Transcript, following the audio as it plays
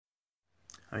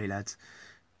Alright, lads.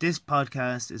 This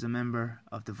podcast is a member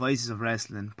of the Voices of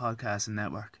Wrestling podcast and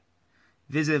network.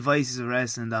 Visit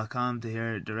voicesofwrestling.com to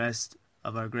hear the rest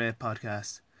of our great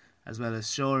podcasts, as well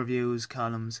as show reviews,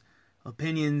 columns,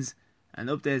 opinions, and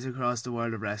updates across the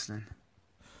world of wrestling.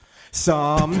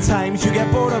 Sometimes you get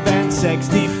bored of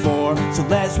N64, so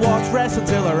let's watch wrestling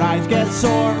till our eyes get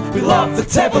sore. We love the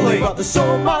Tivoli, but there's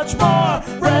so much more.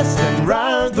 Wrestling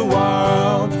round the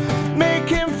world,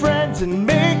 making friends and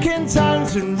making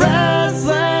times and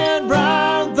wrestling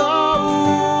round the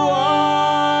world.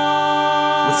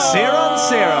 With Sarah and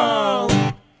Sarah.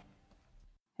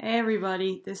 Hey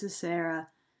everybody, this is Sarah.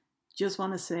 Just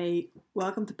want to say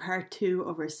welcome to part 2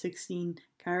 of our 16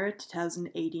 Carat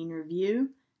 2018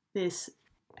 review. This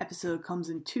episode comes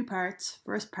in 2 parts.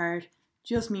 First part,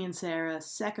 just me and Sarah.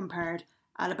 Second part,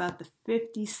 at about the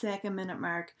 52nd minute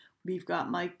mark, we've got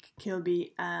Mike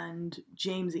Kilby and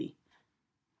Jamesy.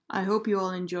 I hope you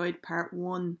all enjoyed part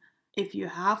 1. If you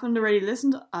haven't already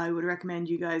listened, I would recommend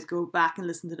you guys go back and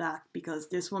listen to that, because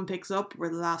this one picks up where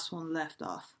the last one left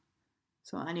off.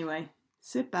 So anyway,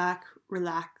 sit back,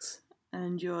 relax, and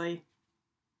enjoy.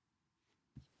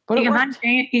 But you can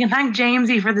thank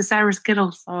Jamesy for the sour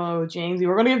Skittles. Oh, Jamesy.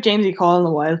 We're going to give Jamesy a call in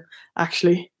a while,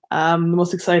 actually. The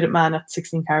most excited man at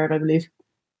 16 Carat, I believe.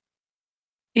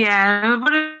 Yeah,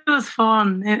 but it was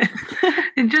fun.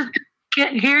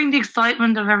 Hearing the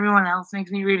excitement of everyone else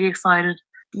makes me really excited.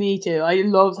 Me too. I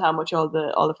loved how much all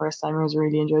the first timers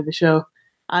really enjoyed the show.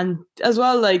 And as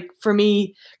well, like, for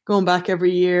me, going back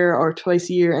every year or twice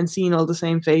a year and seeing all the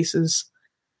same faces,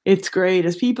 it's great.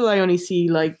 As people I only see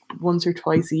like once or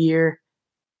twice a year.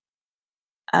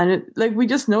 And we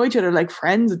just know each other like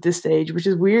friends at this stage, which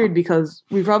is weird because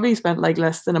we probably spent like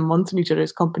less than a month in each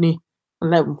other's company.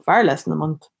 Well, far less than a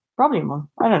month. Probably a month.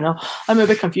 I don't know. I'm a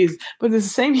bit confused. But there's the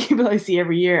same people I see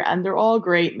every year, and they're all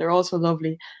great and they're all so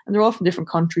lovely. And they're all from different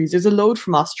countries. There's a load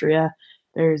from Austria.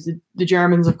 There's the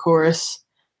Germans, of course.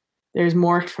 There's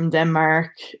Mort from Denmark.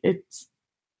 There's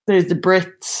the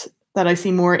Brits that I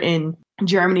see more in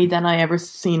Germany than I ever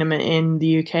seen them in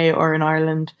the UK or in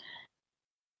Ireland.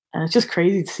 And it's just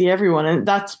crazy to see everyone. And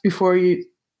that's before you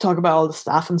talk about all the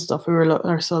staff and stuff who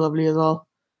are so lovely as well.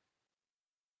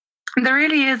 There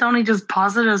really is only just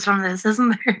positives from this,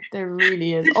 isn't there? There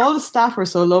really is. All the staff are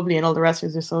so lovely and all the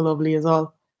wrestlers are so lovely as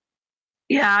well.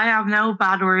 Yeah, I have no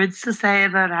bad words to say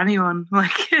about anyone.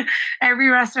 Like, every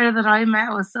wrestler that I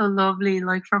met was so lovely.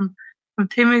 Like, from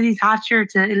Timothy Thatcher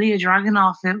to Ilya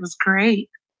Dragunov, it was great.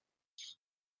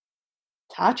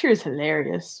 Thatcher is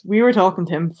hilarious. We were talking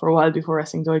to him for a while before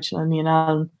Wrestling Deutschland, me and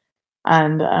Alan.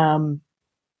 And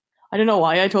I don't know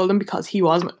why I told him, because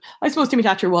I suppose Timmy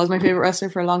Thatcher was my favourite wrestler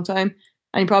for a long time.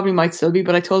 And he probably might still be,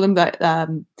 but I told him that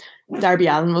Darby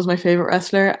Allin was my favourite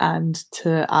wrestler and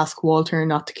to ask Walter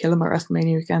not to kill him at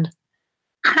WrestleMania weekend.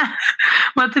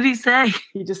 What did he say?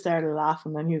 He just started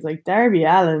laughing and he was like, Darby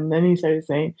Allin. Then he started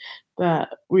saying that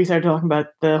we started talking about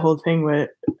the whole thing with,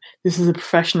 this is a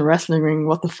professional wrestling ring,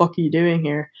 what the fuck are you doing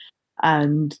here?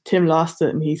 And Tim lost it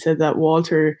and he said that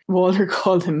Walter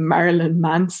called him Marilyn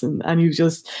Manson, and he was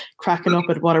just cracking up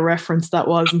at what a reference that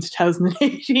was in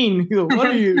 2018. He goes, what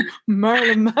are you,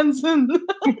 Marilyn Manson?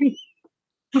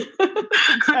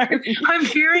 I'm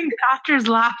hearing Thatcher's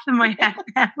laugh in my head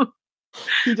now.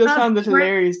 He just found it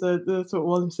hilarious that that's what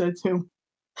Walter said to him.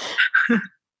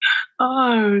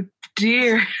 Oh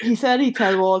dear. He said he'd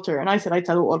tell Walter, and I said I'd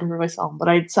tell Walter if I saw him, but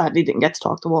I sadly didn't get to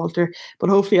talk to Walter. But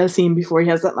hopefully I'll see him before he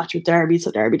has that match with Darby,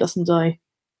 so Darby doesn't die.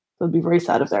 It'll be very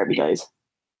sad if Darby dies.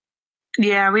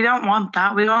 Yeah, we don't want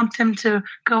that. We want him to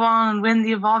go on and win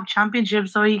the Evolve Championship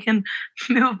so he can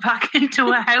move back into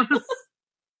a house.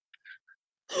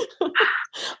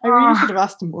 I really should have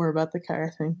asked him more about the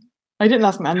car thing. I didn't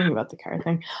ask him anything about the car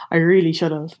thing. I really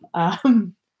should have.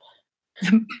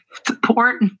 It's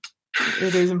important.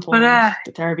 It is important that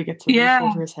Darby gets a roof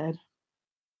over his head.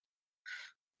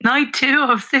 Night 2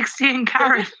 of 16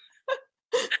 Carat.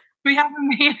 We haven't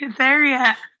made it there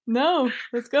yet. No,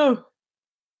 let's go.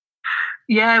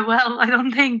 Yeah, well, I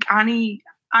don't think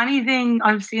anything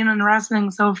I've seen in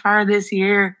wrestling so far this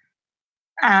year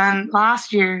and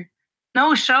last year,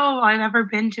 no show I've ever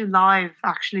been to live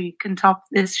actually can top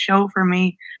this show for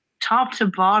me. Top to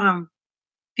bottom,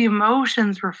 the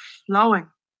emotions were flowing.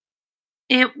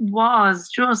 It was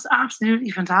just absolutely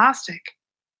fantastic.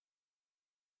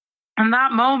 And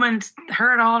that moment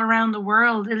heard all around the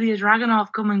world, Ilya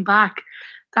Dragunov coming back,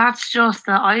 that's just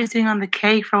the icing on the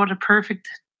cake for what a perfect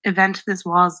event this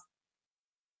was.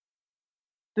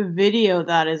 The video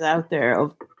that is out there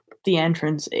of the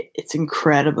entrance, it's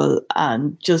incredible,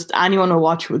 and just anyone who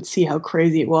watch would see how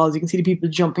crazy it was. You can see the people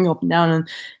jumping up and down on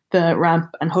the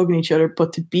ramp and hugging each other,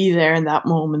 but to be there in that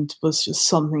moment was just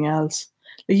something else.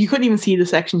 Like, you couldn't even see the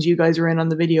sections you guys were in on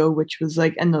the video, which was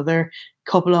like another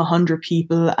couple of hundred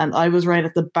people, and I was right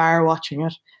at the bar watching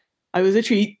it. I was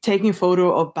literally taking a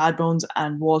photo of Bad Bones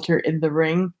and Walter in the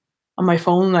ring on my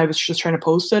phone, and I was just trying to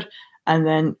post it, and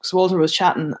then because Walter was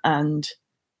chatting, and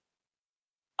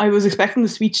I was expecting the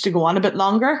speech to go on a bit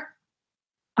longer,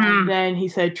 and then he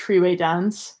said three-way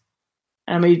dance,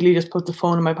 and I immediately just put the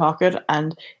phone in my pocket,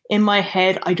 and in my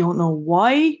head, I don't know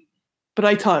why, but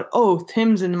I thought, oh,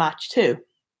 Tim's in the match too.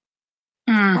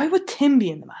 Why would Tim be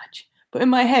in the match? But in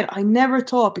my head, I never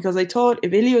thought, because I thought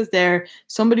if Ilya was there,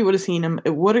 somebody would have seen him.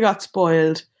 It would have got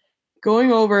spoiled.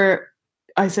 Going over,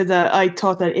 I said that I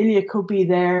thought that Ilya could be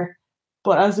there.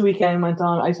 But as the weekend went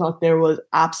on, I thought there was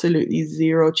absolutely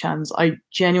zero chance. I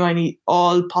genuinely,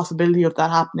 all possibility of that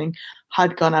happening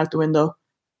had gone out the window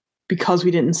because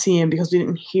we didn't see him, because we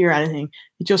didn't hear anything.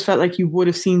 It just felt like you would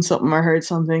have seen something or heard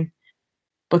something.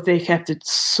 But they kept it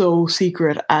so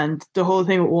secret, and the whole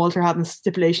thing with Walter having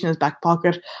stipulation in his back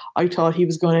pocket, I thought he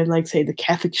was going to, like, say the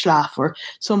Kefik Schlaf or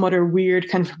some other weird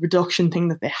kind of production thing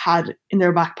that they had in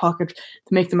their back pocket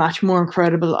to make the match more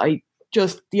incredible.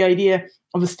 The idea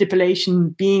of a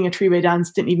stipulation being a three-way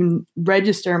dance didn't even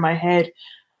register in my head.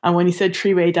 And when he said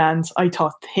three-way dance, I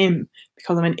thought him,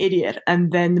 because I'm an idiot.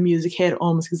 And then the music hit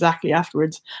almost exactly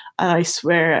afterwards. And I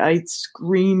swear, I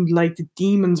screamed like the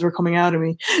demons were coming out of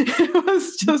me. It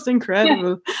was just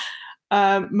incredible.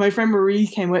 Yeah. My friend Marie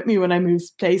came with me when I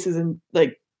moved places, and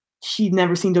like, she'd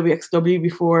never seen WXW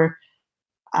before.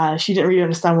 She didn't really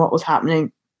understand what was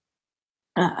happening.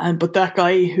 But that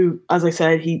guy who, as I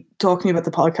said, he talking about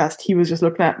the podcast, he was just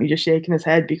looking at me, just shaking his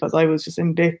head, because I was just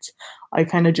in bits.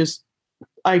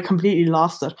 I completely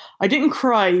lost it. I didn't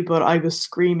cry, but I was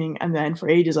screaming. And then for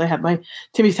ages, I had my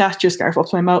Timmy Thatcher scarf up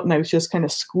to my mouth, and I was just kind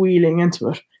of squealing into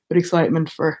it with excitement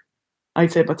for,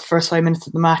 I'd say, about the first 5 minutes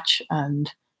of the match.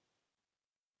 And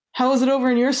how was it over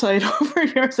on your side, over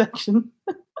in your section?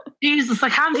 Jesus, I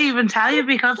can't even tell you,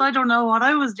 because I don't know what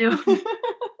I was doing.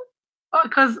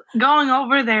 Because going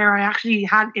over there, I actually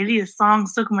had Ilya's song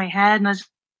stuck in my head, and I was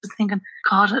just thinking,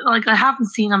 God, like, I haven't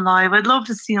seen him live. I'd love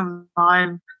to see him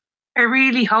live. I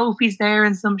really hope he's there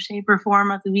in some shape or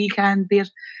form at the weekend, be it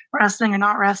wrestling or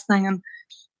not wrestling. And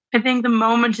I think the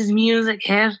moment his music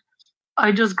hit,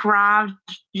 I just grabbed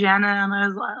Jenna,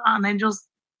 and I just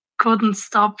couldn't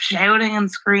stop shouting and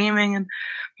screaming. And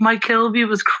Mike Kilby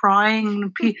was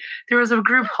crying. There was a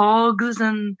group hugs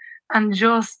and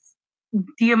just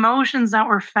the emotions that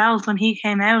were felt when he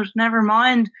came out. Never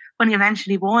mind when he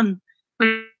eventually won,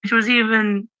 which was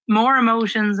even more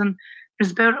emotions. And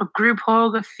there's about a group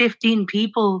hug of 15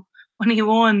 people when he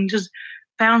won, just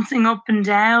bouncing up and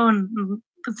down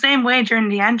the same way during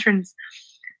the entrance.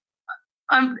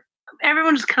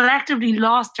 Everyone just collectively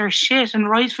lost their shit, and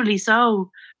rightfully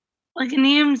so. Like, and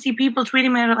you even see people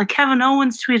tweeting about it. Like, Kevin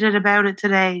Owens tweeted about it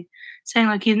today, saying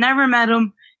like he'd never met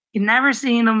him, he'd never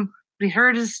seen him, but he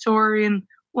heard his story, and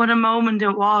what a moment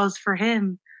it was for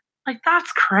him. Like,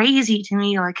 that's crazy to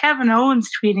me. Like, Kevin Owens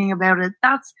tweeting about it.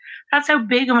 That's how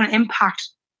big of an impact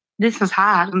this has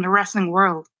had in the wrestling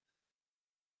world.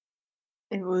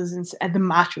 It was, and the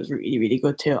match was really, really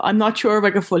good too. I'm not sure if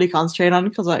I could fully concentrate on it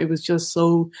because I was just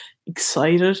so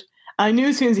excited. I knew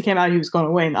as soon as he came out he was going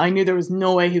to win. I knew there was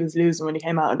no way he was losing when he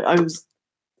came out. I was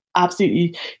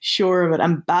absolutely sure of it.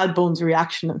 And Bad Bones'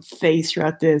 reaction and face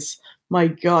throughout this, my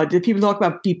God, did people talk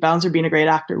about Pete Bouncer being a great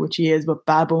actor, which he is, but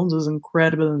Bad Bones was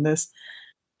incredible in this.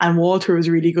 And Walter was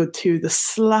really good too. The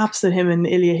slaps that him and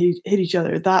Ilya hit each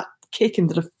other, that kick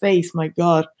into the face, my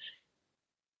God.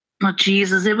 Oh,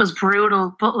 Jesus, it was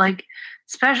brutal. But, like,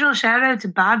 special shout out to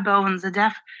Bad Bones.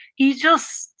 He's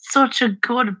just such a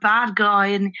good bad guy.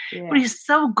 And but he's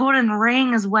so good in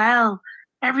ring as well.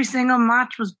 Every single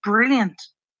match was brilliant.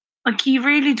 Like, he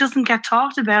really doesn't get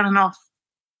talked about enough.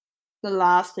 The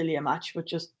last Ilya match with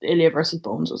just Ilya versus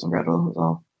Bones was incredible as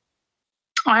well.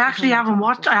 I actually haven't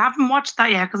watched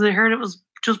that yet because I heard it was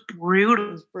just brutal.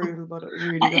 It was brutal, but it was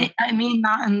really good. I mean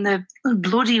that in the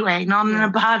bloody way, not in a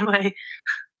bad way.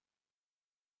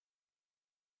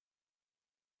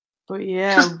 But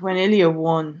yeah, when Ilya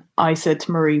won, I said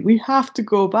to Marie, we have to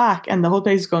go back. And the whole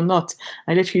place is going nuts.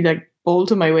 I literally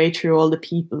bolted my way through all the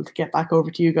people to get back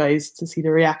over to you guys to see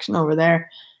the reaction over there.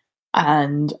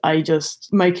 And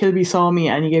Mike Kilby saw me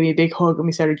and he gave me a big hug and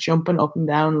we started jumping up and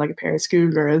down like a pair of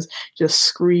schoolgirls, just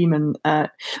screaming.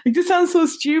 This sounds so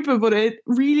stupid, but it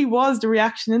really was the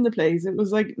reaction in the place. It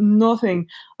was like nothing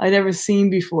I'd ever seen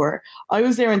before. I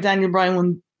was there when Daniel Bryan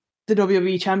won the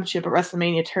WWE Championship at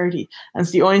WrestleMania 30, and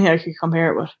it's the only thing I could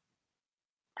compare it with.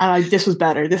 And this was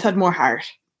better. This had more heart.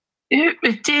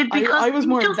 It did, because I was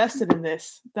more invested in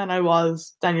this than I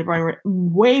was Daniel Bryan.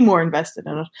 Way more invested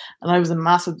in it, and I was a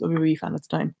massive WWE fan at the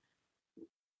time.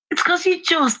 It's because you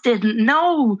just didn't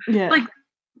know. Yeah. Like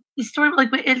the story,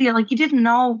 like with Ilya, like you didn't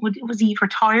know. Was he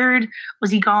retired? Was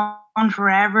he gone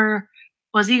forever?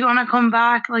 Was he going to come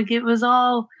back? Like it was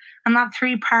all, and that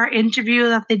 3-part interview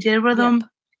that they did with him.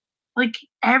 Like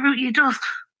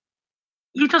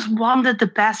you just wanted the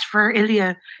best for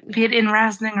Ilya, be it in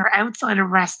wrestling or outside of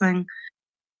wrestling.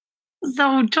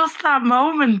 So just that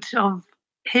moment of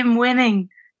him winning,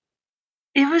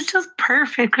 it was just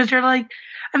perfect, because you're like,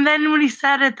 and then when he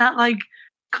said it, that like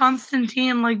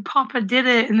Constantine, like Papa did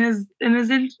it in his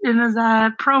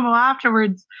promo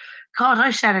afterwards. God,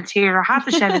 I shed a tear. I had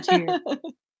to shed a tear.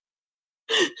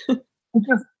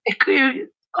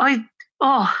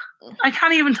 I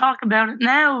can't even talk about it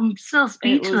now. I'm still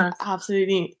speechless. It was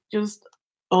absolutely just,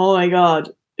 oh my God.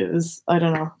 It was, I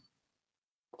don't know.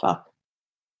 Fuck.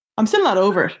 I'm still not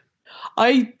over it.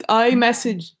 I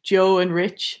messaged Joe and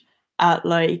Rich at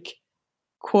like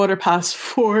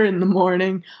 4:15 in the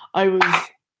morning. I was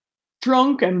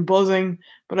drunk and buzzing,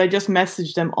 but I just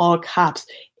messaged them all caps.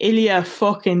 Ilya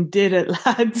fucking did it,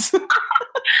 lads.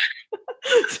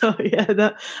 So yeah,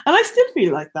 and I still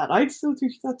feel like that. I'd still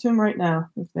teach that to him right now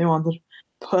if they wanted.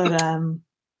 But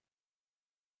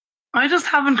I just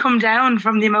haven't come down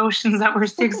from the emotions that were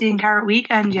 16 Carat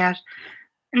Weekend yet.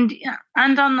 And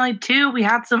on night 2 we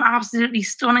had some absolutely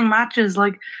stunning matches,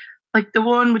 like the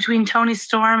one between Toni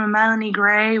Storm and Melanie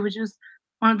Gray, which is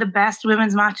one of the best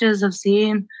women's matches I've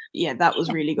seen. Yeah, that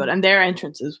was really good, and their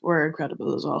entrances were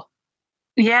incredible as well.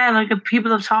 Yeah, like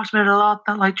people have talked about it a lot,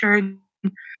 that like during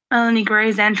Melanie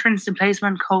Gray's entrance, the place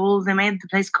went cold. They made the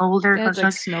place colder because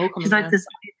like snow coming she's like down. this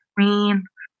queen,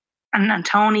 and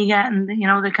Tony getting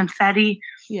the confetti.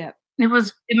 Yeah, it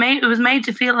was made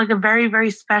to feel like a very,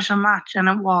 very special match, and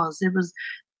it was.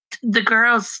 The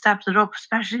girls stepped it up,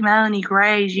 especially Melanie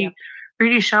Gray. She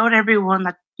really showed everyone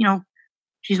that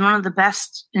she's one of the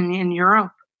best in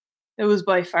Europe. It was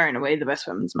by far and away the best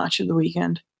women's match of the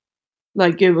weekend.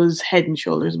 Like it was head and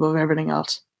shoulders above everything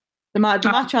else. The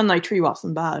match on night 3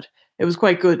 wasn't bad. It was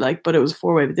quite good, but it was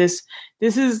 4-way. But this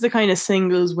is the kind of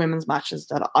singles women's matches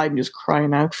that I'm just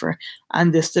crying out for,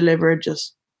 and this delivered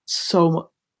just so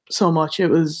much. It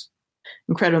was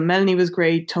incredible. Melanie was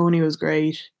great. Tony was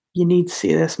great. You need to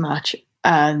see this match,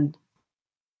 and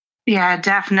yeah,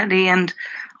 definitely. And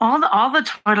all the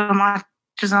title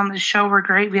matches on the show were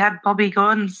great. We had Bobby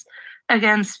Guns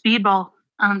against Speedball,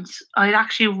 and I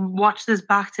actually watched this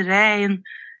back today, and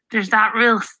there's that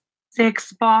real sick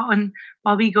spot when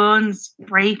Bobby Guns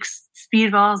breaks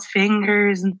Speedball's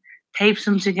fingers and tapes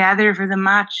them together for the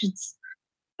match.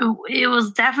 It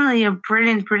was definitely a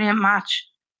brilliant match.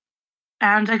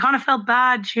 And I kind of felt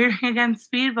bad cheering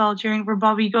against Speedball, cheering for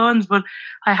Bobby Guns, but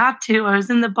I had to. I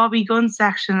was in the Bobby Guns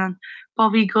section, and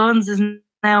Bobby Guns is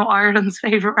now Ireland's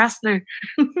favourite wrestler.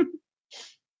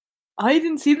 I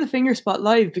didn't see the finger spot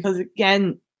live because,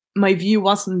 again, my view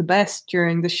wasn't the best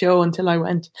during the show until I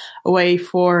went away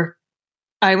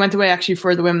actually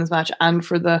for the women's match and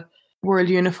for the World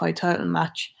Unified title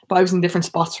match. But I was in different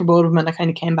spots for both of them, and I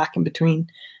kind of came back in between.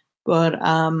 But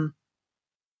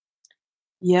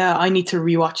yeah, I need to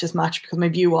rewatch this match because my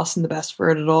view wasn't the best for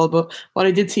it at all. But what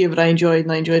I did see of it, I enjoyed,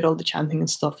 and I enjoyed all the chanting and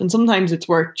stuff. And sometimes it's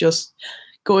worth just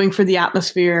going for the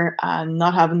atmosphere and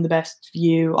not having the best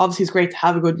view. Obviously, it's great to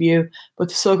have a good view, but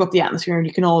to soak up the atmosphere, and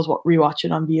you can always rewatch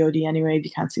it on VOD anyway if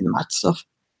you can't see the match stuff.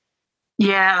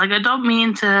 Yeah, like I don't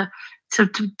mean to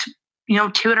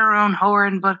toot our own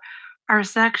horn, but our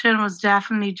section was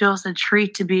definitely just a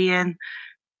treat to be in.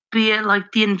 Be it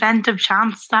like the inventive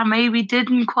chants that maybe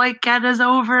didn't quite get us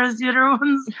over as the other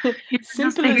ones.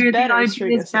 Simple is better.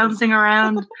 Ideas bouncing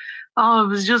around. Oh, it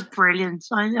was just brilliant.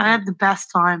 I had the best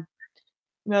time.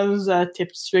 Those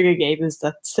tips Striga gave us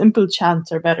that simple chants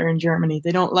are better in Germany.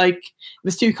 They don't like, if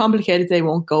it's too complicated, they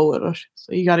won't go with it.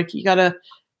 So you gotta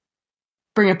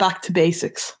bring it back to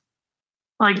basics.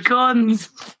 Like Guns,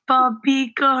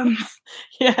 Bobby Guns.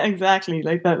 Yeah, exactly.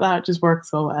 Like that just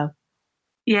works so well.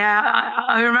 Yeah,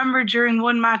 I remember during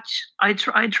one match, I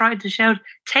tried to shout,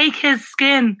 "Take his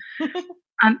skin,"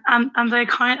 and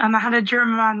I had a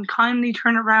German man kindly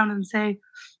turn around and say,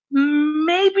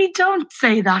 "Maybe don't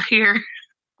say that here."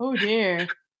 Oh dear.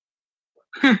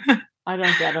 I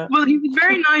don't get it. Well, he was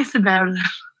very nice about it.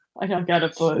 I don't get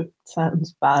it, but it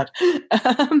sounds bad.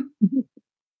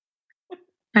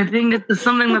 I think it's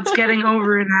something that's getting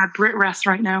over in Brit Rest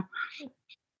right now.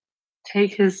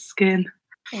 Take his skin.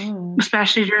 Oh.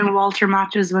 especially during Walter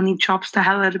matches when he chops the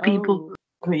hell out of people. Oh.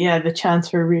 But yeah, the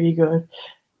chants were really good.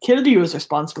 Kilby was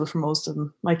responsible for most of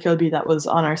them. Mike Kilby, that was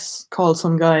on our Call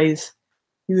Some Guys.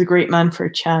 He's a great man for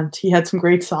a chant. He had some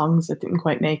great songs that didn't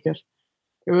quite make it.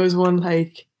 There was one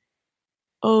like,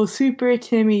 "Oh, Super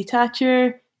Timmy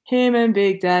Thatcher, him and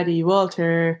Big Daddy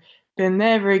Walter, they'll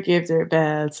never give their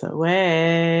belts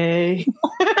away."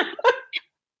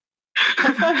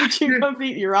 I found the tune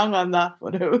completely wrong on that,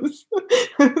 but I was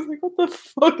like, what the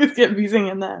fuck is getting me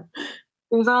singing that?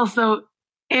 There's also,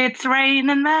 "It's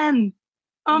raining men.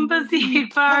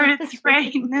 Unbelievable, it's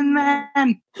raining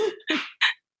men."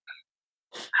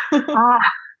 Oh,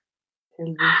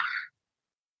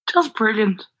 just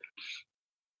brilliant.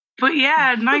 But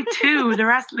yeah, night 2, the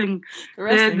wrestling.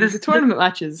 The tournament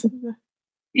matches.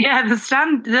 Yeah, the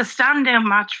standout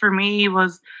match for me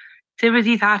was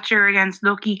Timothy Thatcher against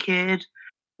Lucky Kid.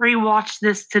 Rewatched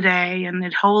this today and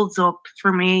it holds up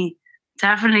for me.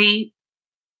 Definitely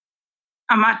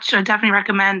a match I definitely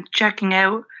recommend checking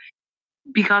out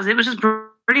because it was just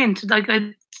brilliant. Like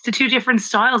the two different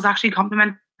styles actually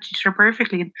complement each other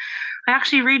perfectly. I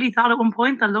actually really thought at one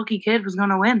point that Lucky Kid was going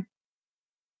to win.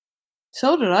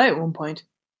 So did I at one point.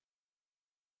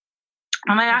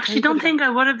 And I actually don't think I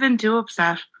would have been too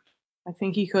upset. I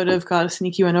think he could have got a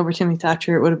sneaky win over Timmy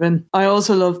Thatcher. It would have been. I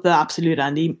also loved the Absolute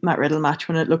Andy Matt Riddle match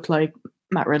when it looked like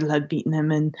Matt Riddle had beaten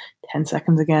him in 10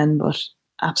 seconds again, but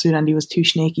Absolute Andy was too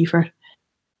snaky for it.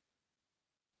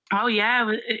 Oh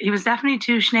yeah, he was definitely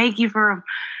too snaky for him.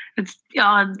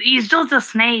 He's just a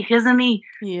snake, isn't he?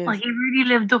 He is. Like, he really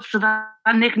lived up to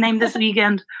that nickname this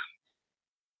weekend.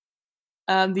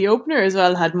 The opener as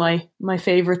well had my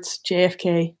favourites,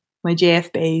 JFK, my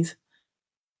JF Bays,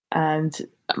 and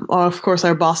of course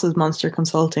our bosses, Monster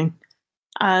Consulting,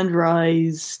 and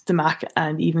Rise, Damac,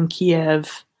 and even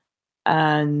Kiev,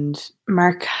 and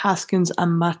Mark Haskins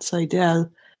and Matt Seidel,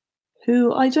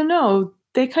 who, I don't know,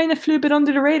 they kind of flew a bit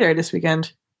under the radar this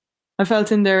weekend. I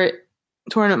felt in their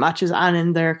tournament matches and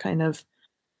in their kind of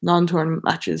non-tournament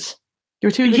matches. There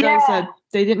were two of the guys that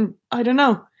they didn't, I don't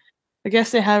know, I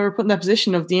guess they were put in that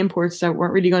position of the imports that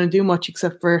weren't really going to do much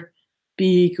except for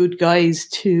be good guys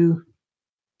to,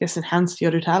 I guess, enhance the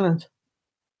other talent.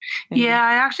 Maybe. Yeah,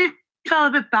 I actually felt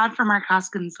a bit bad for Mark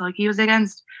Haskins. Like, he was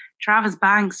against Travis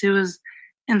Banks, who was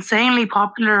insanely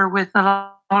popular with a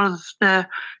lot of the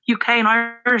UK and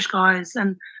Irish guys,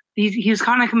 and he was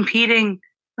kind of competing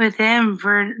with him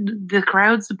for the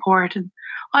crowd support. And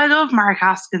I love Mark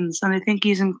Haskins, and I think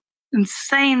he's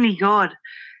insanely good.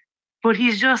 But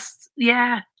he's just,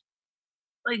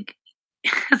 like,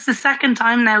 it's the second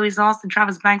time now he's lost to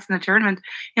Travis Banks in the tournament.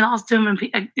 He lost to him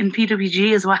in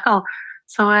PWG as well.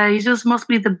 So he just must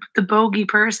be the bogey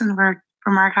person for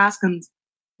Mark Haskins.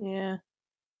 Yeah.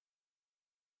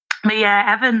 But yeah,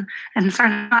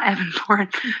 not Evan Bourne,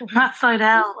 Matt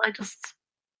Seidel.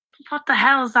 What the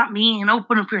hell does that mean?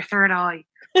 Open up your third eye.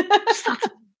 It's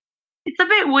a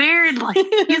bit weird. Like,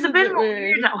 he's a bit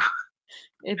weird. Weirdo.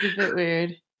 It's a bit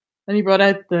weird. And he brought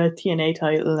out the TNA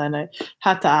title, and I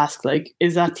had to ask, like,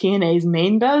 is that TNA's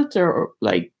main belt, or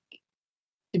like,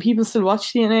 do people still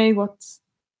watch TNA? What's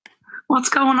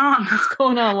going on? What's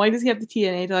going on? Why does he have the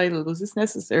TNA title? Was this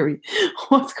necessary?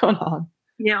 What's going on?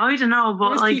 Yeah, I don't know,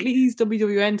 but where's like Keith Lee's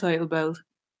WWN title belt?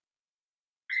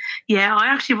 Yeah, I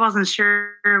actually wasn't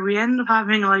sure. We ended up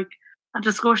having like a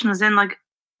discussion as in like,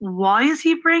 why is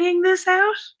he bringing this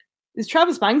out? Is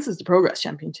Travis Banks is the Progress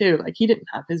champion too? Like, he didn't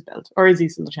have his belt, or is he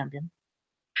still the champion?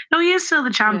 No, he is still the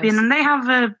champion, and they have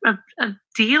a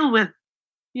deal with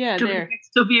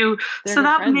WXW, so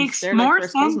that friends. Makes more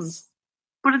sense. Cousins.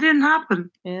 But it didn't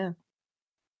happen. Yeah,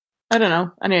 I don't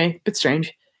know. Anyway, a bit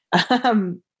strange.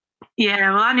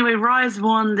 Yeah. Well, anyway, Rise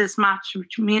won this match,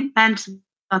 which meant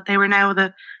that they were now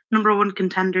the number one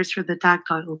contenders for the tag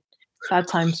title. Sad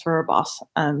times for our boss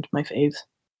and my faves.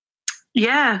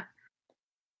 Yeah.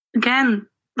 Again,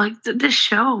 like this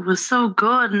show was so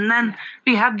good, and then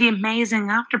we had the amazing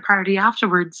after party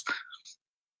afterwards.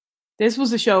 This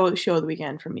was the show of the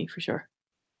weekend for me, for sure.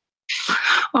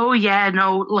 Oh yeah,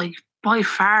 no, like by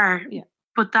far. Yeah.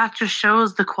 But that just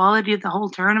shows the quality of the whole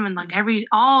tournament. Like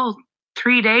all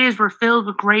 3 days were filled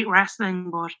with great wrestling,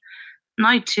 but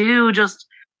night 2, just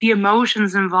the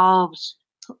emotions involved.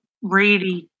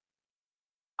 Really,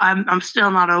 I'm still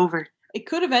not over. It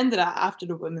could have ended after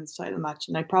the women's title match,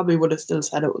 and I probably would have still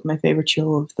said it was my favourite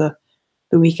show of the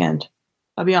weekend.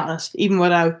 I'll be honest, even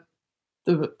without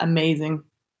the amazing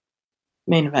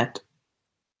main event.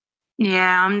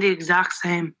 Yeah, I'm the exact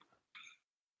same.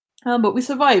 But we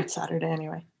survived Saturday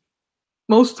anyway.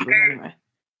 Most of it anyway.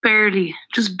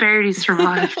 Just barely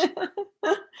survived.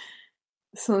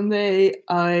 Sunday,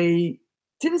 I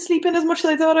didn't sleep in as much as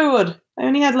I thought I would. I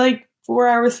only had like 4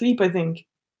 hours sleep, I think.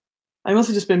 I must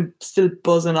have just been still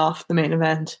buzzing off the main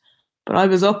event. But I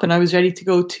was up and I was ready to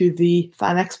go to the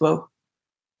Fan Expo.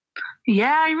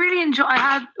 Yeah, I really enjoyed.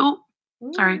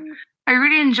 I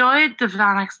really enjoyed the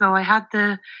Fan Expo. I had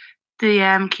the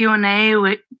Q&A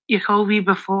with Jacoby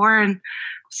before, and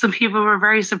some people were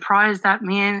very surprised that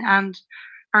me and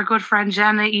our good friend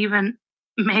Jenna even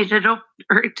made it up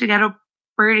or to get up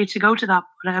early to go to that.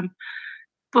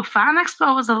 But Fan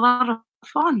Expo was a lot of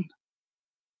fun.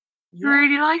 Yeah. I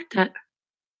really liked it.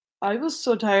 I was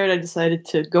so tired I decided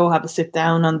to go have a sit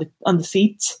down on the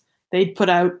seats. They'd put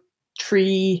out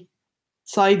 3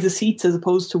 sides of seats as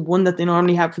opposed to one that they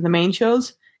normally have for the main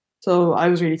shows. So I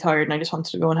was really tired and I just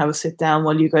wanted to go and have a sit down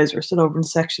while you guys were still over in the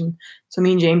section. So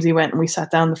me and Jamesy went and we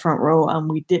sat down in the front row, and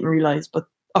we didn't realise, but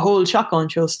a whole Shotgun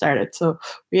show started. So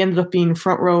we ended up being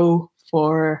front row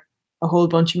for a whole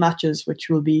bunch of matches, which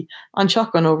will be on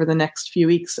Shotgun over the next few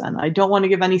weeks. And I don't want to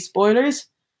give any spoilers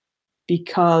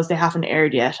because they haven't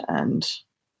aired yet and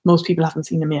most people haven't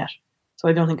seen them yet. So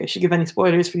I don't think I should give any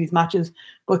spoilers for these matches,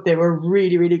 but they were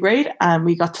really, really great. And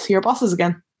we got to see our bosses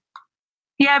again.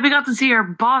 Yeah, we got to see our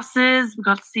bosses. We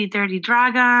got to see Dirty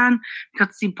Dragon. We got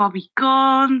to see Bobby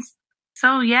Guns.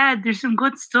 So yeah, there's some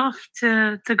good stuff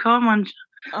to come on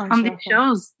these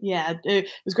shows. Yeah, it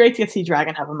was great to get to see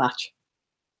Dragon have a match.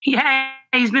 Yeah,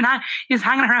 he's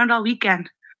hanging around all weekend.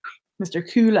 Mr.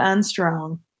 Cool and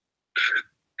Strong.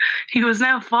 He was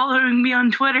now following me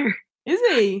on Twitter. Is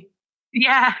he?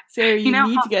 Yeah. Sarah, you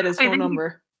need to get his phone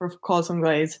number for Call Some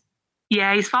Guys.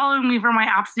 Yeah, he's following me for my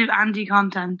Absolute Andy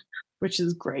content. Which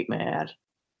is great, mad.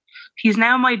 He's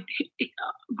now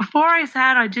before I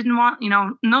said I didn't want,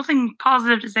 nothing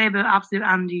positive to say about Absolute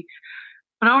Andy.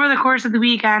 But over the course of the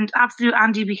weekend, Absolute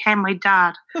Andy became my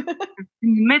dad. In the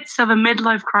midst of a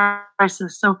midlife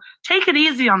crisis. So take it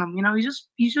easy on him,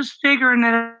 he's just figuring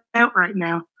it out right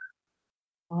now.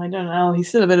 I don't know. He's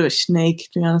still a bit of a snake,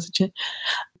 to be honest with you.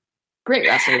 Great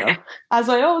wrestler, though. As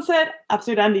I always said,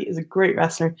 Absolute Andy is a great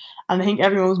wrestler. And I think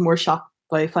everyone was more shocked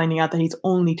by finding out that he's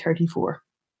only 34.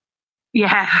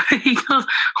 Yeah, he does.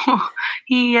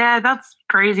 That's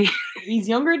crazy. He's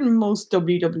younger than most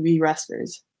WWE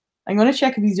wrestlers. I'm going to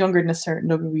check if he's younger than a certain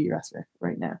WWE wrestler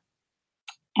right now.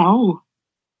 Oh.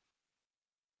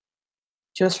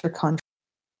 Just for contrast.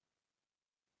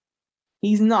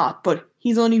 He's not, but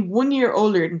he's only 1 year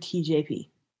older than TJP.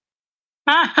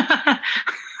 That's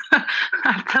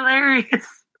hilarious.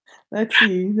 Let's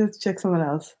see. Let's check someone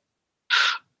else.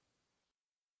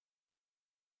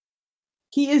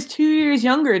 He is 2 years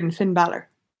younger than Finn Balor.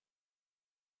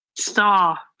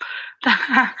 Stop.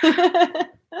 Now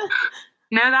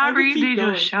that really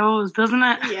just shows, doesn't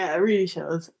it? Yeah, it really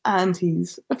shows. And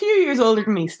he's a few years older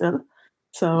than me still.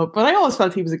 So, but I always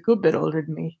felt he was a good bit older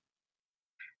than me.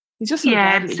 He's just so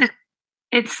deadly.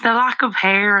 It's the lack of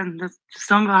hair and the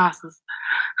sunglasses.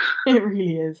 It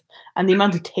really is. And the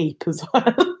amount of tape as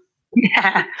well.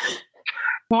 Yeah.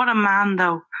 What a man,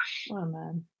 though. What a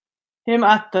man. Him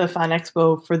at the Fan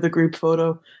Expo for the group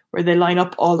photo where they line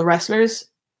up all the wrestlers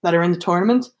that are in the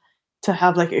tournament to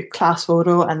have like a class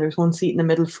photo, and there's one seat in the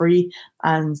middle free,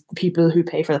 and the people who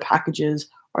pay for the packages,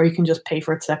 or you can just pay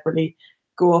for it separately,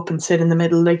 go up and sit in the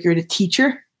middle like you're the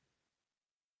teacher.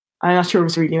 I'm not sure if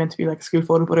it's really meant to be like a school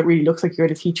photo, but it really looks like you're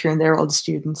the teacher and they're all the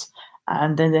students.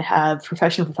 And then they have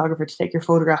professional photographer to take your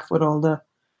photograph with all the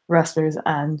wrestlers,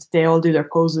 and they all do their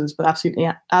poses. But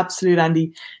Absolute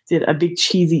Andy did a big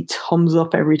cheesy thumbs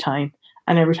up every time,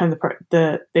 and every time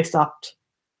they stopped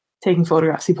taking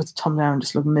photographs, he puts a thumb down and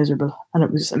just looked miserable, and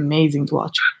it was just amazing to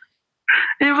watch.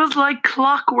 It was like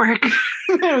clockwork.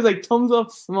 It was like thumbs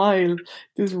up, smile,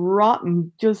 this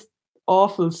rotten, just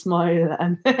awful smile,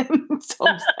 and then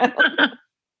thumbs down.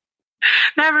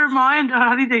 Never mind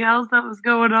anything else that was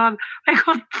going on. I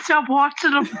couldn't stop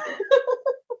watching him.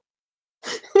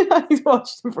 I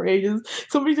watched him for ages.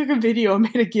 Somebody took a video and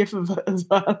made a gif of it as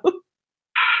well.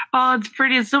 Oh, it's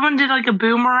pretty. Someone did like a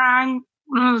boomerang,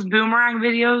 one of those boomerang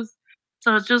videos.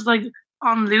 So it's just like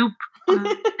on loop.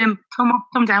 Thumb up,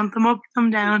 thumb down, thumb up,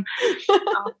 thumb down.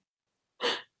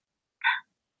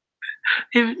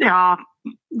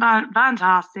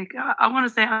 Fantastic. I want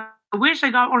to say, I wish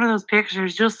I got one of those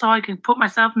pictures just so I could put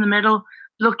myself in the middle.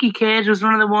 Lucky Kid was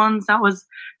one of the ones that was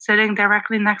sitting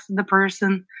directly next to the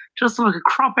person, just so I could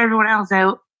crop everyone else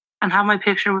out and have my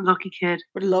picture with Lucky Kid.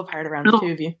 With a love heart around the two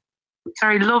of you.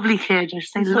 Sorry, Lovely Kid. I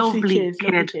should say lovely kid.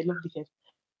 Lovely Kid.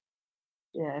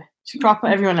 Yeah. Just crop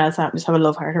everyone else out and just have a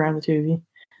love heart around the two of you.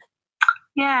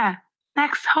 Yeah.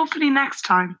 Hopefully next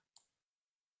time.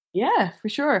 Yeah, for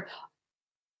sure.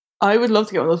 I would love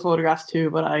to get one of those photographs too,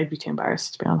 but I'd be too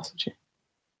embarrassed, to be honest with you.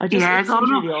 It seems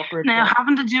really awkward. Now,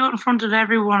 having to do it in front of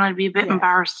everyone, I'd be a bit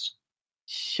embarrassed.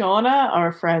 Shauna,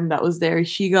 our friend that was there,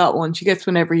 she got one. She gets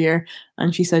one every year,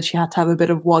 and she said she had to have a bit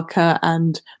of vodka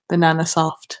and banana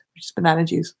soft, which is banana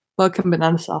juice, vodka and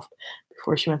banana soft,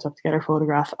 before she went up to get her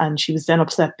photograph. And she was then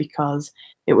upset because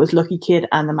it was Lucky Kid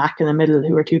and the Mac in the middle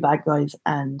who were two bad guys,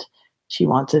 and she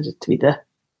wanted it to be the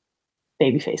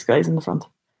babyface guys in the front.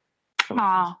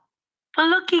 Aw, but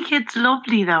Lucky Kid's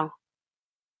lovely though.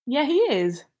 Yeah, he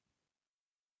is.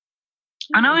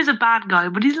 I know he's a bad guy,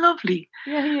 but he's lovely.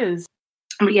 Yeah, he is.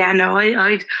 But yeah, no,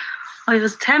 I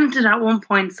was tempted at one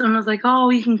point. Someone was like, "Oh,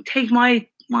 you can take my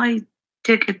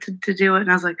ticket to do it," and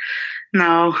I was like,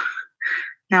 "No,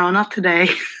 not today."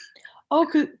 Oh,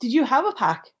 did you have a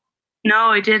pack? No,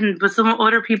 I didn't. But some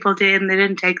other people did, and they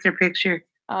didn't take their picture.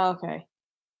 Oh, okay.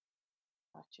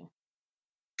 Gotcha.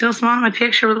 Just want my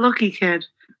picture with Lucky Kid.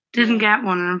 Didn't get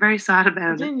one, and I'm very sad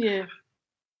about it. Didn't you?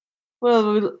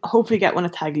 Well, we'll hopefully get one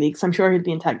at Tag League. So I'm sure he'll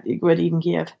be in Tag League with Even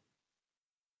Kiev.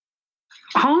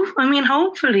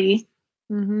 Hopefully.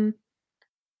 Mm-hmm.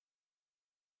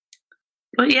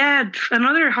 But yeah,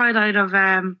 another highlight of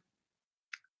Fan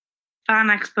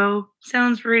Expo.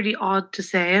 Sounds really odd to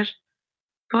say it.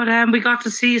 But we got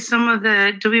to see some of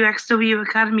the WXW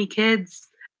Academy kids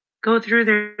go through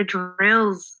their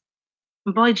drills.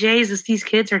 And boy, Jesus, these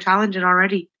kids are talented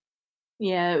already.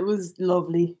 Yeah, it was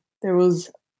lovely. There was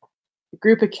a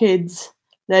group of kids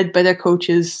led by their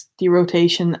coaches, D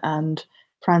Rotation and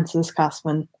Francis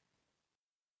Casman.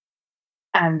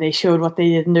 And they showed what they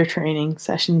did in their training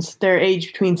sessions. They're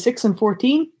aged between 6 and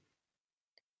 14.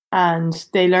 And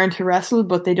they learn to wrestle,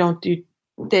 but they don't do...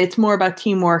 It's more about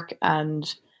teamwork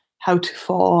and how to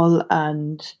fall.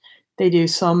 And they do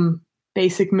some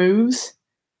basic moves.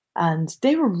 And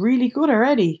they were really good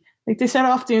already. Like, they set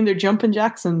off doing their jumping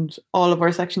jacks, and all of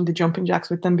our section did jumping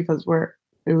jacks with them because we're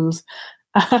fools.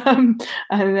 And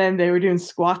then they were doing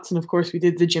squats, and of course we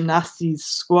did the gymnastics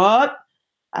squat,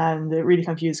 and it really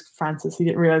confused Francis. He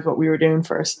didn't realize what we were doing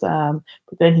first, but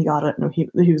then he got it, and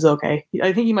he was okay.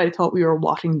 I think he might have thought we were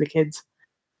watching the kids,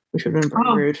 which would have been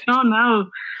very rude. Oh no.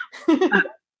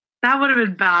 That would have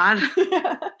been bad.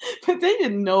 Yeah, but they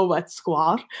didn't know what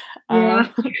squat.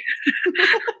 Yeah.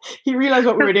 He realized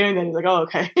what we were doing, then he's like, oh,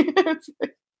 okay.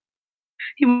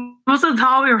 He must have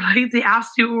thought we were like the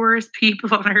absolute worst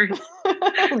people on earth.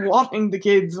 Watching the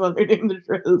kids while they're doing the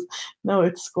drills. No,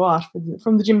 it's squat.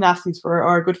 From the gymnastics for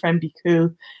our good friend Be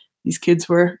Cool. These kids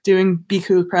were doing Be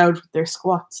Cool Proud with their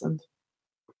squats and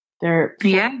their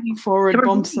forward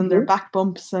bumps and their back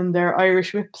bumps and their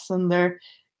Irish whips and their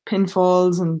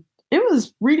pinfalls, and it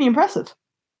was really impressive.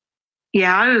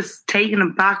 Yeah, I was taken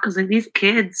aback because like these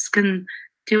kids can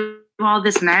do all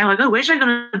this now. Like, I wish I could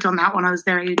have done that when I was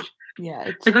their age.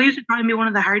 Yeah, like I used to try and be one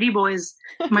of the Hardy Boys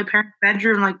in my parents'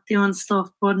 bedroom, like doing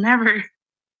stuff, but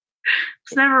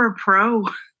it's never a pro.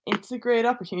 It's a great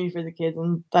opportunity for the kids,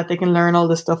 and that they can learn all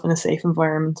this stuff in a safe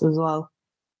environment as well.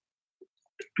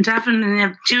 Definitely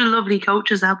have two lovely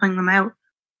coaches helping them out.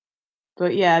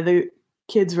 But yeah, the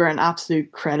kids were an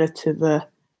absolute credit to the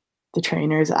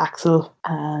trainers, Axel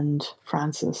and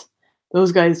Francis.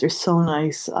 Those guys are so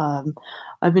nice.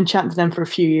 I've been chatting to them for a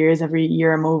few years. Every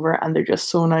year I'm over, and they're just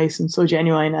so nice and so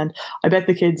genuine. And I bet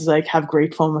the kids like have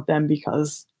great fun with them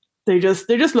because they're just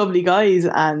lovely guys,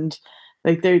 and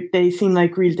like they seem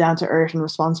like real down to earth and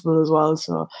responsible as well.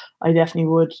 So I definitely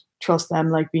would trust them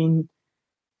like being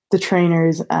the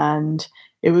trainers. And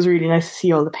it was really nice to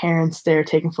see all the parents there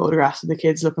taking photographs of the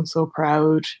kids looking so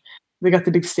proud. They got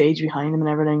the big stage behind them and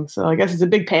everything. So I guess it's a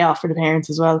big payoff for the parents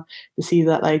as well to see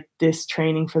that like this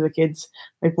training for the kids,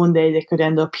 like one day they could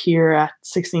end up here at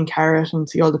 16 Carat and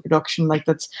see all the production like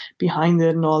that's behind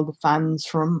it and all the fans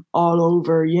from all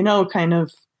over, you know, kind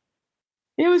of.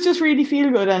 It was just really feel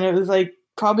good, and it was like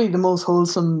probably the most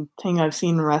wholesome thing I've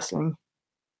seen in wrestling.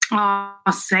 Oh,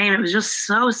 same. It was just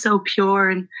so pure,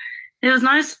 and it was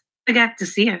nice to get to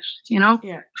see it, you know?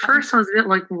 Yeah. First I was a bit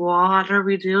like, what are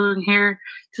we doing here?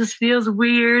 It just feels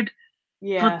weird.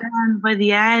 Yeah. But then by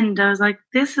the end I was like,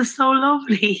 this is so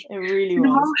lovely. It really was.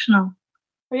 Emotional.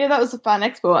 But yeah, that was a Fan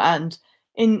Expo, and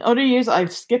in other years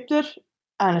I've skipped it,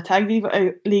 and a Tag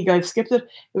League I've skipped it.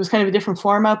 It was kind of a different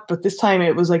format, but this time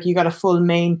it was like you got a full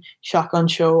main shotgun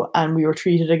show, and we were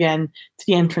treated again to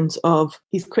the entrance of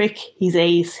he's quick, he's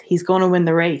ace, he's going to win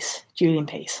the race, Julian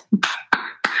Pace.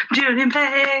 Julian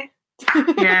Pace.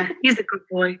 Yeah, he's a good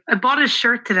boy. I bought his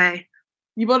shirt today.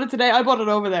 You bought it today? I bought it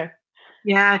over there.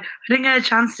 Yeah, I didn't get a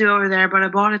chance to over there, but I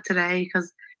bought it today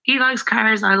because he likes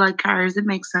cars, I like cars. It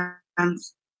makes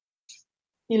sense.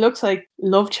 He looks like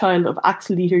love child of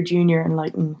Axel Dieter Jr. and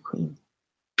Lightning McQueen.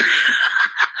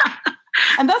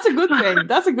 And that's a good thing.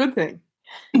 That's a good thing.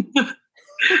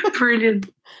 Brilliant.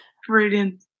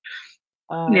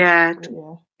 Yeah.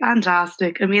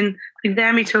 Fantastic. I mean, like,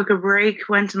 then we took a break,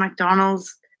 went to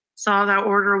McDonald's, saw that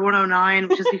Order 109,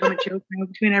 which has become a joke now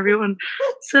between everyone,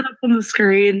 set up on the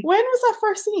screen. When was that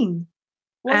first scene?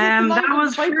 Was it the night that when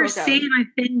was the fight first broke out? seen, I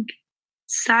think,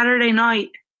 Saturday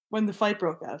night. When the fight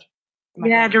broke out.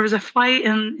 Yeah, there was a fight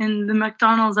in the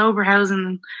McDonald's Oberhausen,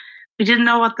 and we didn't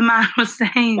know what the man was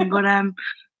saying, but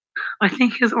I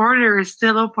think his order is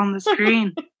still up on the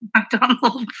screen.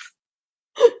 McDonald's.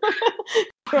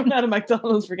 Thrown out of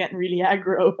McDonald's for getting really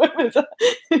aggro.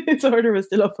 His order was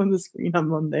still up on the screen on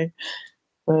Monday.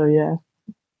 So yeah.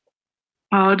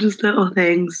 Oh, just little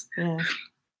things. Yeah.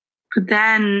 But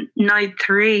then night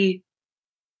 3,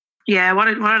 yeah, what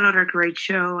another great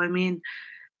show. I mean,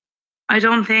 I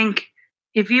don't think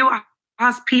if you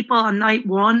ask people on night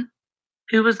 1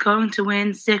 who was going to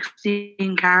win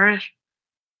 16 carat,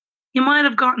 you might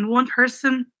have gotten one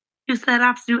person who said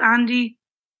Absolute Andy,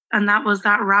 and that was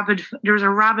that rabid. There was a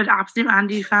rabid Absolute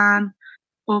Andy fan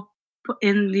up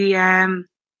in the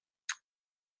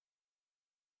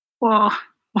what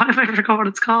if I forgot what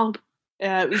it's called?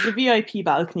 It was the VIP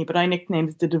balcony, but I nicknamed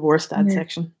it the divorce dad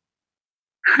section.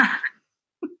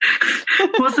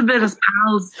 Must have been his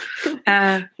pals.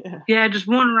 Yeah, just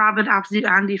one rabid Absolute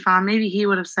Andy fan. Maybe he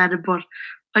would have said it, but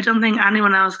I don't think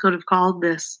anyone else could have called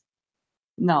this.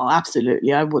 No,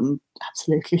 absolutely. I wouldn't.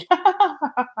 Absolutely.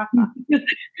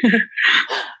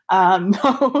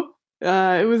 No.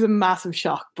 It was a massive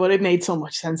shock, but it made so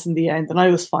much sense in the end, and I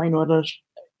was fine with it.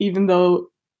 Even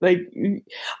though, like,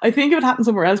 I think if it happened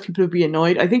somewhere else, people would be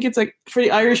annoyed. I think it's like, for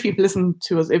the Irish people listening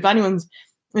to us, if anyone's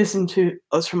listening to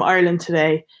us from Ireland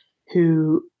today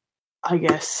who, I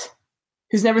guess,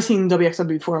 who's never seen WXW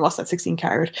before and lost that 16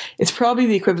 carat, it's probably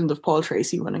the equivalent of Paul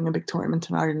Tracy winning a big tournament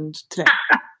in Ireland today.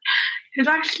 It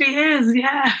actually is,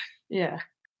 yeah. Yeah.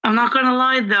 I'm not going to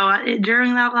lie, though.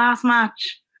 During that last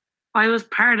match, I was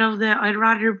part of the I'd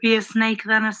rather be a snake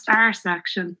than a star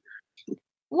section.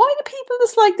 Why do people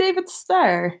dislike David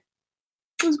Starr?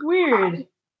 It was weird.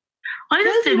 I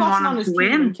just didn't want him to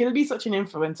win. Kilby's such an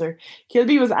influencer.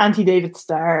 Kilby was anti-David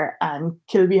Starr, and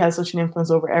Kilby has such an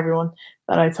influence over everyone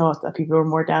that I thought that people were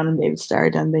more down on David Starr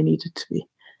than they needed to be.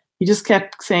 He just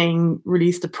kept saying,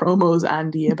 release the promos,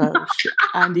 Andy, about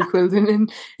Andy Quilden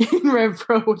in Rev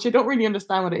Pro, which I don't really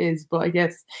understand what it is, but I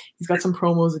guess he's got some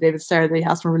promos of David Starr that he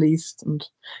hasn't released, and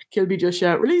Kilby just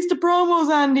shout, release the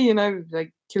promos, Andy, and I was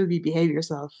like, Kilby, behave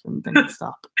yourself, and then he'd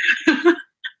stop.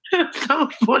 So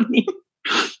funny.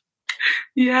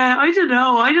 Yeah, I don't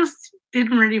know. I just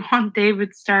didn't really want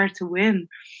David Starr to win.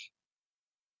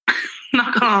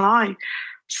 Not gonna lie.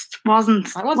 Just wasn't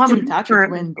Thatcher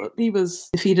to win, but he was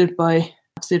defeated by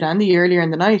Absolute Andy earlier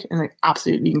in the night in an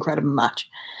absolutely incredible match.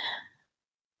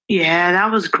 Yeah,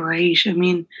 that was great. I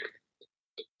mean,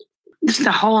 just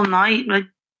the whole night, like,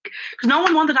 because no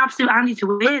one wanted Absolute Andy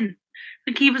to win.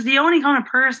 Like, he was the only kind of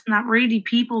person that really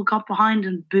people got behind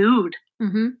and booed.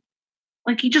 Mm-hmm.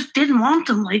 Like, he just didn't want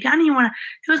him. Like, anyone, if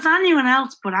it was anyone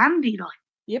else but Andy, like.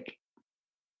 Yep.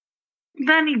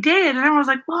 Then he did, and everyone was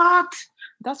like, what?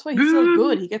 That's why he's so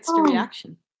good. He gets the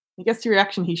reaction. He gets the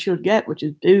reaction he should get, which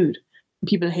is booed.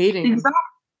 People hating him.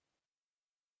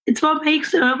 It's what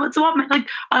makes it. It's what, like,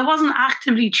 I wasn't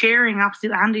actively cheering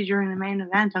Absolute Andy during the main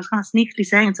event. I was kind of sneakily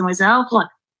saying it to myself, like,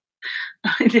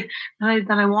 that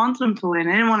I wanted him to win.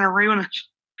 I didn't want to ruin it.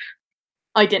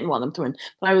 I didn't want him to win,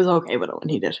 but I was okay with it when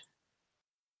he did.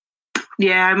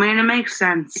 Yeah, I mean, it makes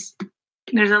sense.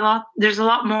 There's a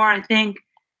lot more, I think,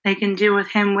 they can do with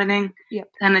him winning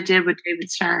than it did with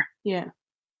David Starr. Yeah.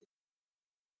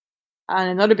 And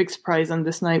another big surprise on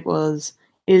this night was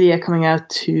Ilya coming out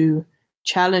to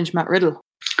challenge Matt Riddle.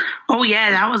 Oh yeah,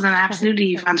 that was an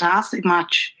absolutely fantastic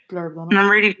match. And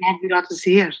I'm really glad we got to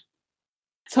see it.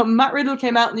 So Matt Riddle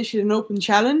came out and issued an open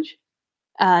challenge,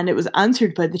 and it was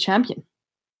answered by the champion,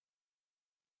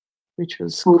 which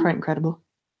was quite incredible.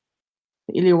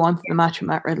 Ilya wanted the match with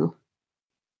Matt Riddle.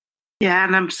 Yeah,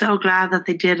 and I'm so glad that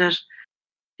they did it.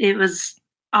 It was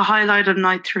a highlight of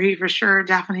night 3 for sure,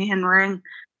 definitely in ring.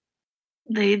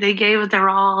 They gave it their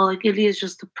all. Like, Ilya's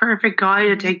just the perfect guy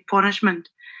to take punishment.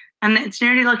 And it's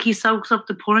nearly like he soaks up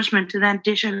the punishment to then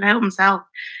dish it out himself.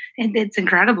 It's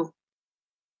incredible.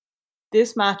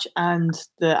 This match and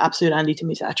the Absolute Andy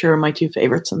Timmy Thatcher are my two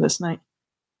favourites on this night.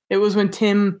 It was when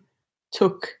Tim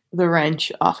took the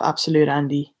wrench off Absolute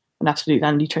Andy, and Absolute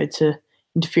Andy tried to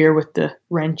interfere with the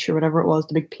wrench or whatever it was,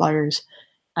 the big pliers.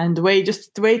 And the way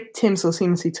Tim so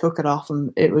seamlessly took it off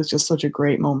him, it was just such a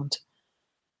great moment.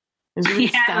 It was, really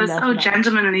it was so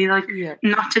gentlemanly, like,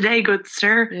 not today, good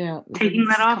sir. Yeah, taking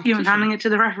that off you and handing it to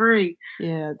the referee.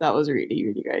 Yeah, that was really,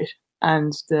 really great.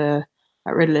 and that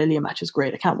Red Lillian match is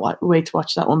great. I can't wait to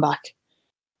watch that one back.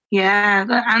 Yeah,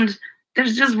 and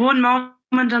there's just one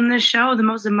moment on this show. The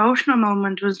most emotional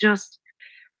moment was just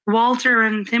Walter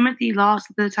and Timothy lost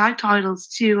the tag titles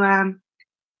to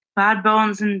Bad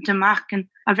Bones and to Mac, and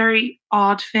a very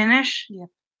odd finish. Yeah.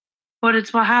 But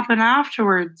it's what happened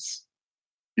afterwards.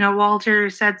 You know, Walter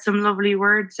said some lovely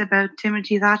words about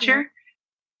Timothy Thatcher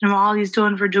and all he's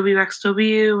done for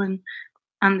WXW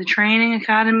and the training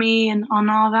academy and on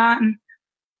all that. And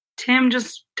Tim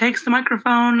just takes the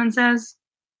microphone and says,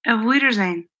 "Auf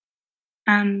Wiedersehen,"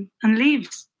 and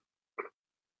leaves.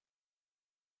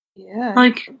 Yeah.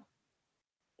 Like,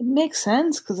 it makes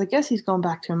sense because I guess he's going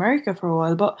back to America for a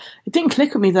while, but it didn't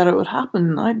click with me that it would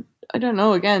happen. I don't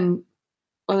know, again,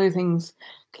 other things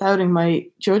clouding my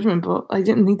judgment, but I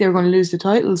didn't think they were going to lose the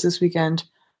titles this weekend.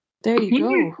 There you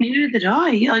go. Neither did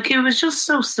I. Like, it was just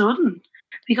so sudden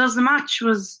because the match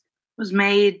was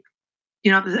made,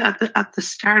 you know, at the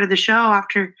start of the show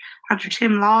after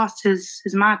Tim lost his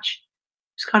match.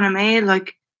 It was kind of made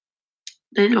like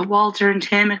Walter and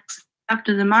Tim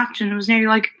accepted the match, and it was nearly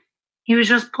like he was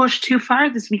just pushed too far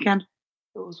this weekend.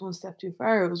 It was one step too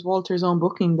far. It was Walter's own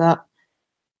booking that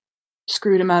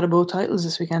screwed him out of both titles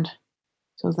this weekend.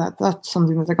 So that's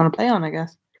something that they're going to play on, I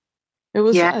guess. It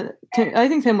was. Yeah. I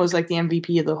think Tim was like the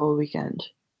MVP of the whole weekend.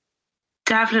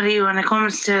 Definitely, when it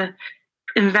comes to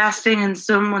investing in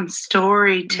someone's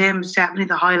story, Tim's definitely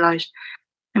the highlight.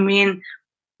 I mean,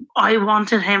 I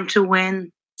wanted him to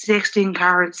win 16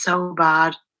 carats so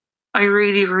bad. I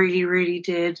really, really, really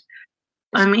did.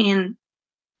 I mean,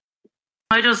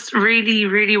 I just really,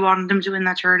 really wanted him to win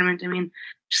that tournament. I mean,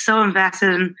 just so invested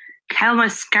and held my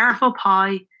scarf up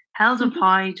high, held up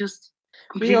high, just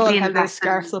completely we all invested. had their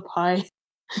scarves up high.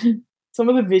 Some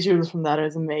of the visuals from that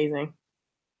is amazing.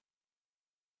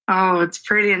 Oh, it's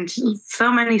brilliant.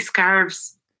 So many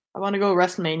scarves. I want to go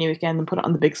WrestleMania weekend and put it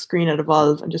on the big screen at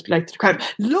Evolve and just be like to the crowd,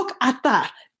 look at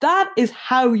that. That is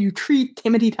how you treat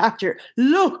Timothy Thatcher.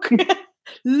 Look.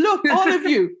 Look, all of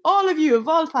you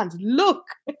Evolve fans, look.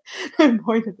 And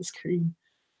point at the screen.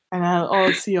 And I'll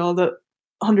all see all the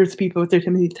hundreds of people with their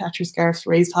Timothy Thatcher scarves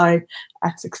raised high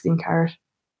at 16 carat.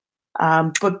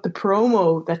 But the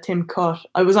promo that Tim cut,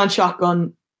 I was on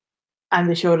Shotgun and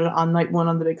they showed it on night one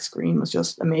on the big screen, was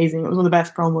just amazing. It was one of the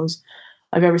best promos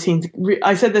I've ever seen.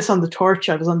 I said this on The Torch.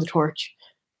 I was on The Torch.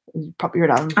 You probably heard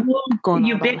that going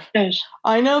you on big fish.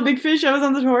 I know, Big Fish. I was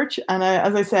on The Torch. And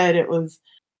as I said, it was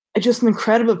just an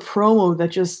incredible promo that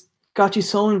just got you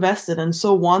so invested and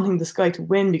so wanting this guy to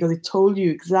win because it told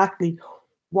you exactly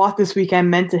what this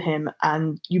weekend meant to him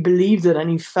and you believed it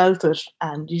and you felt it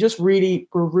and you just really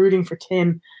were rooting for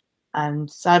Tim,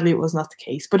 and sadly it was not the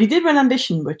case. But he did win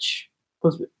Ambition, which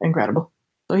was incredible.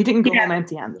 So he didn't go home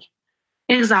empty-handed.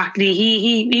 Exactly.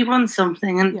 He won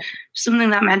something and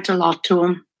something that meant a lot to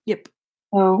him. Yep.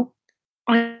 So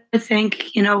I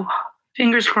think, you know,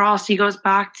 fingers crossed he goes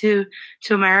back to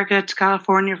America, to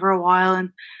California for a while,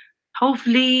 and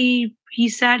hopefully he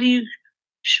said he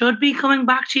should be coming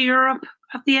back to Europe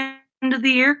at the end of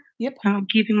the year. Yep. I'm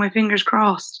keeping my fingers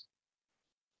crossed.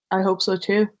 I hope so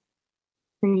too. I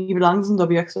think he belongs in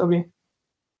WXW.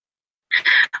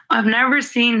 I've never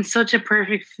seen such a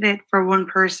perfect fit for one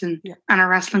person and a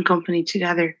wrestling company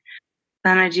together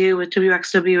than I do with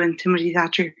WXW and Timothy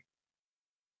Thatcher.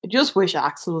 I just wish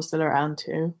Axel was still around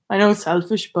too. I know it's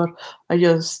selfish, but I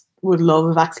just would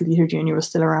love if Axel Dieter Jr. was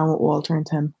still around with Walter and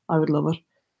Tim. I would love it.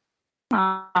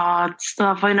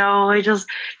 Stuff. I know.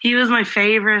 He was my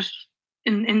favorite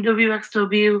in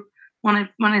WXW when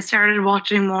I started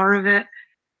watching more of it.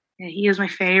 Yeah, he was my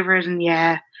favorite, and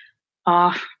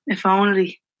if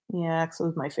only. Yeah, Axel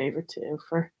was my favorite too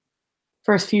for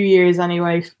first few years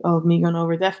anyway of me going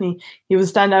over. Definitely, he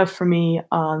was standout for me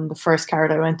on the first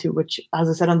card I went to, which, as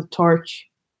I said on The Torch,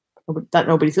 that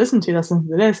nobody's listened to. That's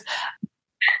something to this.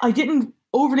 I didn't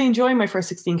overly enjoy my first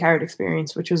 16 carat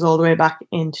experience, which was all the way back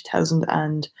in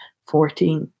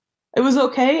 2014. It was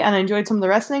okay, and I enjoyed some of the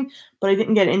wrestling, but I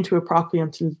didn't get into it properly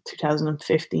until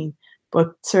 2015.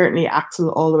 But certainly Axel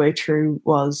all the way through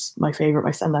was my favourite,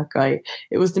 my standout guy.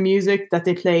 It was the music that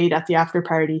they played at the after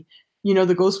party. You know,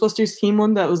 the Ghostbusters theme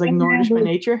one that was like Nordish by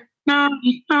nature? Yeah,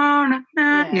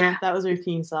 that was their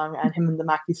theme song, and him and the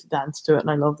Mac used to dance to it, and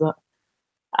I loved it.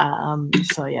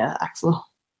 So yeah, Axel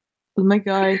was my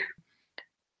guy.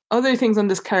 Other things on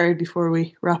this card before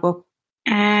we wrap up?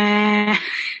 It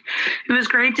was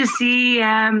great to see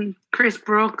Chris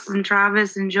Brooks and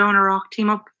Travis and Jonah Rock team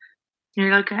up.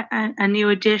 You're like a new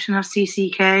edition of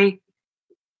CCK.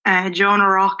 Jonah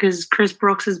Rock is Chris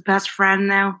Brooks' best friend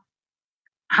now.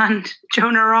 And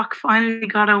Jonah Rock finally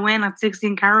got a win at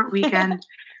 16 Carat weekend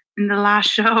in the last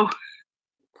show.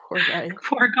 Poor guy.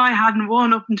 Poor guy hadn't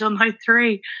won up until night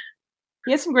 3.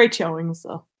 He has some great showings,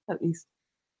 though, at least.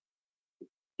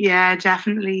 Yeah,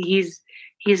 definitely.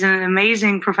 He's an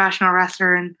amazing professional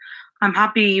wrestler, and I'm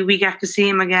happy we get to see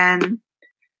him again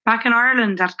back in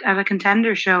Ireland at a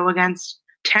Contender show against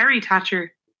Terry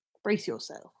Thatcher. Brace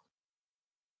yourself.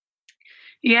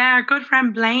 Yeah, our good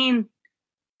friend Blaine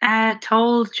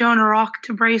told Jonah Rock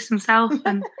to brace himself,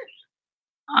 and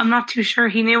I'm not too sure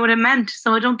he knew what it meant,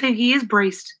 so I don't think he is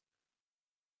braced.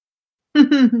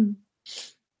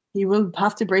 He will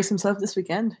have to brace himself this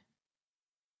weekend.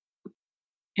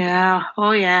 Yeah,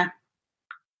 oh yeah.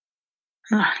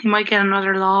 He might get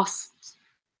another loss.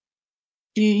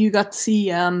 You got to see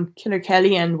Killer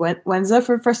Kelly and Wednesday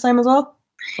for the first time as well?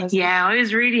 Yeah, I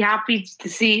was really happy to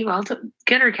see. Well,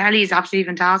 Killer Kelly is absolutely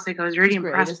fantastic. I was really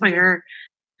impressed by her,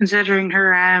 considering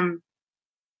her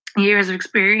years of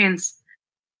experience.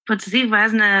 But to see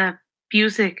Vesna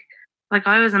Busick, like,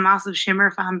 I was a massive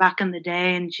Shimmer fan back in the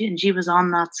day, and she was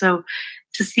on that. So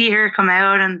to see her come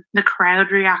out and the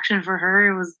crowd reaction for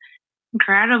her was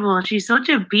incredible. She's such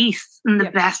a beast in the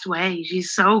best way.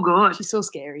 She's so good. She's so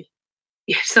scary.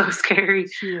 Yeah, so scary.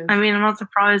 I mean, I'm not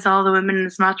surprised all the women in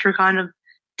this match were kind of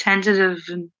tentative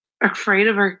and afraid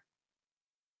of her.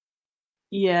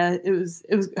 Yeah, it was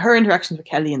her interactions with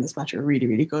Kelly in this match are really,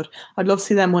 really good. I'd love to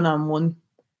see them one-on-one.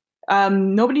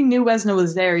 Nobody knew Vesna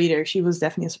was there either. She was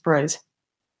definitely a surprise.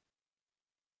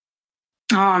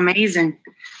 Oh, amazing.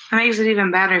 That makes it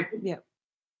even better. Yeah.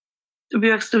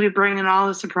 WX will be bringing all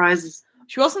the surprises.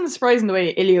 She wasn't a surprise in the way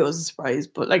Ilya was a surprise,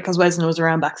 but like, because Vesna was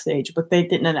around backstage, but they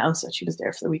didn't announce that she was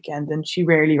there for the weekend, and she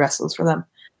rarely wrestles for them.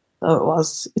 So it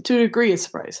was, to a degree, a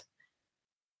surprise.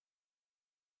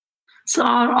 So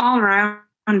all around,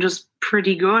 just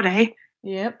pretty good, eh?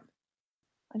 Yep.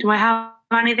 Do I have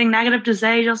anything negative to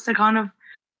say, just to kind of,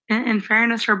 in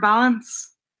fairness or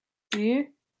balance? Yeah.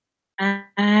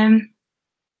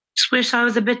 Just wish I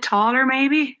was a bit taller,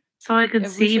 maybe, so I could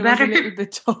see better. A little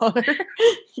bit taller.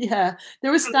 Yeah.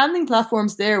 There were standing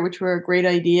platforms there, which were a great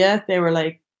idea. They were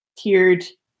like tiered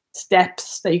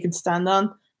steps that you could stand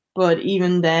on. But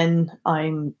even then,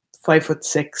 I'm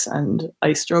 5'6" and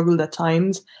I struggled at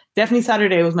times. Definitely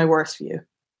Saturday was my worst view.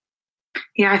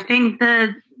 Yeah, I think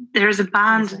that there's a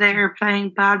band there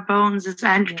playing Bad Bones'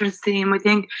 entrance theme. I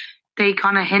think they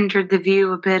kind of hindered the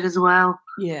view a bit as well.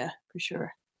 Yeah, for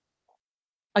sure.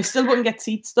 I still wouldn't get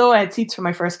seats though. I had seats for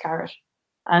my first carrot.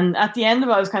 And at the end of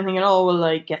it, I was kind of thinking, oh, will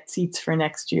I get seats for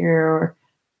next year? Or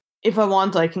if I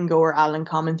want, I can go where Alan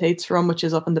commentates from, which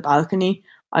is up in the balcony.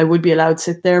 I would be allowed to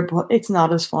sit there, but it's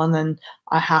not as fun, and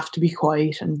I have to be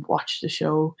quiet and watch the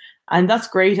show. And that's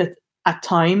great at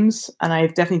times, and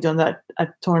I've definitely done that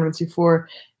at tournaments before,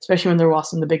 especially when there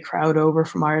wasn't a big crowd over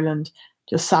from Ireland.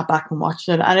 Just sat back and watched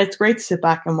it, and it's great to sit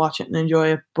back and watch it and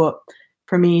enjoy it. But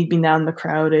for me, being down in the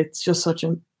crowd, it's just such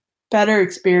a better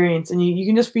experience, and you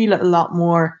can just feel it a lot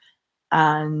more.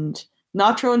 And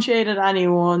not throwing shade at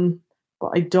anyone,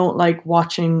 but I don't like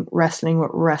watching wrestling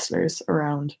with wrestlers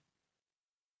around.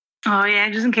 Oh yeah,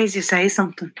 just in case you say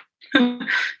something.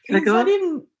 It's not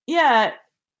even, yeah,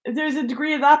 there's a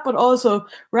degree of that, but also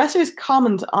wrestlers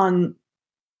comment on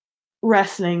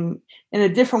wrestling in a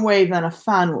different way than a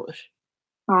fan would.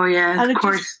 Oh yeah, and of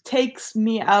course. Just takes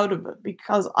me out of it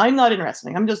because I'm not in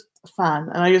wrestling. I'm just a fan,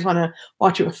 and I just want to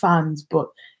watch it with fans. But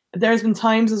there's been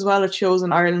times as well at shows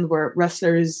in Ireland where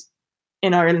wrestlers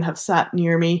in Ireland have sat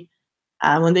near me,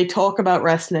 and when they talk about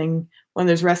wrestling, when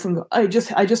there's wrestling, I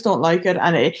just don't like it,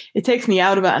 and it takes me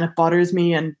out of it, and it bothers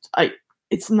me, and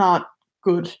it's not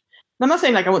good. And I'm not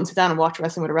saying like I wouldn't sit down and watch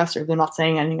wrestling with a wrestler if they're not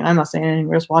saying anything, and I'm not saying anything,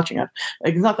 we're just watching it.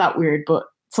 Like, it's not that weird, but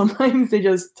sometimes they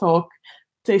just talk,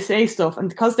 they say stuff, and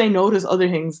because they notice other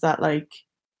things that, like,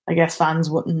 I guess fans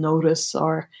wouldn't notice,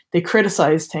 or they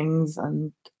criticize things,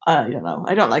 and I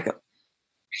don't like it.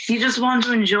 You just want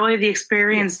to enjoy the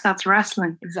experience that's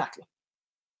wrestling. Exactly.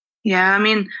 Yeah, I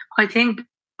mean, I think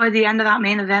by the end of that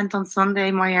main event on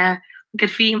Sunday, I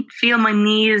could feel my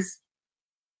knees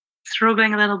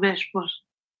struggling a little bit, but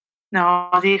no,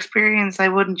 the experience I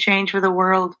wouldn't change for the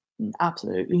world.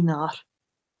 Absolutely not.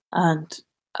 And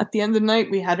at the end of the night,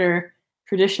 we had our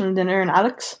traditional dinner in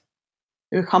Alex,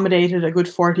 who accommodated a good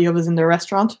 40 of us in their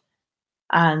restaurant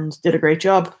and did a great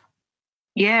job.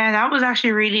 Yeah, that was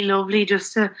actually really lovely,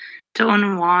 just to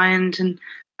unwind and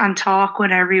talk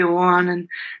with everyone and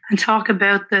talk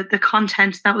about the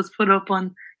content that was put up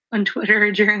on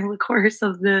Twitter during the course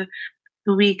of the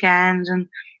weekend. And,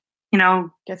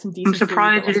 get some I'm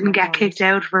surprised we didn't get kicked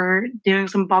out for doing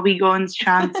some Bobby Guns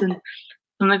chants, and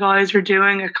some of the guys were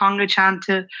doing a conga chant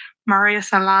to Maria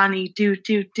Salani,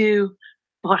 do.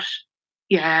 But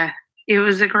yeah, it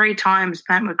was a great time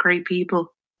spent with great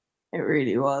people. It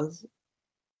really was.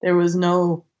 There was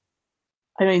no,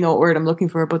 I don't even know what word I'm looking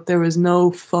for, but there was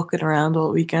no fucking around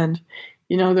all weekend.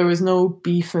 You know, there was no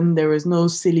beefing, there was no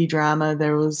silly drama,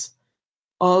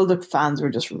 all the fans were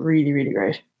just really, really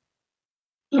great.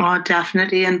 Oh,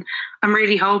 definitely. And I'm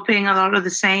really hoping a lot of the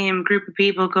same group of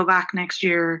people go back next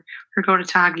year or go to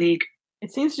Tag League.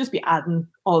 It seems to just be adding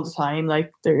all the time.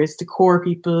 Like there is the core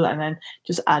people and then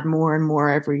just add more and more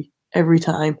every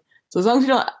time. So as long as you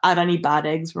don't add any bad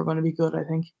eggs, we're going to be good, I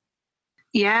think.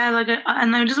 Yeah,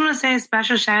 and I just want to say a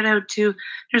special shout out to,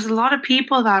 there's a lot of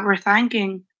people that were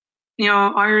thanking, you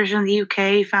know, Irish and the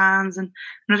UK fans and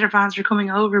other fans for coming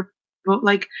over. But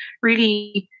like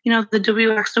really, you know, the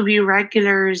WXW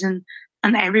regulars and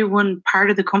everyone part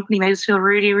of the company made us feel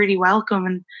really, really welcome.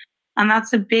 And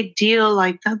that's a big deal,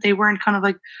 like that they weren't kind of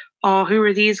like, oh, who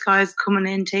are these guys coming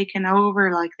in, taking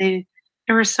over? Like they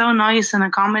were so nice and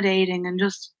accommodating, and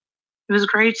just, it was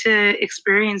great to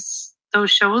experience those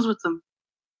shows with them.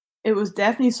 It was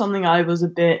definitely something I was a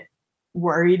bit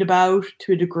worried about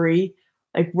to a degree.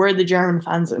 Like, were the German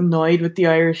fans annoyed with the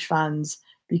Irish fans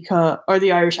or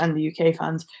the Irish and the UK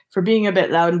fans for being a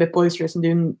bit loud and a bit boisterous and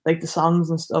doing like the songs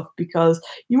and stuff, because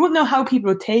you wouldn't know how people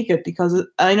would take it, because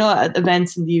I know at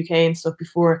events in the UK and stuff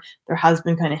before there has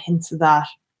been kind of hints of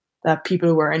that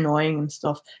people were annoying and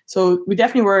stuff. So we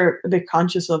definitely were a bit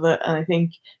conscious of it, and I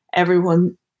think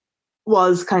everyone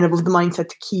was kind of the mindset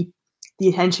to keep the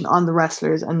attention on the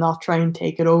wrestlers and not try and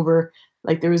take it over.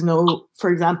 Like there was no, for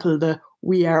example, the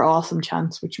 "We are awesome"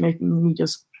 chants, which made me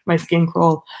just my skin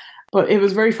crawl. But it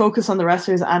was very focused on the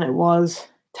wrestlers, and it was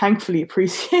thankfully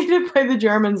appreciated by the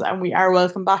Germans, and we are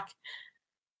welcome back.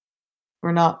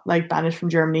 We're not like banished from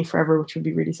Germany forever, which would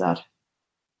be really sad.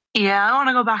 Yeah, I want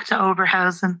to go back to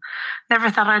Oberhausen. Never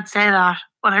thought I'd say that,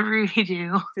 but I really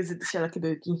do. Visit the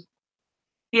Schellakabuki.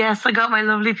 Yes, I got my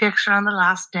lovely picture on the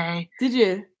last day. Did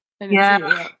you?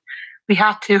 Yeah, we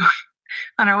had to.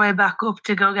 On our way back up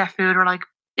to go get food, we're like,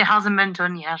 it hasn't been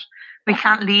done yet. We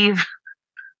can't leave.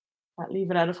 Can't leave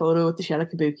without a photo with the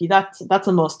Schellakabuki. That's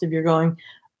a must if you're going.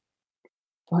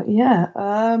 But yeah,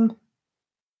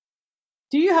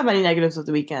 do you have any negatives of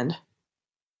the weekend?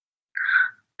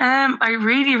 I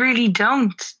really, really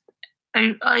don't.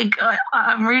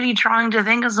 I'm really trying to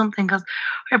think of something, because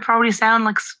I probably sound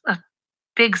like a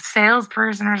big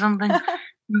salesperson or something.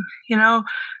 You know,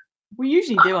 we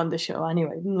usually do on the show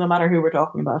anyway, no matter who we're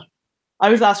talking about. I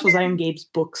was asked, was I on Gabe's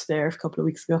books there a couple of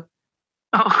weeks ago?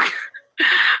 Oh,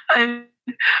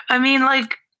 I mean,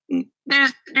 like,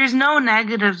 there's no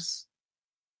negatives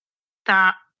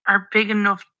that are big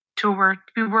enough to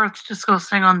be worth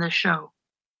discussing on this show.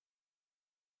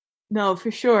 No,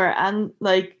 for sure. And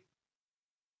like,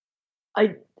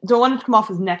 I don't want it to come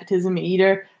off as nepotism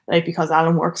either, like, because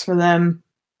Alan works for them.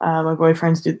 My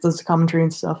boyfriend does the commentary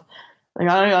and stuff. Like,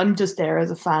 I'm just there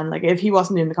as a fan. Like, if he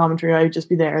wasn't doing the commentary, I would just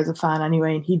be there as a fan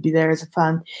anyway, and he'd be there as a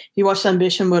fan. He watched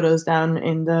Ambition with us down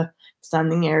in the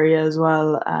standing area as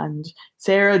well, and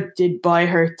Sarah did buy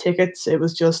her tickets. It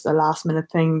was just a last minute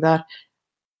thing that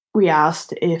we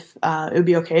asked if it would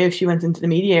be okay if she went into the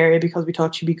media area, because we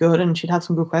thought she'd be good and she'd have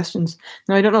some good questions.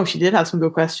 Now, I don't know if she did have some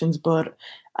good questions, but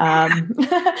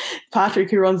Patrick,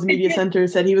 who runs the media centre,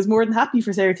 said he was more than happy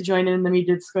for Sarah to join in the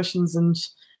media discussions and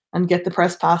get the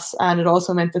press pass. And it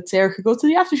also meant that Sarah could go to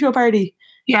the after show party.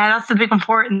 Yeah, that's the big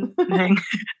important thing.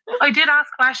 I did ask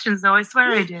questions though, I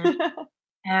swear I did.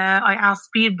 I asked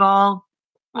Speedball,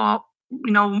 well,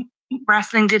 you know,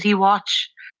 wrestling did he watch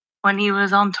when he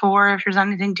was on tour, if there's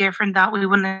anything different that we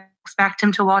wouldn't expect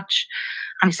him to watch.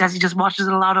 And he says he just watches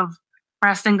a lot of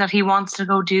wrestling that he wants to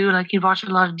go do. Like, he'd watch a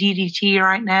lot of DDT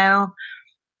right now.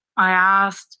 I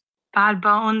asked Bad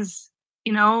Bones,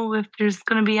 you know, if there's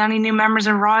going to be any new members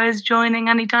of Rise joining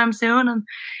anytime soon. And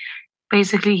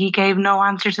basically he gave no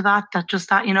answer to that just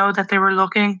that, you know, that they were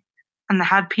looking and they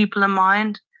had people in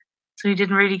mind. So he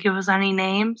didn't really give us any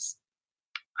names.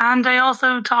 And I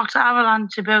also talked to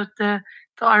Avalanche about the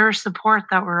Irish support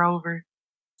that were over.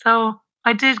 So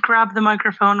I did grab the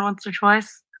microphone once or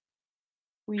twice.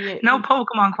 No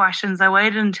Pokemon questions. I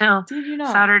waited until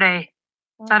Saturday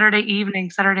evening,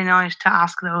 Saturday night to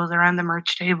ask those around the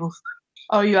merch tables.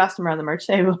 Oh, you asked them around the merch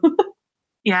table?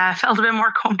 Yeah, I felt a bit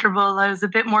more comfortable. I was a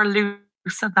bit more loose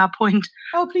at that point.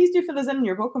 Oh, please do fill us in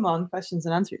your Pokemon questions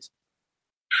and answers.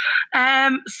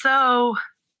 So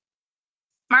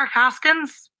Mark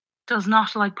Haskins does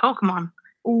not like Pokemon.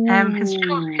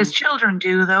 His children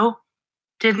do, though.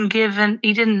 He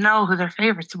didn't know who their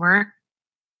favorites were.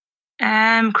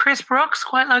 Chris Brooks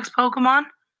quite likes Pokemon.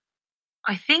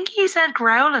 I think he said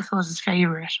Growlithe was his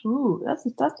favorite. Ooh, that's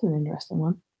an interesting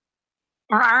one.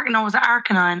 Or was it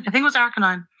Arcanine? I think it was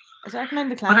Arcanine. Is Arcanine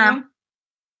the clown one?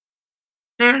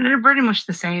 They're pretty much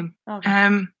the same.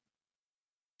 Okay.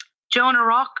 Jonah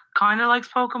Rock kind of likes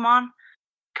Pokemon.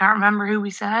 Can't remember who we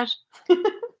said. This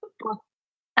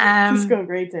is going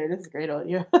great there. This is great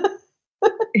audio.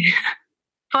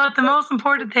 But the most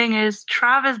important thing is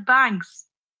Travis Banks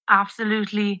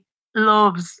absolutely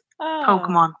loves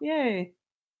Pokemon. Yay.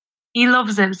 He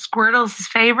loves it. Squirtle's his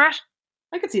favourite.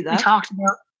 I could see We that. talked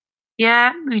about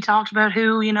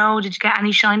who, did you get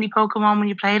any shiny Pokemon when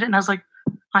you played it? And I was like,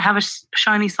 I have a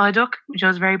shiny Psyduck, which I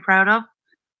was very proud of.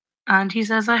 And he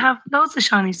says, I have loads of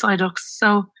shiny Psyducks.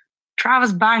 So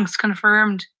Travis Banks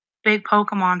confirmed big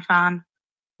Pokemon fan.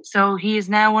 So he is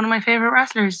now one of my favourite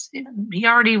wrestlers. He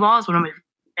already was one of my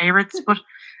favourites, but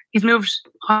he's moved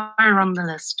higher on the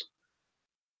list.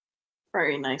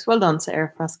 Very nice. Well done,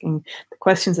 Sarah, for asking the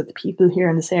questions that the people here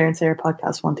on the Sarah and Sarah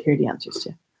podcast want to hear the answers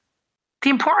to.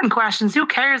 The important questions. Who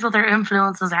cares what their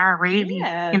influences are, really?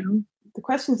 Yeah. The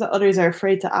questions that others are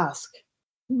afraid to ask.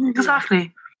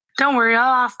 Exactly. Don't worry,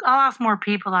 I'll ask more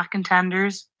people at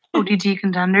Contenders, OTT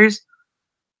Contenders.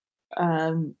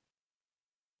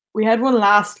 We had one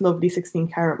last lovely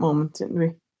 16-carat moment, didn't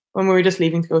we? When we were just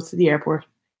leaving to go to the airport.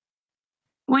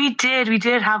 We did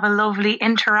have a lovely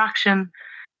interaction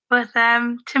with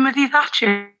Timothy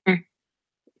Thatcher.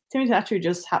 Timothy Thatcher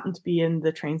just happened to be in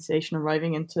the train station,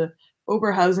 arriving into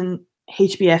Oberhausen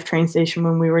HBF train station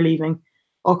when we were leaving,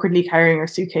 awkwardly carrying our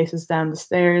suitcases down the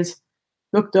stairs.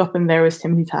 Looked up and there was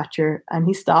Timothy Thatcher, and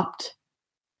he stopped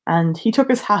and he took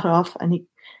his hat off and he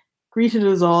greeted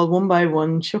us all one by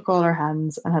one, shook all our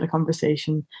hands and had a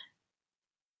conversation.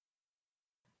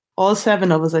 All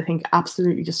 7 of us, I think,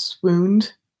 absolutely just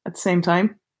swooned at the same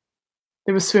time.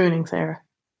 There was swooning, Sarah.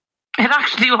 It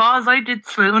actually was. I did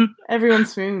swoon. Everyone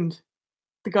swooned.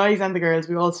 The guys and the girls,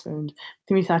 we all swooned.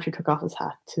 Timothy Thatcher took off his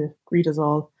hat to greet us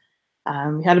all.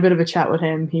 We had a bit of a chat with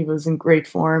him. He was in great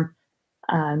form.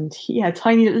 And he had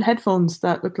tiny little headphones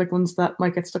that looked like ones that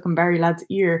might get stuck in Barry Ladd's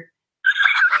ear.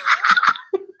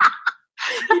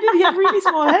 He had really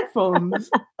small headphones.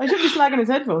 I shouldn't be slagging his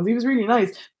headphones. He was really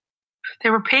nice. They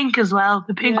were pink as well.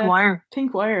 The pink wire.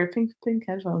 Pink wire. Pink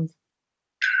headphones.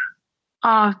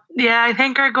 Oh, yeah. I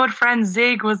think our good friend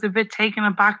Zig was a bit taken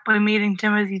aback by meeting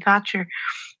Timothy Thatcher.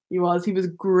 He was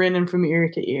grinning from ear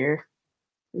to ear.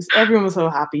 Everyone was so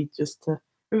happy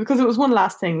because it was one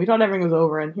last thing. We thought everything was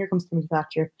over, and here comes Timothy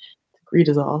Thatcher to greet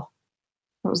us all.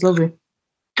 That was lovely.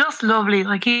 Just lovely.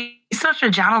 Like, he's such a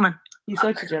gentleman. He's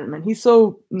such a gentleman. He's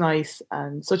so nice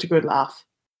and such a good laugh.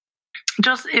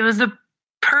 It was the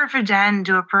perfect end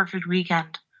to a perfect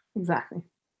weekend. Exactly.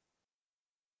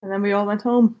 And then we all went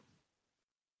home.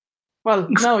 Well,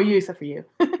 no, except for you.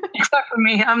 Except for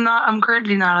me. I'm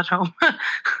currently not at home.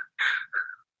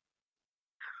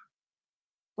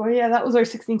 Well, yeah, that was our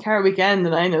 16-carat weekend,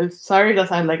 and I know, sorry that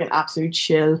sounded like an absolute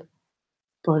shill,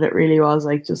 but it really was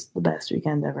like just the best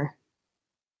weekend ever.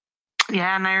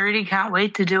 Yeah, and I really can't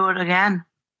wait to do it again.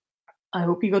 I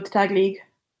hope you go to Tag League.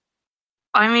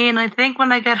 I mean, I think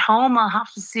when I get home, I'll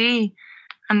have to see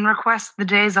and request the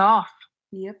days off.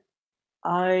 Yep.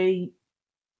 I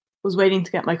was waiting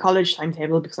to get my college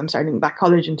timetable because I'm starting back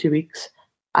college in 2 weeks,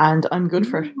 and I'm good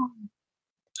for it.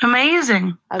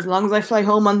 Amazing. As long as I fly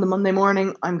home on the Monday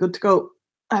morning, I'm good to go.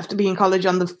 I have to be in college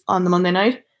on the Monday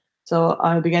night, so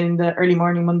I'll be getting the early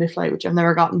morning Monday flight, which I've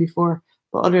never gotten before.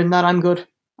 But other than that, I'm good.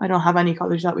 I don't have any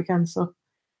college that weekend, so.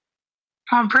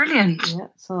 Oh, brilliant. Yeah,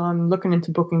 so I'm looking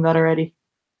into booking that already.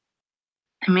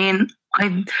 I mean,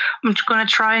 I'm going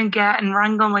to try and get and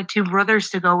wrangle my 2 brothers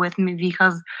to go with me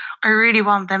because I really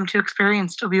want them to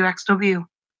experience WXW.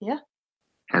 Yeah.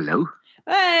 Hello.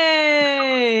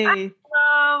 Hey!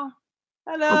 Hello.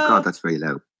 Hello. Oh God, that's very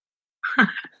loud.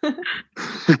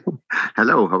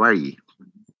 Hello, how are you?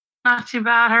 Not too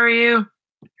bad. How are you?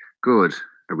 Good.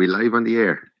 Are we live on the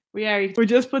air? We are. We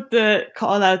just put the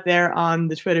call out there on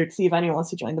the Twitter to see if anyone wants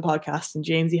to join the podcast, and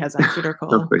Jamesy has answered our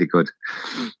call. Oh, very good.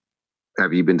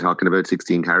 Have you been talking about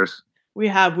 16 carat? We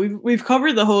have. We've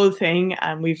covered the whole thing,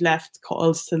 and we've left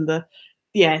calls till the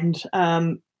end.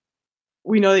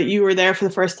 We know that you were there for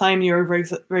the first time. You were very,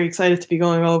 very excited to be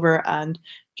going over, and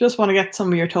just want to get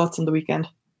some of your thoughts on the weekend.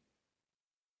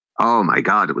 Oh my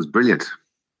God, it was brilliant.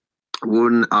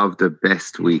 One of the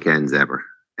best weekends ever.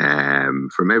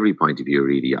 From every point of view,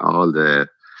 really. The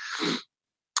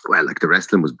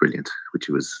wrestling was brilliant, which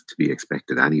was to be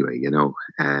expected anyway, you know.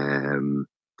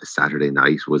 The Saturday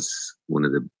night was one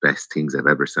of the best things I've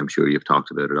ever seen. I'm sure you've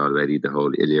talked about it already, the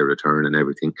whole Ilya return and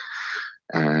everything.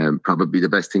 Probably the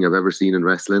best thing I've ever seen in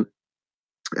wrestling.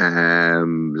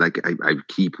 I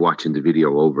keep watching the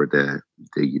video over the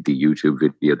YouTube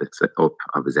video that's up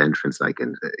of his entrance,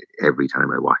 and every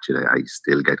time I watch it, I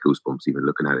still get goosebumps even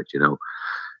looking at it, you know.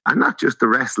 And not just the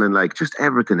wrestling, like just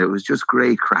everything. It was just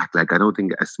great crack. Like I don't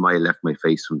think a smile left my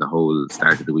face from the whole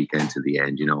start of the weekend to the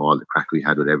end. You know, all the crack we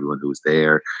had with everyone who was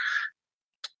there.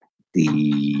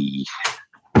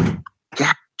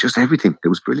 Just everything. It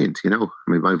was brilliant, you know.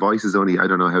 I mean, my voice is only, I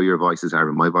don't know how your voices are,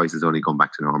 but my voice is only gone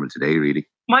back to normal today, really.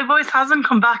 My voice hasn't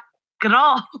come back at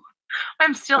all.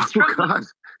 I'm still struggling. Oh, God.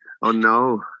 Oh,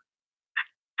 no.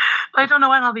 I don't know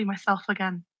when I'll be myself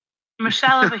again. I'm a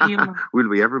shell of a human. Will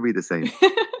we ever be the same?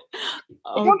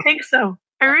 I don't think so.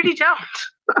 I really don't.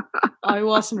 I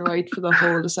wasn't right for the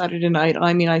whole of Saturday night.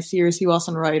 I mean, I seriously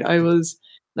wasn't right. I was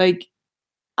like,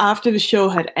 after the show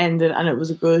had ended and it was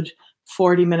a good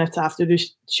 40 minutes after the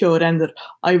show had ended,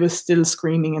 I was still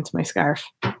screaming into my scarf.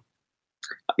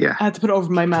 Yeah. I had to put it over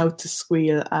my mouth to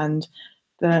squeal. And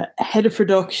the head of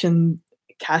production,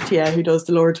 Katya, who does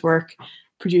the Lord's work,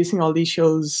 producing all these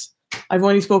shows, I've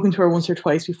only spoken to her once or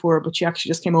twice before, but she actually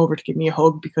just came over to give me a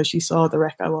hug because she saw the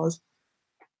wreck I was.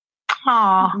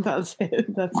 Aww. That's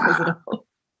it. That says it all.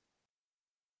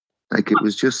 Like, it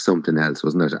was just something else,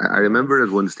 wasn't it? I remember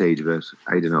at one stage about,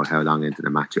 I don't know how long into the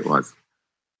match it was,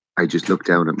 I just looked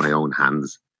down at my own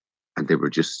hands and they were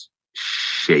just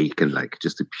shaking, like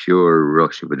just a pure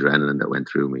rush of adrenaline that went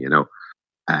through me, you know.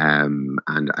 And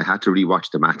I had to rewatch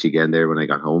the match again there when I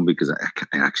got home because I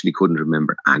actually couldn't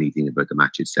remember anything about the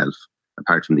match itself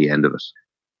apart from the end of it.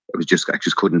 It was just, I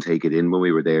just couldn't take it in when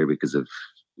we were there because of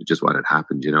just what had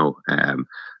happened, you know.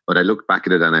 But I looked back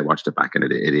at it and I watched it back, and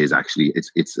it is actually,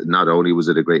 it's not only was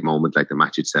it a great moment, like the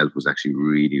match itself was actually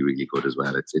really, really good as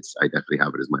well. It's I definitely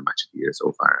have it as my match of the year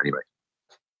so far anyway.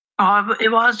 Oh,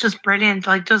 it was just brilliant.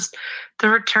 Like, just the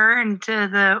return to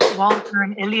the Walter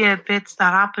and Ilya bits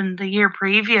that happened the year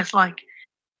previous, like.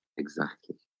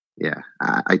 Exactly. Yeah.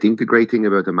 I think the great thing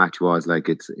about the match was, like,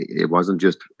 it wasn't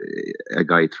just a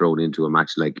guy thrown into a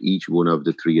match. Like, each one of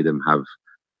the three of them have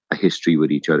a history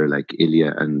with each other. Like,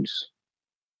 Ilya and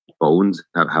Bones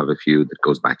have a feud that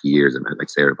goes back years, and like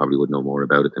Sarah probably would know more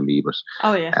about it than me, but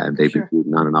they've been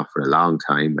feuding on and off for a long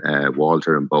time.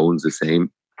 Walter and Bones the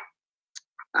same,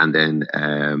 and then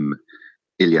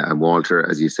Ilya and Walter,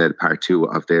 as you said, part two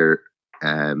of their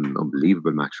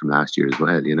unbelievable match from last year as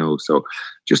well, you know. So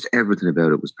just everything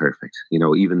about it was perfect, you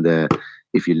know. Even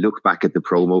if you look back at the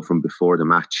promo from before the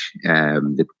match,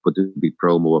 they put the big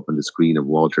promo up on the screen of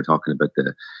Walter talking about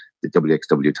the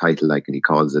WXW title, like, and he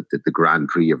calls it the Grand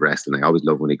Prix of wrestling. I always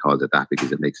love when he calls it that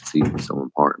because it makes it seem so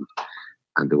important.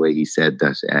 And the way he said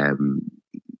that,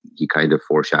 he kind of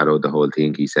foreshadowed the whole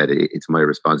thing. He said, it's my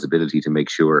responsibility to make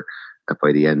sure that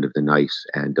by the end of the night,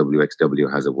 and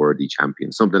WXW has a worthy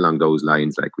champion, something along those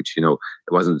lines, like, which, you know,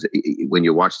 it wasn't, when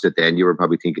you watched it then, you were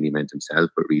probably thinking he meant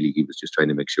himself, but really he was just trying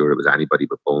to make sure it was anybody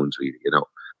but Bones, really, you know.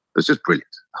 It was just brilliant.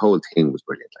 The whole thing was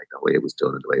brilliant, like the way it was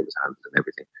done and the way it was handled and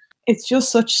everything. It's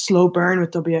just such slow burn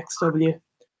with WXW.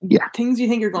 Yeah. Things you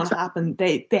think are going to happen,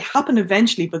 they happen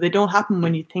eventually, but they don't happen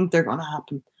when you think they're going to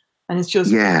happen. And it's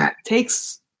just, it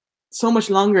takes so much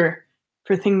longer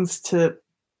for things to,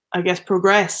 I guess,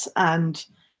 progress, and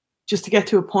just to get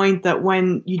to a point that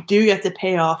when you do get the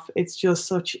payoff, it's just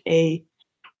such a,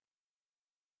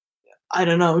 I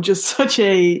don't know, it's just such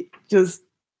a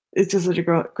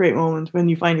great moment when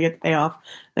you finally get the payoff.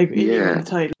 Like, the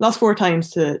title. Lost 4 times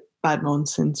to Bad Moon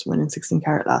since winning 16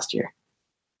 Carat last year.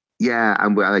 Yeah,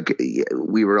 and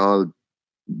we were all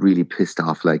really pissed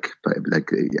off, when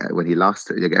he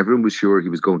lost. Like, everyone was sure he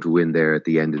was going to win there at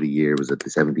the end of the year. It was at the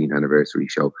 17th anniversary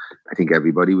show. I think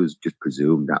everybody was just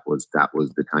presumed that was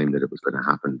the time that it was going to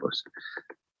happen, but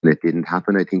when it didn't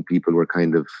happen, I think people were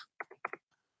kind of,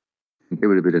 they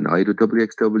were a bit annoyed with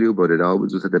WXW, but it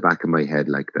always was at the back of my head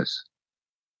like this.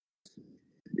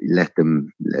 Let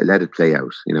it play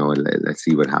out, you know, and let's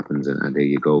see what happens. And there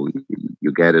you go.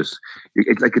 You get it.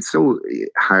 It's so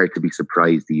hard to be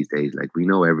surprised these days. Like, we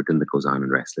know everything that goes on in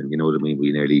wrestling. You know what I mean?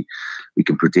 We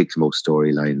can predict most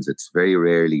storylines. It's very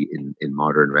rarely in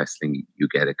modern wrestling you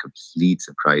get a complete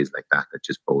surprise like that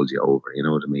just bowls you over. You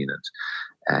know what I mean?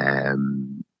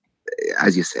 And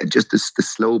as you said, just the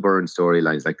slow burn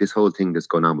storylines, like this whole thing that's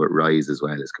going on with Rise as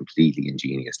well is completely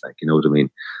ingenious. Like, you know what I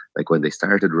mean? Like, when they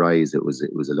started Rise, it was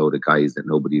a load of guys that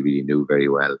nobody really knew very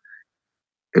well.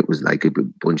 It was like a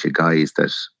bunch of guys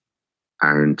that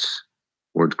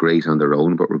weren't great on their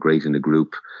own, but were great in a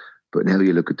group. But now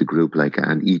you look at the group, like,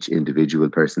 and each individual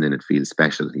person in it feels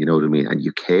special. You know what I mean? And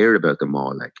you care about them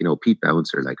all. Like, you know, Pete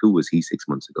Bouncer, like, who was he 6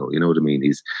 months ago? You know what I mean? He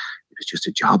was just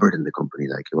a jobber in the company.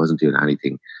 Like, he wasn't doing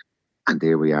anything. And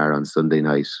there we are on Sunday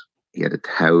night. He had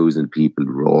 1,000 people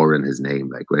roaring his name,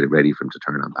 like, ready for him to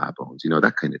turn on Bad Bones. You know,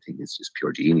 that kind of thing is just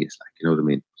pure genius. Like, you know what I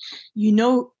mean? You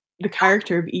know the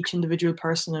character of each individual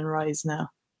person in Rise now.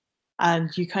 and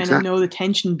you kind of know the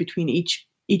tension between each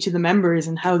of the members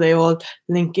and how they all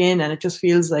link in, and it just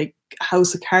feels like a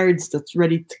house of cards that's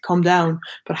ready to come down.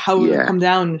 But how will it come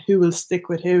down, and who will stick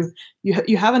with who?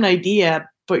 You have an idea,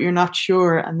 but you're not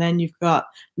sure. And then you've got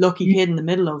Lucky Kid in the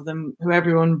middle of them, who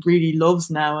everyone really loves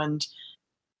now, and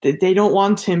they don't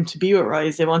want him to be with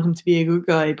Rise. They want him to be a good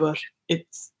guy, but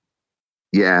it's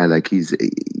like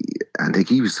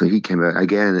he came out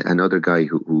again, another guy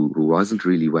who wasn't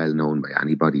really well known by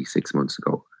anybody 6 months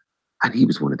ago. And he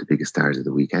was one of the biggest stars of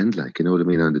the weekend. Like, you know what I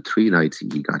mean? On the 3 nights, he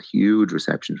got huge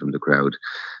reception from the crowd.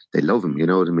 They love him, you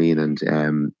know what I mean? And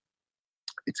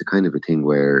it's a kind of a thing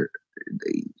where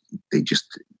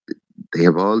they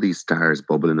have all these stars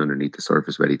bubbling underneath the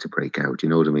surface ready to break out. You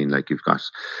know what I mean? Like,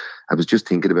 I was just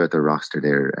thinking about the roster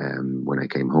there when I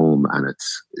came home, and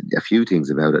it's a few things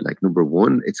about it. Like, number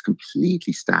one, it's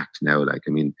completely stacked now. Like,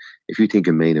 I mean, if you think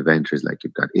of main eventers, like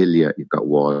you've got Ilya, you've got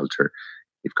Walter,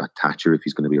 you've got Thatcher if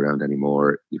he's going to be around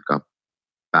anymore. You've got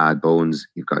Bad Bones.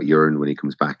 You've got Urn when he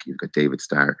comes back. You've got David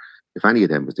Starr. If any of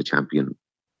them was the champion,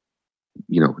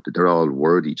 you know, they're all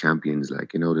worthy champions,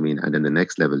 like, you know what I mean? And then the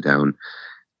next level down,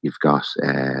 you've got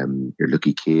your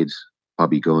Lucky Kid,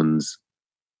 Bobby Guns,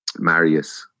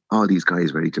 Marius, all these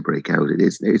guys ready to break out.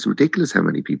 It's ridiculous how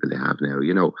many people they have now,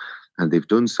 you know, and what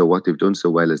they've done so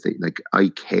well is I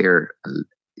care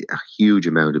a huge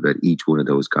amount about each one of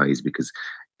those guys, because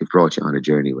they've brought you on a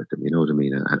journey with them, you know what I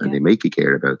mean? And they make you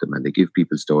care about them, and they give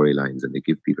people storylines, and they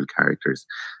give people characters,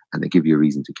 and they give you a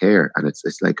reason to care. And it's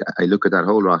like, I look at that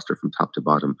whole roster from top to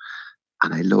bottom,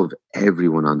 and I love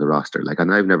everyone on the roster. Like,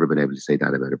 and I've never been able to say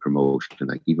that about a promotion.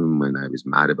 Like, even when I was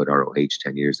mad about ROH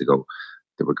 10 years ago,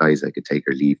 there were guys I could take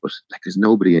or leave, but like, there's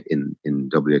nobody in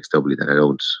WXW that I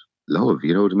don't love,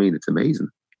 you know what I mean? It's amazing.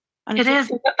 And it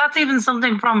is. That's even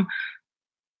something from,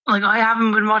 like, I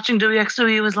haven't been watching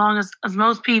WXW as long as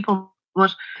most people,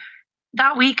 but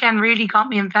that weekend really got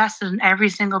me invested in every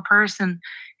single person,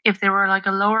 if they were like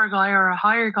a lower guy or a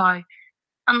higher guy.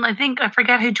 And I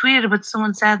forget who tweeted it, but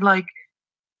someone said, like,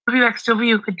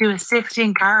 WXW could do a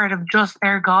 16 card of just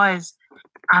their guys,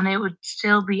 and it would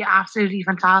still be absolutely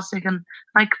fantastic. And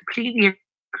I completely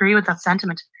agree with that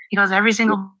sentiment, because every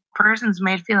single person's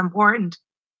made feel important.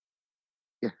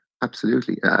 Yeah,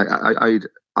 absolutely.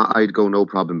 I'd go no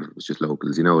problem if it was just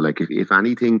locals, you know, like if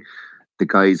anything, the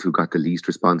guys who got the least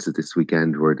responses this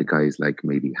weekend were the guys like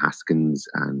maybe Haskins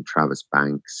and Travis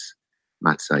Banks,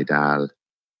 Matt Sydal,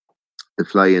 the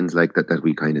fly-ins like that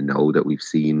we kind of know, that we've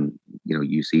seen, you know,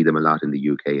 you see them a lot in the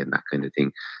UK and that kind of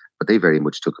thing, but they very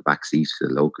much took a back seat to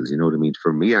the locals, you know what I mean?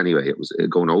 For me anyway, it was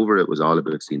going over, it was all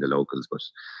about seeing the locals, but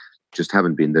just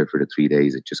having been there for the 3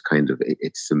 days, it just kind of,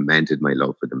 it cemented my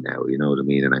love for them now, you know what I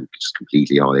mean? And I'm just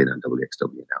completely all in on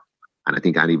WXW now. And I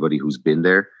think anybody who's been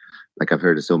there, like I've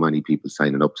heard of so many people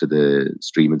signing up to the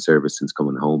streaming service since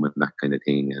coming home and that kind of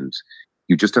thing. And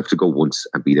you just have to go once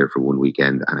and be there for one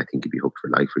weekend, and I think you'd be hooked for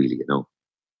life, really, you know?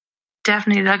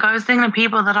 Definitely. Like, I was thinking of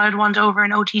people that I'd want over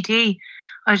in OTT.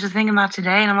 I was just thinking that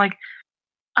today, and I'm like,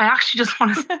 I actually just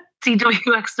want to see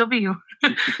WXW.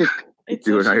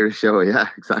 Do an Irish show, yeah,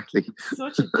 exactly.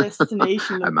 Such a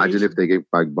destination. Imagine if they gave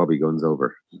Bobby Guns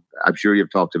over. I'm sure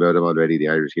you've talked about him already, the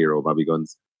Irish hero, Bobby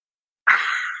Guns.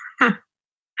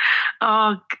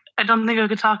 Oh, I don't think I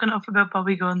could talk enough about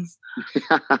Bobby Guns.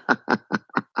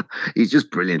 He's just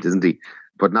brilliant, isn't he?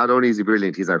 But not only is he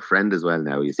brilliant, he's our friend as well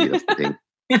now, you see, that's the thing.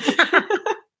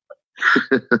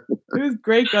 It was a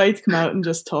great guy to come out and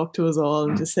just talk to us all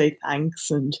and just say thanks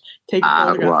and take a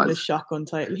photograph with his shotgun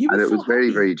title. It was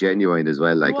very, very genuine as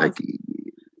well. Like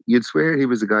you'd swear he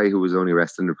was a guy who was only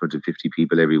wrestling in front of 50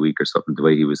 people every week or something. The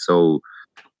way he was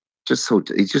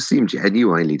he just seemed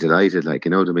genuinely delighted. Like,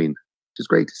 you know what I mean? Just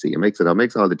great to see. It makes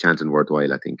all the chanting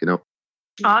worthwhile, I think, you know.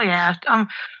 Oh yeah,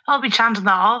 I'll be chanting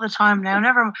that all the time now.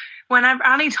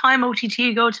 Any time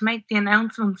OTT go to make the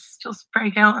announcements, just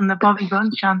break out in the Bobby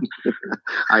Guns chant.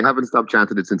 I haven't stopped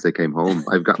chanting it since I came home.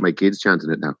 I've got my kids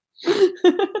chanting it now.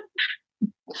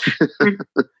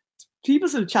 People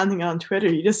sort of chanting it on Twitter.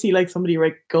 You just see like somebody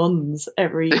write guns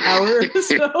every hour or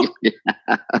so. It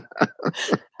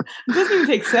doesn't even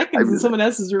take seconds, and someone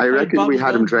else is. I reckon we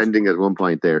had him trending at one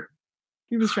point there.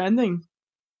 He was trending.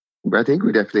 I think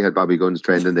we definitely had Bobby Guns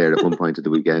trending there at one point of the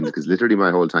weekend, because literally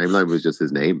my whole timeline was just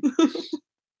his name.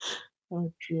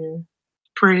 Oh dear.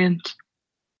 Brilliant.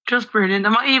 Just brilliant. I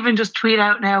might even just tweet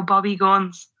out now Bobby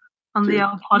Guns on the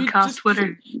old podcast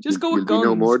Twitter. Just go with guns.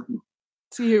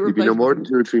 You'll be no more than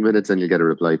 2 or 3 minutes and you'll get a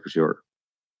reply for sure.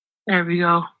 There we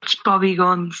go. It's Bobby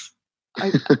Guns.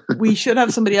 We should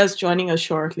have somebody else joining us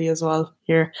shortly as well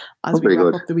here as we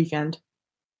wrap up the weekend.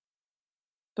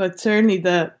 But certainly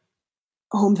the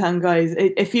hometown guys.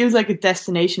 It feels like a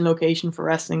destination location for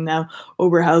wrestling now,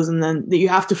 Oberhausen, and that you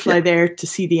have to fly there to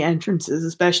see the entrances,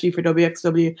 especially for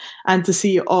WXW, and to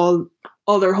see all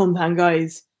their hometown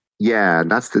guys. Yeah,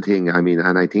 that's the thing. I mean,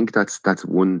 and I think that's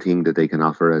one thing that they can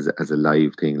offer as a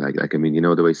live thing. Like I mean, you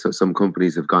know, the way some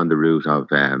companies have gone the route of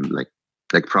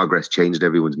like Progress changed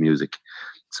everyone's music,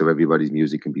 so everybody's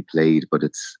music can be played, but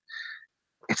it's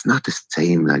not the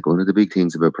same. Like, one of the big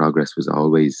things about Progress was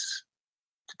always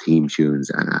the theme tunes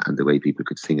and the way people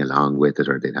could sing along with it,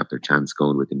 or they'd have their chants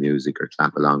going with the music or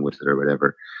clap along with it or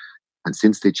whatever. And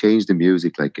since they changed the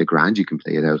music, like a grand, you can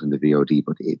play it out in the VOD,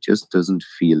 but it just doesn't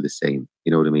feel the same.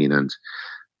 You know what I mean? And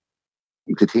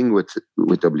the thing with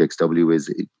WXW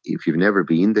is, if you've never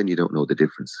been, then you don't know the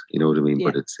difference. You know what I mean?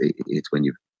 Yeah. But it's when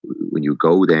you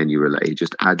go, then it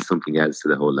just adds something else to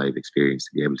the whole live experience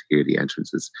to be able to hear the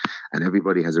entrances. And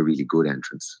everybody has a really good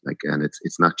entrance. Like, and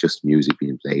it's not just music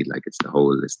being played. Like, it's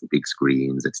the big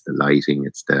screens, it's the lighting,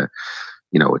 it's the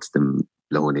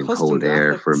blowing in custom cold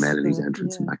air graphics for Melanie's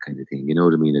entrance and that kind of thing. You know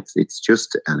what I mean? It's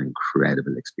just an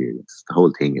incredible experience. The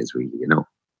whole thing is really,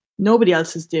 Nobody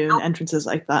else is doing entrances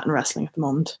like that in wrestling at the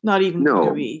moment. Not even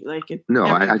WWE.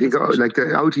 I think like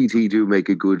the OTT do make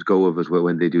a good go of it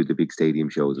when they do the big stadium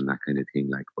shows and that kind of thing.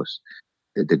 Like, but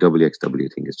the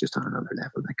WXW thing is just on another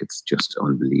level. Like, it's just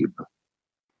unbelievable.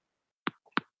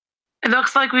 It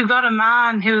looks like we've got a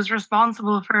man who's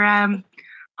responsible for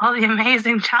all the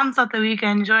amazing chants at the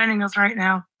weekend joining us right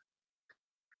now.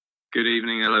 Good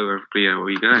evening. Hello, everybody. How are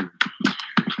you going?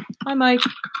 Hi, Mike.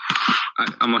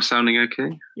 Am I sounding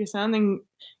okay? You're sounding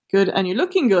good and you're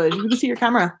looking good. You can see your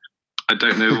camera. I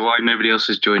don't know why nobody else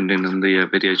has joined in on the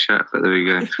video chat, but there we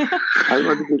go.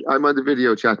 I'm on the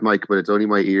video chat, Mike, but it's only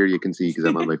my ear you can see because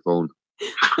I'm on my phone.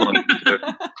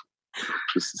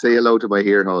 Just say hello to my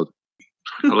ear hole.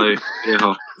 Hello, ear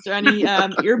hole. Is there any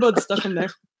earbuds stuck in there?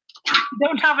 You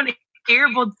don't have any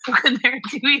earbuds stuck in there,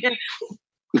 do you?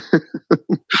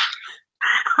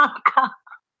 Oh, God.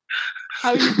 How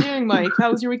are you doing, Mike?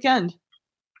 How was your weekend?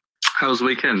 How was the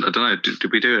weekend? I don't know.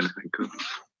 Did we do anything good?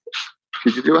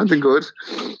 Did you do anything good?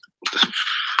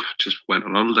 Just went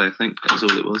on holiday, I think. That's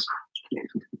all it was.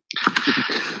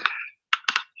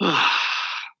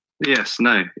 Yes,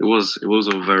 no. It was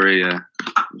all very,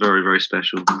 very, very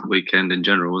special weekend in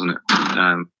general, wasn't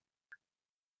it?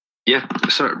 Yeah,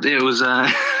 so it was...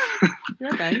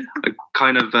 You're okay. I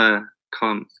kind of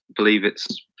can't believe it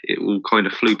all kind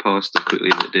of flew past as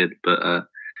quickly as it did, but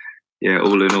yeah,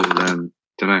 all in all, don't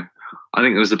know. I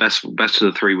think it was the best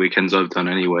of the 3 weekends I've done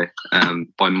anyway,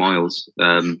 by miles.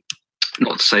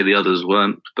 Not to say the others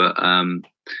weren't, but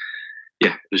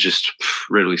yeah, it was just a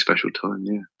really special time.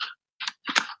 Yeah,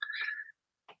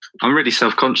 I'm really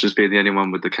self-conscious being the only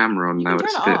one with the camera on now.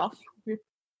 It's a bit. Off.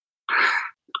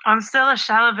 I'm still a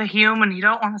shell of a human. You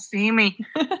don't want to see me.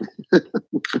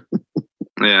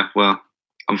 Yeah, well,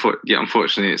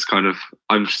 unfortunately, it's kind of,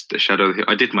 I'm just a shadow.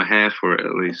 I did my hair for it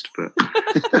at least, but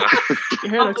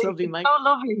your hair looks lovely, Mike. So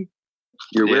lovely.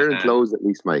 You're wearing clothes at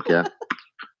least, Mike. Yeah,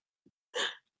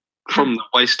 from the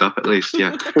waist up at least.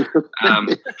 Yeah.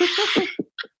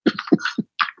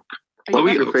 What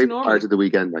was your favourite part of the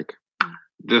weekend, Mike?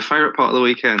 The favourite part of the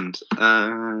weekend,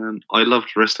 I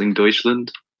loved Wrestling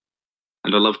Deutschland,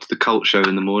 and I loved the Cult show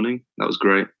in the morning. That was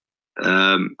great.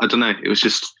 I don't know. It was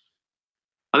just,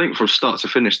 I think from start to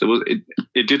finish,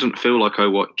 it didn't feel like I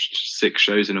watched 6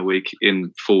 shows in a week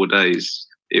in 4 days.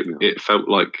 It felt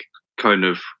like kind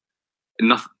of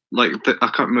nothing. Like I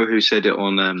can't remember who said it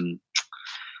on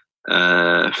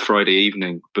Friday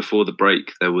evening before the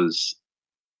break. There was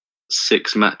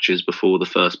 6 matches before the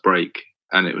first break,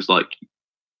 and it was like,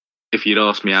 if you'd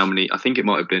asked me how many, I think it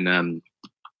might have been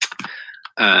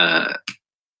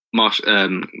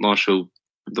Marshall,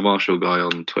 the Marshall guy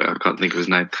on Twitter. I can't think of his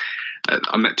name.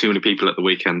 I met too many people at the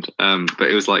weekend, but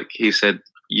it was like he said,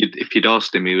 if you'd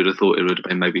asked him, he would have thought it would have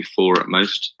been maybe 4 at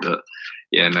most. But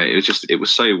yeah, no, it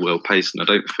was so well paced, and I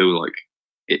don't feel like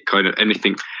it kind of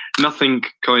nothing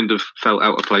kind of felt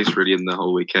out of place really in the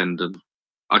whole weekend. And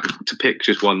to pick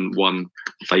just one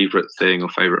favourite thing or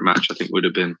favourite match, I think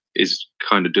is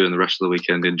kind of doing the rest of the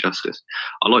weekend injustice.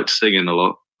 I like singing a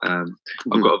lot. I've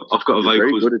got a vocals.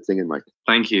 Very good at singing, Mike.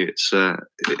 Thank you. It's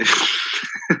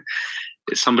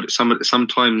it's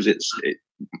sometimes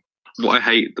what I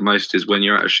hate the most is when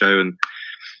you're at a show and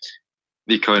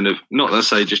you kind of, not let's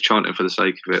say just chanting for the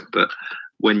sake of it, but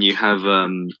when you have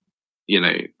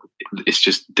it's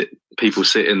just people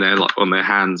sitting there like on their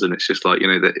hands, and it's just like,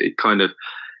 that it kind of,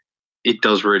 it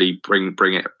does really bring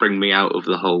me out of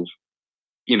the whole,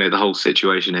 the whole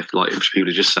situation. If people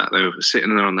are just sat there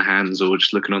sitting there on their hands, or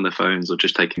just looking on their phones, or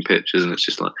just taking pictures, and it's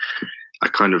just like, I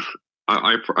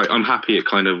I'm happy it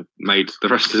kind of made the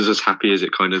wrestlers as happy as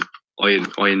it kind of I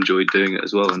enjoyed doing it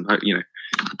as well, and you know,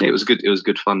 it was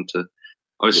good fun to.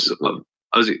 I was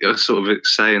sort of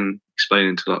explaining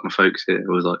to like my folks here. It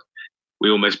was like we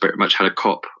almost pretty much had a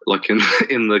cop like in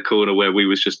the corner where we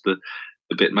was just the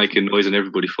bit making noise and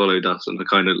everybody followed us, and I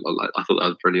thought that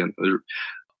was brilliant.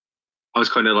 I was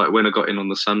kind of like when I got in on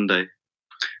the Sunday.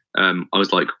 I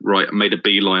was like, right, I made a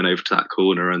beeline over to that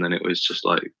corner, and then it was just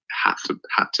like had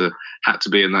to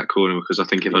be in that corner, because I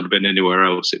think if I'd been anywhere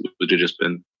else, it would have just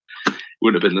been,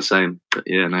 wouldn't have been the same. But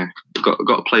yeah, no,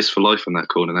 got a place for life in that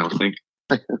corner now, I think.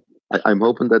 I'm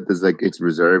hoping that there's like it's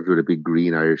reserved with a big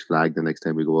green Irish flag the next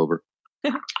time we go over.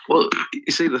 Well,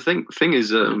 you see, the thing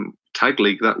is, Tag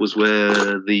League, that was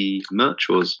where the merch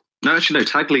was. No, actually, no,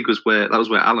 Tag League was where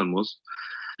Alan was.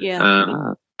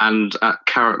 Yeah. And at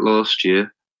Carrot last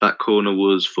year, that corner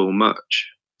was for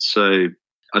merch. So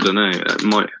I don't know.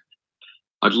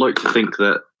 I'd like to think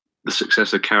that the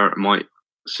success of Carrot might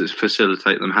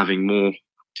facilitate them having more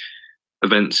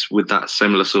events with that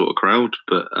similar sort of crowd.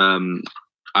 But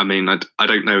I mean, I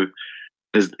don't know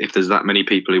if there's that many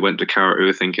people who went to Carrot who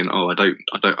are thinking, oh, I don't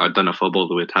know if I'll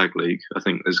bother with Tag League. I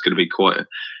think there's going to be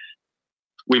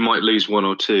we might lose one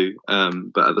or two,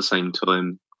 but at the same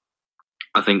time,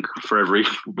 I think for every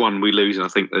one we lose, I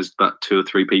think there's about 2 or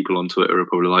 3 people on Twitter who are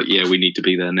probably like, yeah, we need to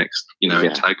be there next, in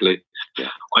Tag League. Yeah.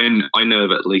 I know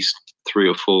of at least 3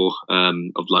 or 4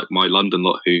 of like my London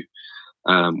lot who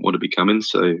want to be coming.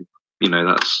 So,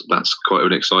 that's quite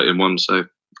an exciting one. So,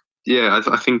 yeah,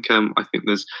 I think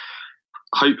there's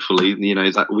hopefully,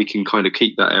 that we can kind of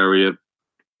keep that area,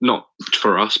 not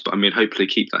for us, but I mean, hopefully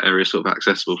keep that area sort of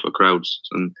accessible for crowds.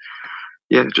 And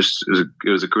yeah, just it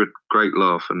was a great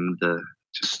laugh, and there's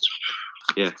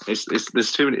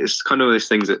too many. It's kind of those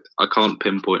things that I can't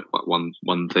pinpoint like one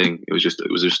thing. It was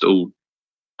just all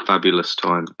fabulous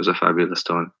time. It was a fabulous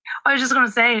time. I was just going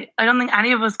to say, I don't think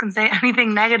any of us can say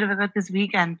anything negative about this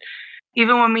weekend.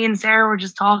 Even when me and Sarah were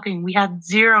just talking, we had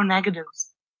 0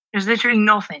 negatives. There's literally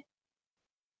nothing.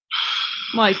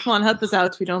 Mike, come on, help us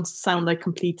out. We don't sound like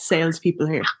complete salespeople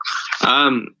here.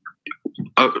 I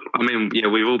mean, yeah,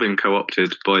 we've all been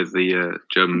co-opted by the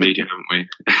German media, haven't we?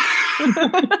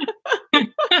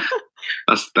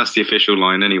 That's the official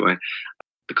line, anyway.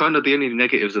 The only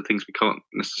negatives are things we can't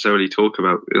necessarily talk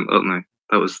about, aren't they?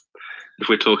 That was if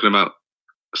we're talking about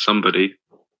somebody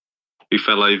who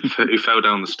fell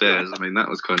down the stairs. I mean, that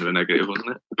was kind of a negative,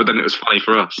 wasn't it? But then it was funny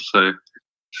for us, so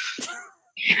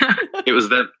it was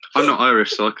them. I'm not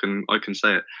Irish, so I can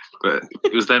say it. But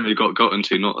it was them who got gotten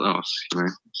to, not us.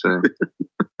 So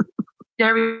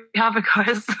there we have it,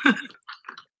 guys.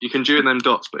 You can join them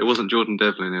dots, but it wasn't Jordan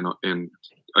Devlin in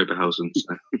Oberhausen.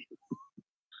 So.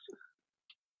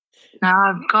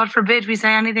 God forbid we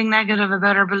say anything negative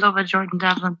about our beloved Jordan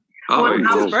Devlin. Oh,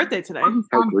 it's his birthday today. How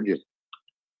could you?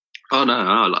 Oh no,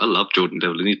 I love Jordan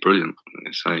Devlin. He's brilliant.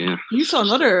 So yeah. You saw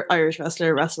another Irish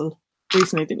wrestler wrestle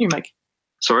recently, didn't you, Mike?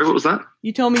 Sorry, what was that?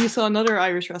 You told me you saw another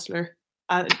Irish wrestler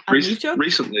at Lucha?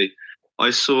 Recently, I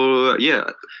saw.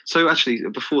 Yeah. So actually,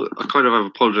 before I kind of have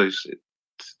apology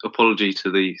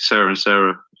to the Sarah and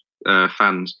Sarah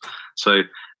fans. So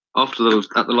after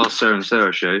at the last Sarah and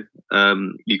Sarah show,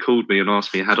 you called me and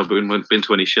asked me had I been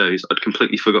to any shows. I'd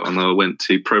completely forgotten that I went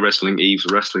to Pro Wrestling Eve's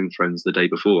Wrestling Friends the day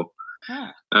before.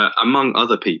 Among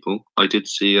other people, I did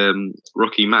see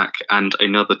Rocky Mack and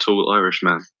another tall Irish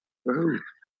man. Oh.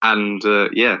 And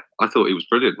I thought he was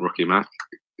brilliant, Rocky Mack.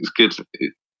 He was good,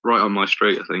 right on my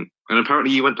street, I think. And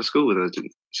apparently you went to school with her, didn't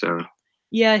you, Sarah?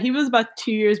 Yeah, he was about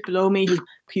 2 years below me.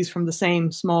 He's from the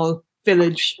same small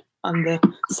village on the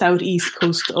southeast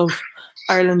coast of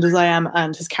Ireland as I am,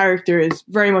 and his character is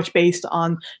very much based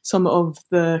on some of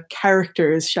the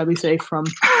characters, shall we say, from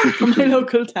my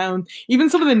local town. Even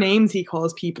some of the names he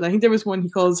calls people. I think there was one he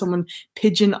called someone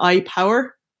Pigeon Eye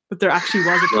Power, but there actually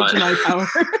was a Pigeon Eye Power.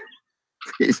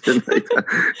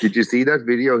 Did you see that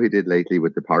video he did lately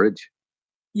with the porridge?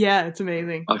 Yeah, it's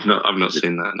amazing. I've not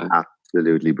seen that. No.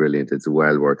 Absolutely brilliant. It's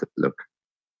well worth a look.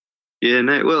 Yeah,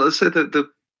 no. Well, I said that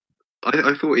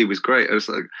I thought he was great. I was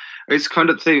like, it's kind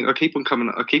of thing. I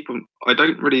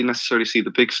don't really necessarily see the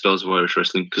big stars of Irish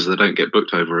wrestling because they don't get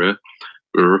booked over here.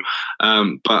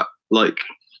 But like,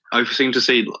 I've seen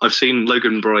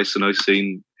Logan Bryce, and I've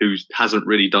seen who hasn't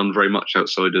really done very much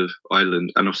outside of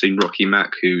Ireland, and I've seen Rocky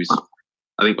Mack, who's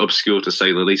I think obscure to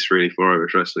say the least, really, for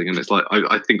Irish wrestling. And it's like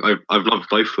I think I've loved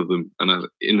both of them, and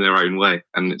in their own way.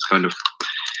 And it's kind of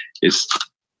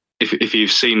if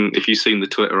you've seen the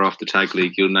Twitter after Tag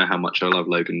League, you'll know how much I love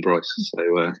Logan Bryce.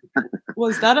 So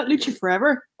was that at Lucha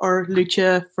Forever or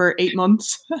Lucha for 8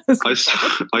 months? I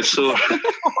saw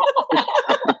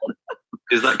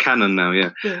Is that canon now?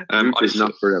 Yeah. It's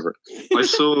not forever. I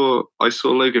saw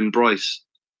Logan Bryce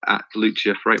at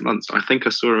Lucha for 8 months. I think I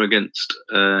saw him against.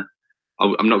 I'm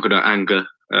not going to anger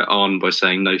Arn by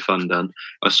saying no fun done.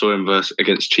 I saw him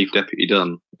against Chief Deputy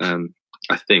Dunn.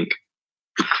 I think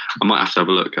I might have to have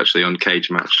a look actually on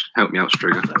Cage Match. Help me out,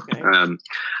 Stringer. Okay.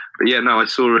 But yeah, no, I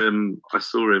saw him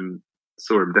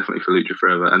definitely for Lucha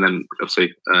Forever, and then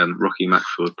obviously Rocky Mac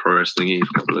for Pro Wrestling Eve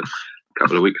a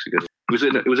couple of weeks ago.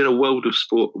 It was in a Word of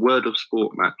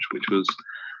Sport match, which was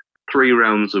 3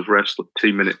 rounds of wrestling,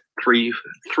 2 minute, three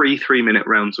 3-minute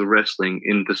rounds of wrestling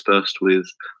interspersed with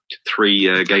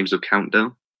 3 games of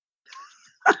countdown.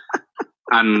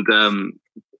 And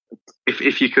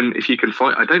if you can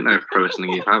fight, I don't know if Pro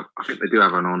Wrestling Eve have. I think they do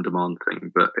have an on-demand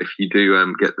thing, but if you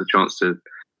do get the chance to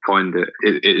find it,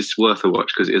 it's worth a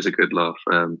watch because it is a good laugh.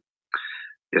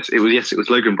 Yes, it was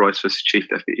Logan Bryce versus Chief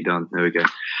Deputy Dunn. There we go.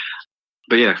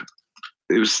 But yeah,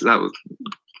 that's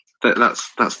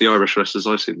the Irish wrestlers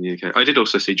I've seen in the UK. I did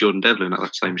also see Jordan Devlin at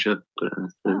that same show. But,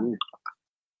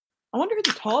 I wonder who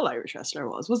the tall Irish wrestler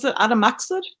was. Was it Adam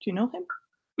Maxted? Do you know him?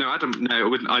 No, Adam. No, I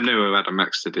wouldn't. I know who Adam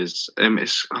Maxted is.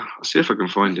 I'll see if I can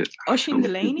find it. Oisin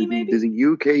Delaney, maybe. There's a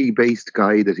UK-based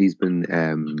guy that he's been.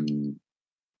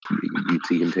 You'd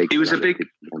see him take. He was a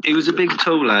big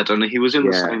tall lad, and he was in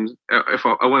the same. If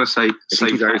I want to say,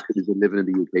 he's Irish because he's been living in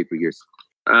the UK for years.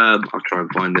 I'll try and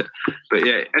find it. But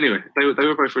yeah, anyway, they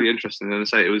were both really interesting. And I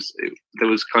say there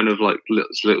was kind of like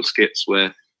little skits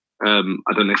where I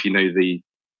don't know if you know the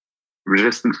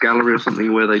Resistance Gallery or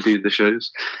something where they do the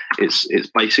shows. It's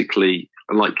basically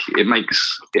like it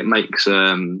makes the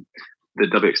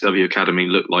WXW Academy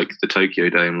look like the Tokyo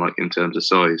Dome, like in terms of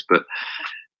size. But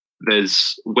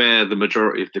there's where the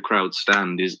majority of the crowd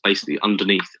stand is basically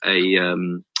underneath a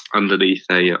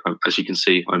as you can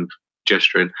see, I'm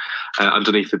gesturing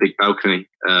underneath the big balcony,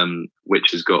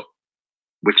 which is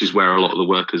where a lot of the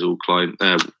workers all climb,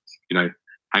 hang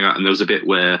out. And there was a bit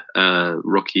where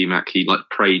Rocky Mac, he like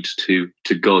prayed to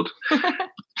God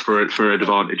for an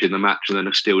advantage in the match, and then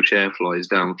a steel chair flies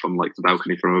down from like the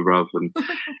balcony from above, and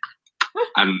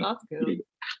That's good.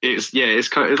 it's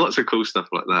kind of lots of cool stuff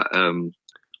like that.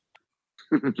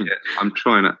 Yeah, I'm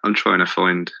trying to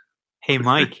find. Hey,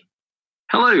 Mike.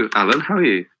 Hello, Alan. How are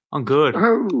you? I'm good.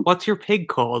 Oh, What's your pig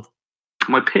called?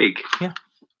 My pig. Yeah.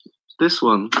 This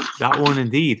one. That one,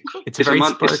 indeed. It's a very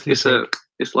sparkly pig.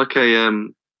 It's like a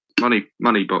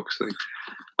money box thing.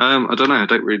 I don't know. I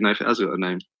don't really know if it has got a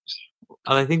name.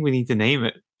 Well, I think we need to name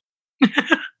it.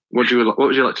 What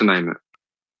would you like to name it?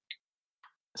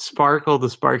 Sparkle the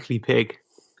Sparkly Pig.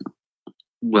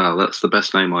 Well, that's the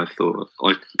best name I've thought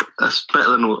of. That's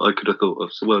better than what I could have thought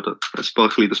of. So well done.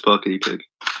 Sparkly the Sparkly Pig.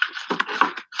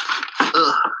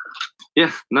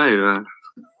 Yeah, no.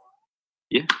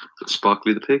 Yeah,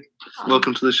 Sparkly the Pig.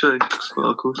 Welcome to the show,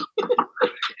 Sparkles.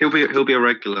 He'll be a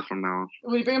regular from now on.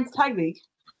 Will you bring him to Tag League?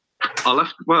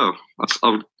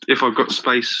 If I've got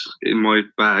space in my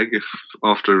bag,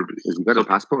 has he got a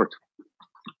passport?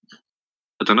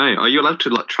 I don't know. Are you allowed to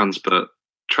like transport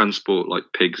like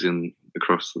pigs in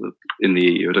the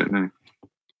EU? I don't know.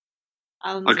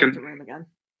 Alan has left the room again.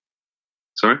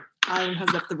 Sorry? Alan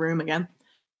has left the room again.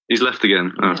 He's left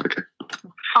again. Oh, Yeah. okay.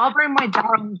 I'll bring my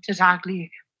Daryl to Tag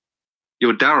League.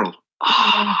 You're Daryl.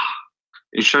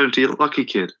 You showed him to your lucky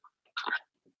kid.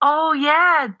 Oh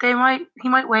yeah, he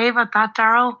might wave at that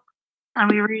Daryl,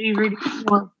 and we really, really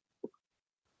will.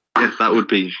 Yeah, that would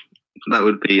be.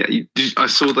 I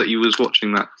saw that you was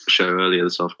watching that show earlier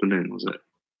this afternoon. Was it?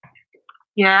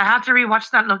 Yeah, I had to rewatch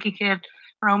that Lucky Kid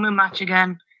Roman match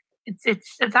again.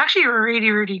 It's actually really,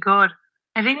 really good.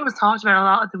 I think it was talked about a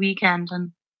lot at the weekend,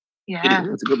 and yeah,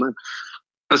 It's a good man.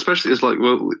 Especially, it's like,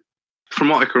 well, from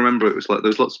what I can remember, it was like there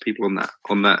was lots of people on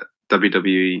that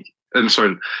WWE.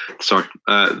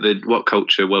 The What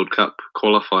Culture World Cup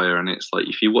qualifier, and it's like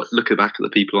if you look back at the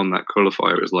people on that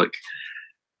qualifier, it was like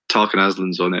Tarkan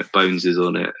Aslan's on it, Bones is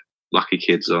on it, Lucky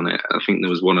Kid's on it. I think there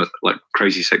was one like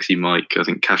Crazy Sexy Mike. I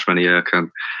think Cash Money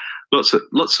Erkan. Lots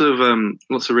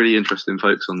of really interesting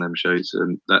folks on them shows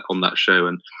and on that show.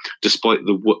 And despite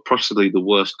possibly the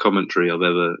worst commentary I've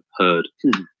ever heard,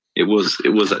 it was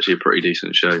actually a pretty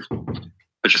decent show.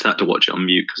 I just had to watch it on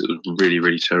mute because it was really,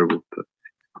 really terrible. But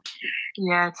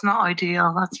yeah, it's not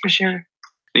ideal, that's for sure.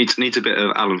 Needs a bit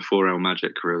of Alan Forel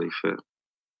magic really for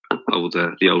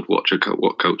the old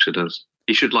What Culture does.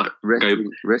 He should like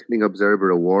Wrestling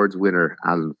Observer Awards winner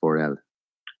Alan Forel.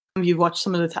 You've watched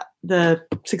some of the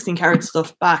 16 Carat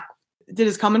stuff back. Did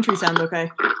his commentary sound okay?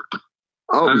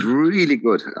 Oh, it was really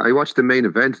good. I watched the main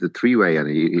event, the 3-way, and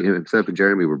he himself and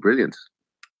Jeremy were brilliant.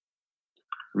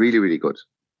 Really, really good.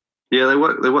 Yeah, they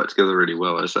work together really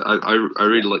well. I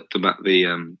really liked them at the.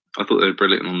 I thought they were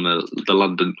brilliant on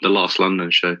the last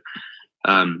London show.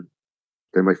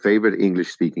 They're my favourite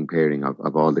English-speaking pairing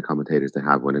of all the commentators they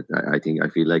have. I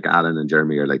feel like Alan and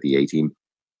Jeremy are like the A-team.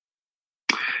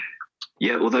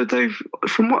 Yeah, although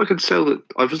from what I could tell, that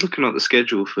I was looking at the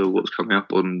schedule for what's coming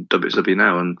up on WWE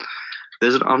now, and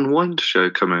there's an Unwind show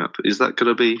coming up. Is that going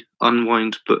to be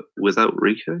Unwind but without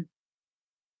Rico?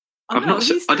 I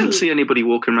didn't see anybody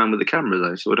walking around with a camera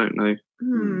though, so I don't know.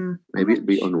 Maybe it'd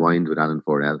be Unwind with Alan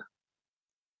 4L.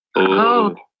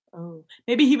 Oh,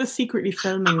 maybe he was secretly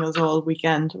filming us all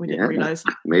weekend. We didn't realise.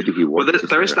 Maybe he was. Well,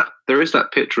 there is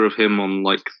that picture of him on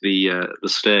like the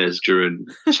stairs during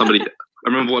somebody. I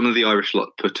remember one of the Irish lot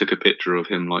took a picture of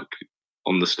him like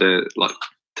on the stair, like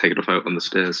taking a photo on the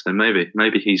stairs. So maybe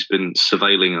he's been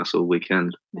surveilling us all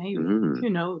weekend. Maybe who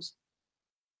knows?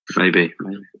 Maybe.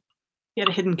 He had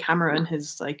a hidden camera in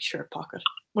his like shirt pocket.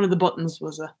 One of the buttons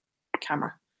was a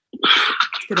camera.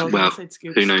 Well,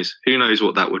 who knows? Who knows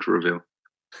what that would reveal?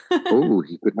 Oh,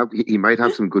 he might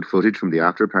have some good footage from the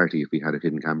after party if he had a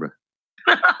hidden camera.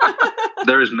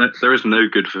 There is no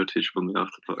good footage from the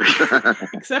after party.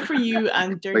 Except for you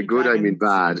and Dirty By good, I mean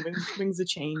bad. Wings of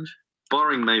Change.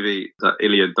 Barring maybe that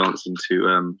Ilya dancing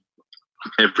to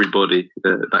Everybody,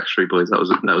 the Backstreet Boys, that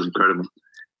was incredible.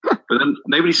 But then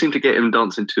nobody seemed to get him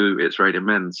dancing to It's Raining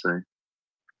Men, so...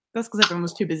 That's because everyone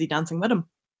was too busy dancing with him.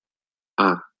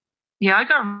 Yeah, I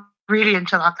got really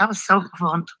into that. That was so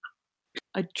fun.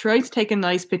 I tried to take a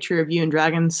nice picture of you and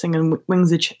Dragon singing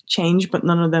Wings of Change, but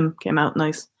none of them came out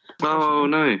nice. Oh,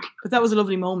 no. But that was a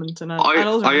lovely moment. And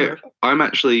I'm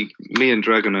actually... Me and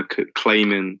Dragon are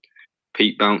claiming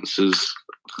Pete Bounce's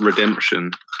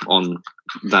redemption on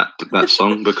that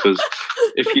song, because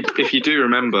if you do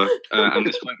remember, and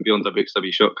this won't be on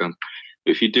WXW Shotgun,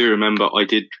 but if you do remember, I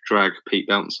did drag Pete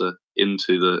Bouncer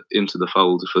into the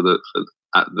fold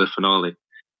at the finale.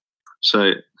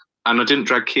 So, and I didn't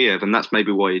drag Kiev, and that's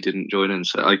maybe why he didn't join in.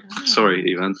 So,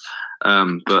 sorry, Ivan.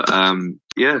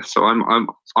 Yeah. So I'm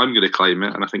going to claim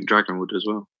it, and I think Dragon would as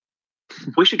well.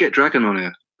 We should get Dragon on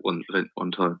here one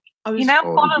time. You now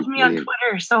follow me on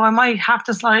Twitter, so I might have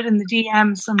to slide in the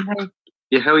DM someday.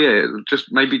 Yeah, hell yeah!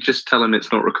 Just tell him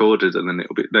it's not recorded, and then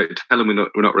it'll be. No, tell him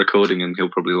we're not recording, and he'll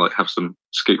probably like have some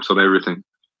scoops on everything.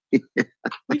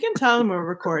 We can tell him we're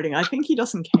recording. I think he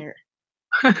doesn't care.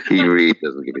 He really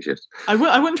doesn't give a shit. I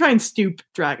wouldn't try and stoop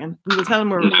Dragon. We will tell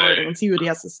him we're recording and see what he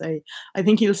has to say. I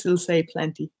think he'll still say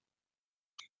plenty.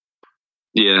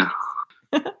 Yeah.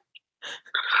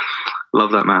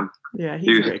 Love that man. Yeah,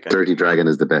 he's a great guy. Dirty Dragon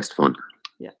is the best fun.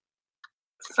 Yeah.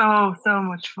 So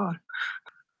much fun.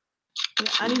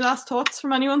 Yeah, any last thoughts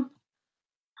from anyone?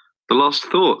 The last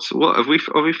thoughts? What have we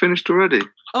finished already?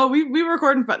 Oh, we were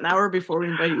recording for about an hour before we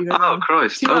invited you guys. Oh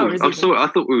Christ! 2 hours. I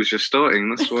thought we was just starting.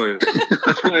 That's why.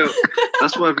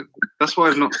 That's why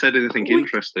I've not said anything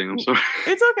interesting. I'm sorry.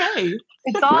 It's okay.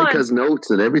 It's all Mike has notes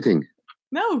and everything.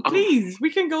 No, please. We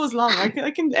can go as long.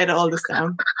 I can edit all this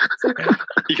down. It's okay.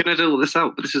 You can edit all this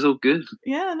out, but this is all good.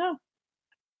 Yeah, no.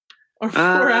 Or 4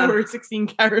 hour 16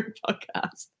 carat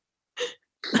podcast.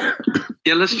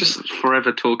 Yeah, let's just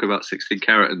forever talk about 16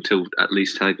 carat until at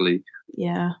least Tag League.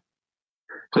 Yeah.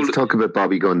 Let's talk about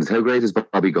Bobby Guns. How great is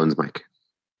Bobby Guns, Mike?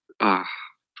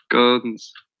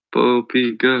 Guns.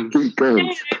 Bobby Guns.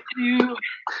 Guns.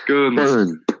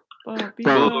 Guns.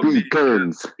 Bobby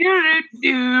Guns.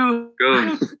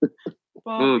 Guns.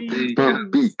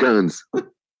 Bobby Guns.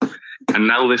 And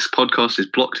now this podcast is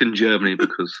blocked in Germany because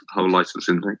of the whole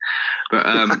licensing thing. But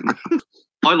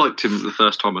I liked him the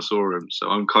first time I saw him, so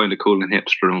I'm kind of calling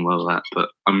hipster and all that. But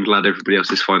I'm glad everybody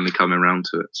else is finally coming around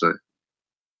to it. So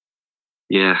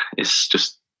yeah, it's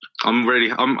just I'm really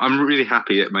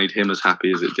happy it made him as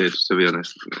happy as it did. To be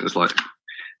honest, it was like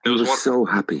so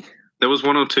happy. There was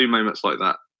 1 or 2 moments like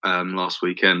that last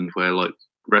weekend where like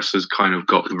wrestlers kind of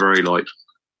got very like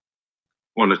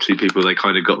 1 or 2 people they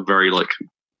kind of got very like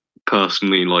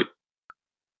personally like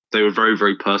they were very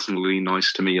very personally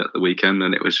nice to me at the weekend,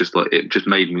 and it was just like it just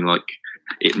made me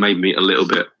a little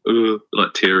bit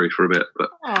like teary for a bit, but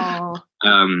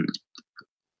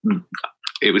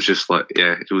it was just like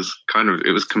it was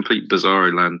complete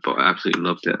bizarre land, but I absolutely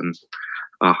loved it, and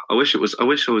I wish I was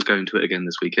going to it again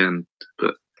this weekend,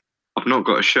 but I've not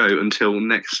got a show until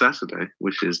next Saturday,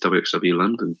 which is WXW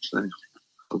London, so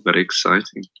very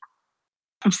exciting.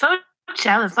 I'm so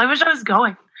jealous. I wish I was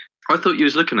going. I thought you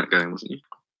was looking at going, wasn't you?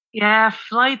 Yeah,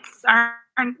 flights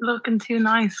aren't looking too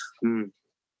nice,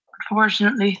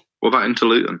 unfortunately. What about into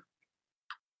Luton?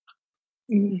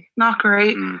 Not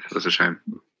great. That's a shame.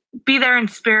 Be there in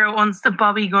spirit once the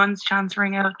Bobby Guns chants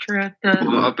ring out throughout the...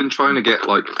 Well, I've been trying to get,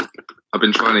 like, I've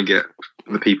been trying to get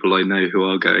the people I know who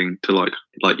are going to like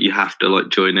you have to like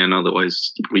join in,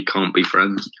 otherwise we can't be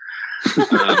friends.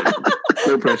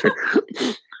 No pressure.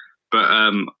 But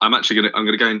I'm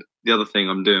gonna go in. The other thing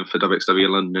I'm doing for WXW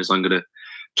in London is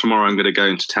tomorrow I'm gonna go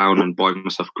into town and buy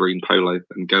myself green polo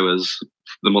and go as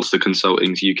the Monster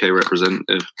Consulting's UK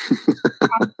representative,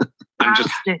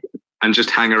 and just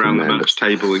hang around the merch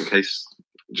table in case.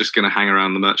 Just gonna hang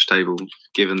around the merch table,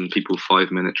 giving people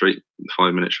 5-minute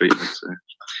treatment. So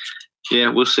yeah,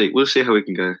 we'll see how we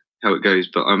can go, how it goes.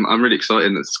 But I'm really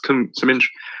excited. It's come some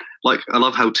I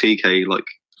love how TK like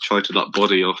tried to like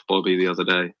body off Bobby the other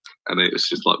day, and it was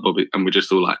just like Bobby, and we're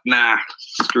just all like, nah,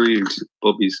 screwed.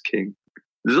 Bobby's king.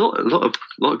 There's a lot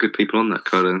of good people on that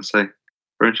card, and say.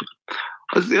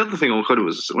 The other thing I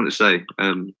wanted to say,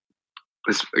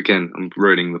 again, I'm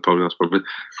ruining the podcast probably.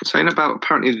 I'm saying about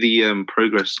apparently the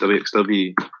Progress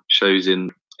WXW shows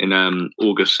in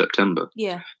August, September.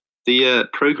 Yeah. The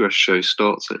Progress show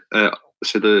starts at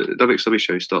so the WXW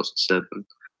show starts at 7,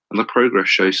 and the Progress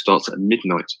show starts at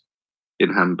midnight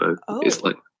in Hamburg. Oh. It's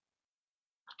like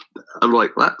I'm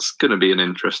like, that's going to be an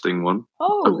interesting one.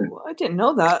 Oh, I didn't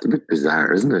know that. It's a bit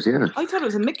bizarre, isn't it? Yeah. I thought it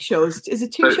was a mixed show. Is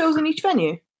it 2 shows in each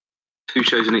venue? 2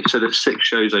 shows in each. So there's 6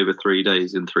 shows over 3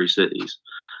 days in 3 cities.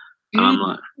 And I'm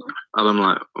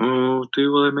like, oh,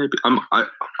 do I maybe?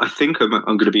 I think I'm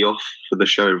going to be off for the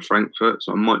show in Frankfurt,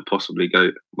 so I might possibly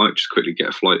might just quickly get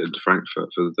a flight into Frankfurt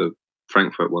for the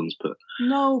Frankfurt ones. But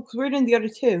no, because we're doing the other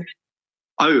 2.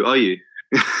 Oh, are you?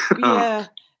 Yeah,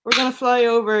 we're going to fly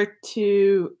over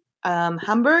to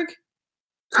Hamburg,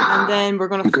 and then we're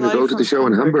going to fly go to the show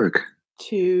in Hamburg.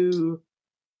 To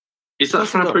is that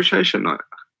Fan Appreciation Night?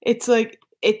 It's like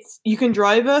you can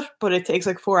drive it, but it takes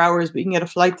like 4 hours. But you can get a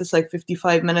flight that's like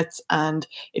 55 minutes, and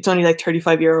it's only like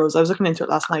 €35. I was looking into it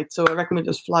last night, so I reckon we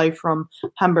just fly from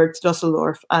Hamburg to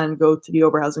Dusseldorf and go to the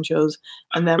Oberhausen shows,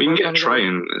 and then we can get a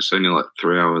train. It's only like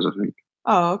 3 hours, I think.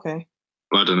 Oh, okay.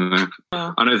 Well, I don't know.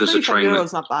 I know there's a train.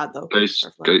 €35 not bad though.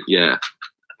 Yeah.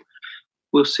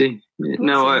 We'll see.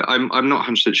 No, I'm not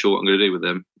 100% sure what I'm going to do with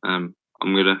them. I'm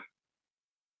going to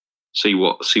see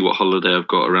what holiday I've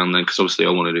got around then, because obviously I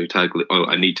want to do tag league.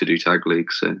 I need to do tag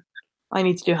league. So I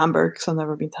need to do Hamburg because I've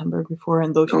never been to Hamburg before.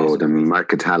 And those the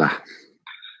Marketala.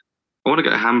 I want to go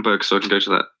to Hamburg so I can go to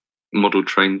that model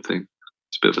train thing.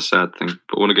 It's a bit of a sad thing,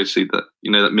 but I want to go see that.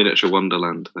 You know, that miniature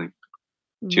Wonderland thing.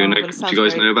 Do you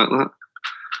guys know about that?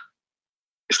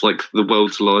 It's like the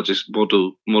world's largest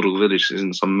model village is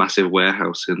in some massive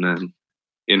warehouse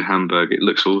in Hamburg. It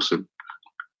looks awesome.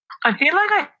 I feel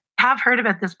like I have heard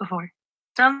about this before.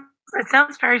 It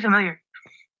sounds very familiar.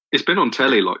 It's been on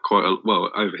telly like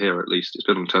over here at least. It's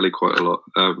been on telly quite a lot.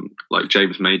 Like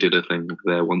James May did a thing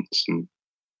there once, and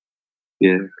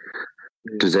yeah.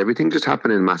 Does everything just happen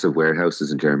in massive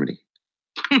warehouses in Germany?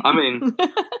 I mean,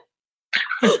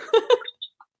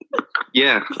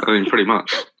 yeah. I mean, pretty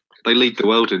much. They lead the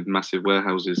world in massive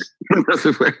warehouses.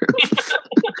 Massive warehouses.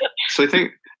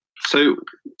 So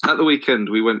at the weekend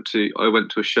I went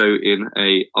to a show in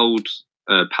a old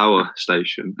power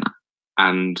station,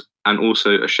 and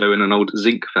also a show in an old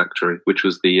zinc factory, which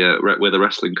was the where the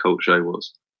Wrestling Cult show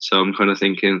was. So I'm kind of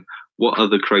thinking, what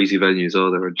other crazy venues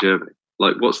are there in Germany?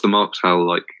 Like, what's the Markthalle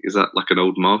like? Is that like an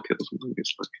old market or something?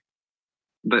 It's like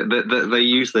they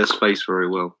use their space very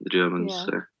well, the Germans. Yeah.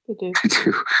 So. They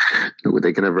do. No,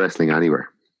 they can have wrestling anywhere.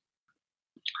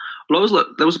 Well,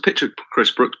 there was a picture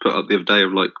Chris Brooks put up the other day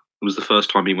of like, it was the first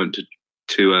time he went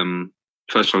to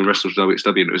first time he wrestled with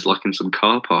WXW, and it was like in some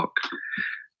car park.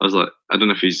 I was like, I don't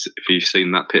know if you've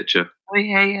seen that picture. Oh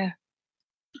yeah.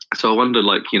 So I wonder,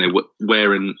 like, you know,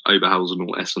 where in Oberhausen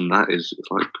or Essen that is.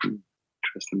 It's like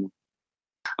interesting.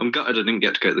 I'm gutted I didn't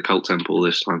get to go to the Cult Temple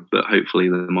this time, but hopefully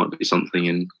there might be something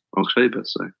in October.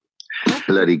 So.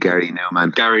 Bloody Gary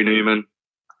Newman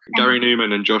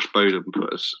and Josh Bowden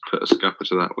put a scupper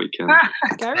to that weekend.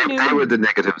 Gary Newman. They were the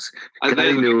negatives.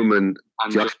 Gary Newman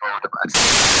and Josh Bowden.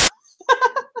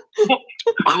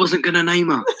 I wasn't going to name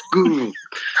her.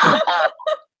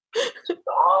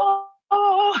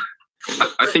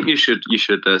 I think you should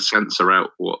censor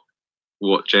out what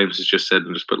James has just said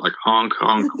and just put like honk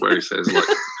honk where he says that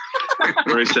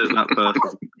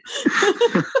person.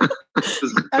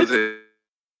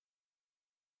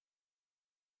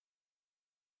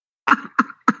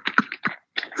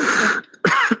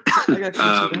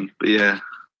 But yeah,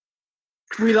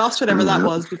 we lost whatever that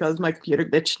was because my computer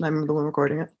glitched and I'm the one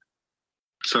recording it.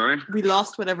 Sorry? We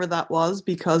lost whatever that was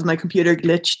because my computer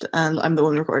glitched and I'm the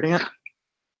one recording it.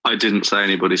 I didn't say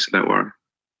anybody, so don't worry.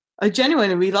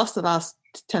 We lost the last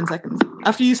 10 seconds.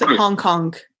 After you said Hong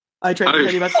Kong, I tried to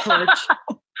tell you about the torch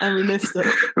and we missed it.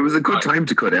 It was a good time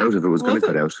to cut out if it was going to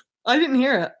cut out. I didn't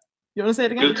hear it. You want to say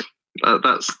it again? Good.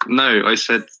 No. I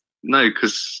said no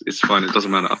because it's fine. It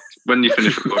doesn't matter. When you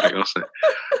finish recording, I'll say.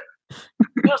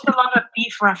 Just a lot of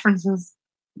beef references.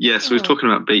 Yes, we were talking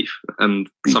about beef, and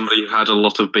somebody had a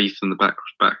lot of beef in the back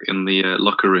in the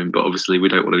locker room. But obviously, we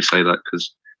don't want to say that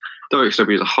because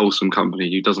WXW is a wholesome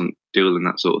company who doesn't deal in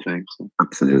that sort of thing. So.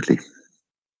 Absolutely.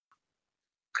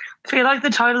 I feel like the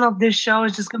title of this show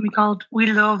is just going to be called "We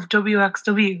Love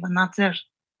WXW," and that's it.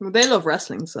 Well, they love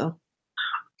wrestling, so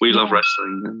we love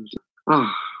wrestling. And,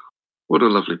 oh, what a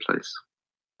lovely place!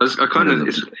 It's one of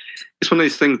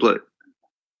those things. Like,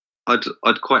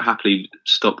 I'd quite happily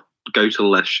go to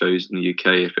less shows in the UK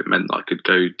if it meant that I could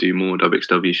go do more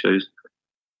WXW shows.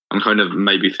 I'm kind of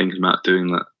maybe thinking about doing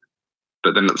that,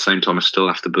 but then at the same time, I still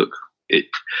have to book it.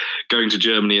 Going to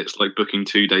Germany, it's like booking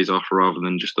 2 days off rather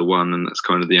than just the one, and that's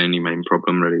kind of the only main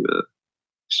problem, really. But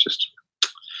it's just.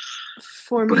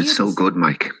 For me, but it's so good,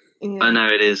 Mike. Yeah. I know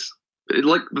it is.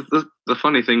 Like the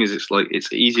funny thing is, it's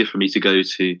easier for me to go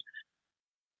to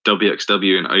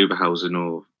WXW in Oberhausen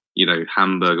or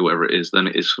Hamburg or whatever it is than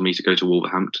it is for me to go to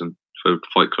Wolverhampton for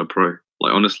Fight Club Pro.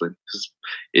 Like, honestly,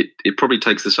 it probably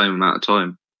takes the same amount of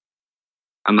time,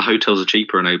 and the hotels are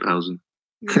cheaper in Oberhausen.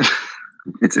 Yeah.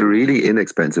 It's a really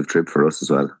inexpensive trip for us as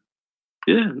well.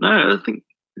 Yeah, no, I think,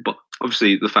 but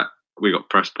obviously the fact we got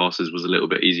press passes was a little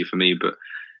bit easy for me, but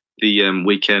the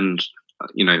weekend,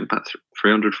 about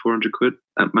 300, 400 quid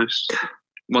at most.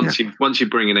 Once you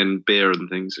bring in beer and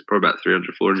things, it's probably about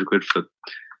 300, 400 quid for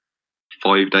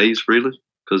 5 days, really,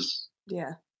 because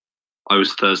I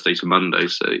was Thursday to Monday,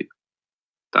 so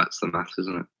that's the math,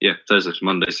 isn't it? Yeah, Thursday to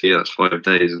Monday, so that's 5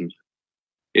 days, and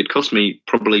it cost me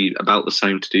probably about the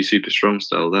same to do Super Strong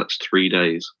Style. That's 3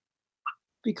 days.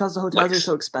 Because the hotels are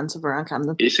so expensive around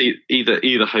Camden. It's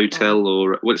either hotel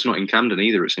or it's not in Camden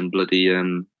either. It's in bloody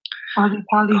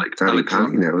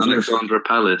Alexandra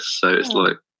Palace. So it's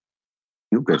like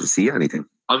you don't get to see anything.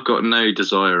 I've got no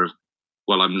desire of.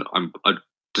 Well, I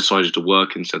decided to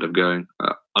work instead of going.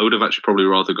 I would have actually probably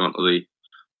rather gone to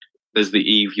there's the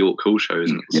Eve York Hall show,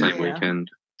 isn't it? The same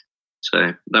weekend.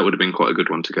 So that would have been quite a good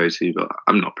one to go to, but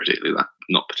I'm not particularly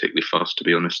fast, to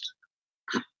be honest.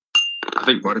 I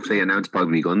think. What if they announce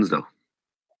Bobby Guns though?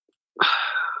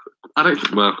 I don't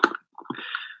think. Well,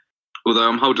 although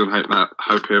I'm holding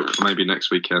hope for maybe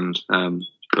next weekend.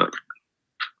 But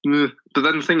then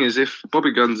the thing is, if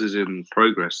Bobby Guns is in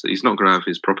Progress, he's not going to have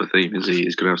his proper theme, is he?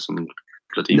 He's going to have some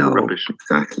bloody rubbish.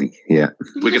 Exactly. Yeah.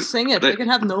 You can just sing it. They can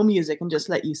have no music and just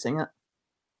let you sing it.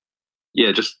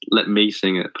 Yeah, just let me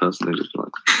sing it personally. Just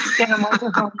like get a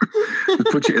microphone.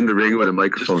 Put you in the ring with a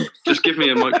microphone. Just give me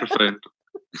a microphone.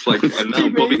 It's like, and now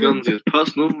Bobby Guns is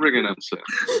personal ring announcer.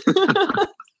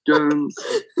 Guns,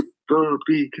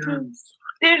 Bobby Guns,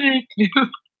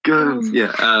 Guns.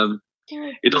 Yeah,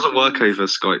 it doesn't work over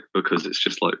Skype because it's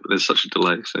just like there's such a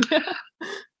delay. So,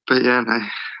 but yeah, no,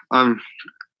 I'm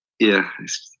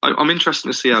interested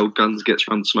to see how Guns gets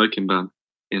around the smoking ban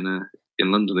in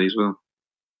London as well.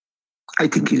 I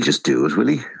think he'll just do it, will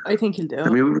he? I think he'll do it. I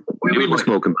mean, we were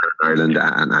smoking in Ireland,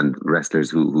 and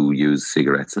wrestlers who use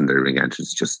cigarettes in their ring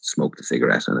entrance just smoke the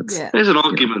cigarette, and it's. There's an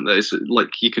argument that it's like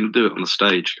you can do it on the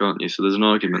stage, can't you? So there's an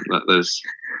argument that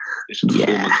it's a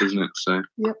performance, isn't it? So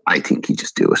I think he'll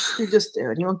just do it. He'll just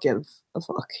do it. He won't give a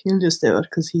fuck. He'll just do it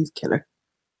because he's killer.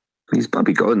 He's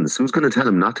Bobby Guns. Who's going to tell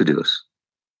him not to do it?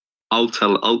 I'll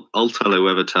tell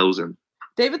whoever tells him.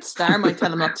 David Starr might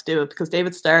tell him not to do it because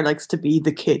David Starr likes to be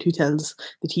the kid who tells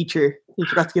the teacher he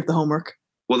forgot to give the homework.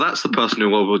 Well, that's the person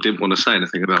who I didn't want to say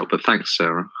anything about, but thanks,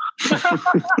 Sarah.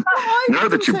 Now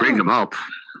that you bring them up.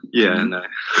 Yeah, no.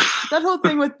 That whole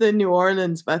thing with the New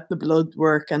Orleans, about the blood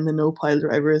work and the no pile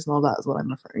drivers and all that is what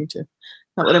I'm referring to.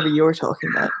 Not whatever you're talking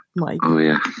about, Mike. Oh,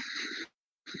 yeah.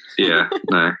 Yeah,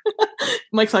 no.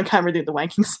 Mike's on camera doing the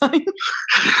wanking sign.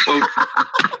 Well,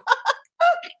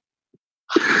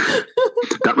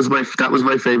 that was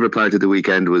my favorite part of the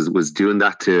weekend was doing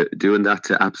that to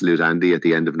Absolute Andy at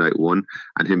the end of night one,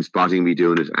 and him spotting me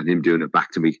doing it and him doing it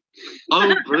back to me.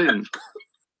 Oh, brilliant!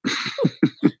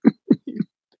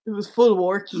 It was full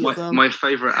worky. My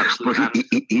favorite Absolute Andy.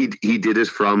 He did it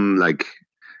from like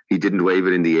he didn't wave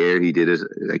it in the air. He did it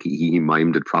like he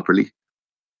mimed it properly.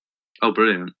 Oh,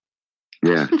 brilliant!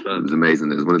 Yeah, it was amazing.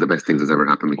 It was one of the best things that's ever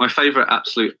happened to me. My favorite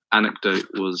Absolute anecdote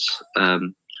was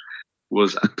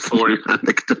pouring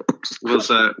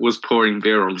was pouring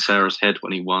beer on Sarah's head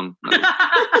when he won.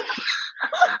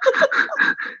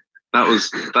 That was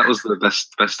the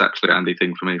best Absolute Andy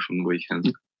thing for me from the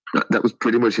weekend. That was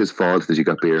pretty much his fault that you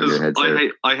got beer on your head.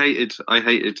 I hated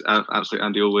Absolute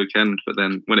Andy all weekend, but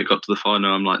then when it got to the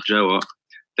final, I'm like, Joe, what?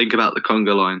 Think about the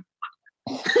conga line.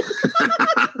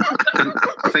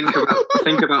 think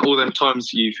about all them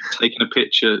times you've taken a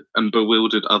picture and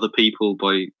bewildered other people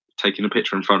by taking a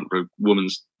picture in front of a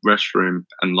woman's restroom,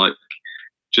 and like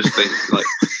just think like,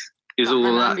 is all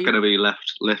that going to be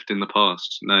left in the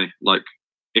past? No, like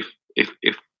if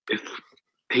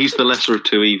he's the lesser of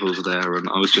two evils there, and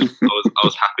I was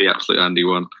happy. Absolutely, Andy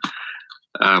won.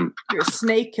 You're a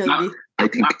snake, Kilby.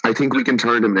 I think we can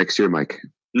turn him next year, Mike.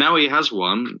 Now he has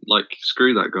won. Like,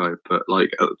 screw that guy. But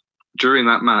like during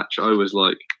that match, I was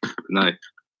like, no.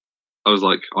 I was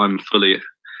like, I'm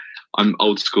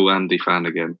old school Andy fan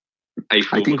again. I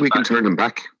think we can turn him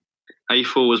back.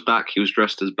 A4 was back. He was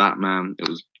dressed as Batman. It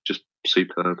was just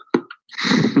superb.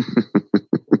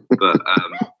 But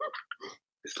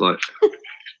it's like,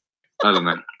 I don't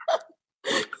know.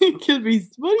 Kilby,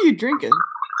 what are you drinking?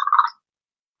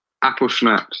 Apple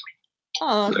schnapps.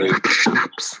 Oh, okay. Apple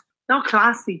schnapps. So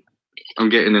classy. I'm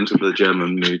getting into the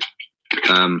German mood.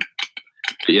 But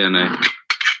yeah, no.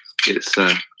 It's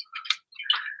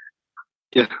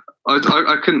yeah.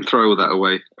 I couldn't throw all that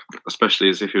away, especially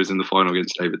as if he was in the final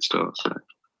against David Starr. So,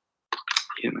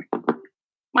 you know.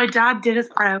 My dad did us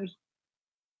proud.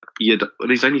 Yeah, but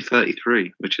he's only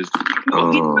 33, which is...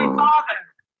 Oh, he's my father.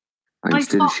 I'm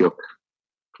still shook.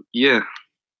 Yeah,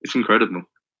 it's incredible.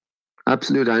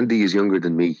 Absolute Andy is younger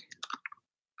than me.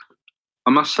 I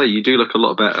must say, you do look a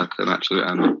lot better than Absolute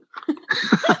Andy.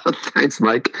 Thanks,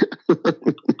 Mike.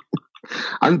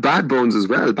 And Bad Bones as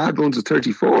well. Bad Bones is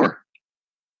 34.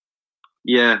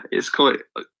 Yeah, it's quite.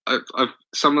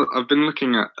 I've been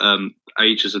looking at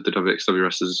ages of the WXW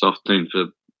wrestlers this afternoon for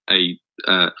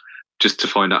just to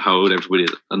find out how old everybody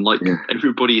is, and like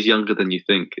everybody is younger than you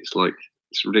think. It's like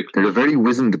it's ridiculous. They're a very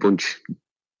wizened bunch.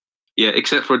 Yeah,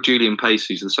 except for Julian Pace,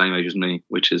 who's the same age as me,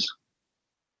 which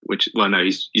well, no,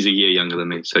 he's a year younger than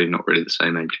me, so not really the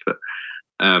same age, but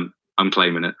I'm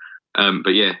claiming it.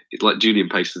 But yeah, it's like Julian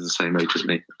Pace is the same age as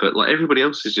me, but like everybody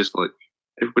else is just like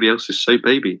everybody else is so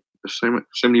baby. There's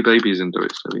so many babies in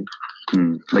WWE.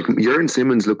 Like Jurgen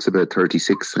Simmons looks about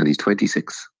 36 and he's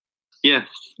 26. Yeah,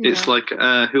 it's like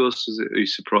who else was it?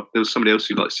 There was somebody else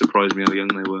who like surprised me how young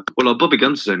they were. Well, Bobby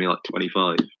Guns is only like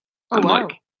 25. Oh wow!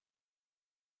 Like,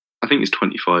 I think he's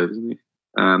 25, isn't he?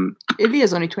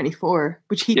 Ilya's only 24,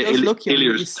 which he does look young.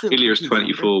 Ilya's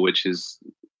 24, which is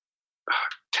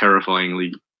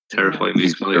terrifyingly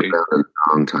He's been exciting. around a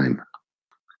long time.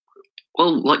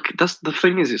 Well, like that's the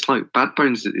thing is, it's like Bad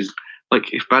Bones is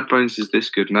like if Bad Bones is this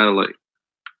good now, like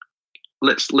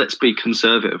let's be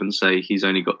conservative and say he's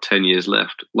only got 10 years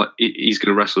left. Like he's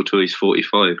going to wrestle till he's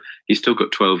 45. He's still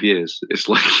got 12 years. It's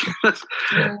like that's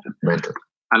mental.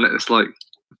 And it's like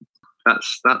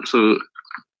that's sort of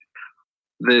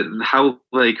how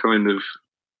they kind of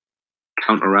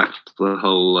counteract the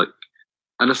whole like.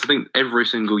 And that's the thing. Every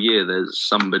single year, there's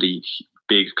somebody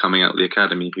big coming out of the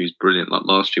academy who's brilliant. Like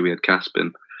last year, we had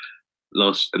Caspin.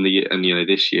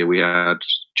 This year we had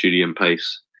Julian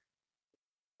Pace.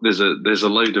 There's a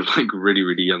load of like really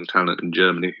really young talent in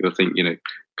Germany who I think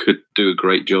could do a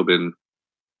great job in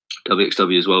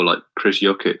WXW as well. Like Chris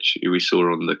Jokic, who we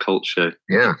saw on the Cult show.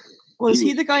 Yeah, was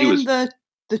he the guy in the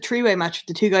three-way match with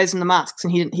the two guys in the masks,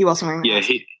 and he wasn't wearing a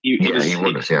mask? He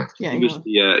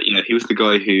was the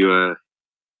guy who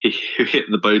hit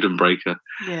the Bowden breaker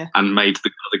and made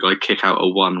the other guy kick out a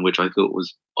 1, which I thought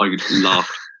I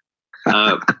laughed.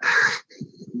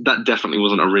 That definitely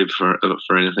wasn't a rib for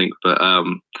anything, but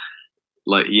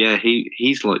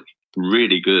he's like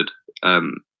really good.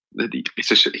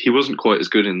 He wasn't quite as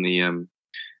good in the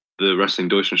Wrestling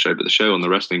Deutschland show, but the show on the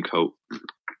Wrestling Cult,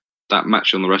 that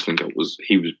match on the Wrestling Cult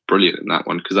he was brilliant in that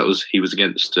one because he was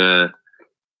against the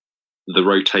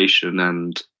Rotation,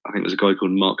 and I think it was a guy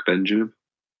called Mark Benjamin.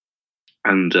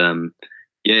 And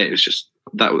it was just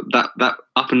that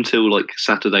up until like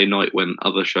Saturday night when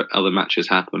other matches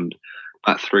happened,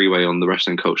 that 3-way on the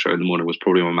Wrestling Cult show in the morning was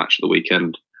probably my match of the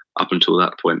weekend up until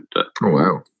that point. But oh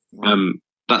wow,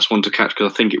 that's one to catch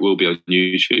because I think it will be on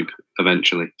YouTube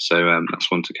eventually. So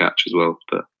that's one to catch as well.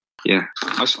 But yeah,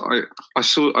 I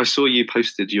saw you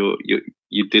posted you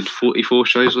did 44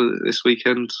 shows this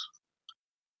weekend,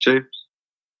 Joe.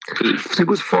 I think it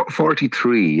was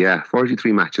 43,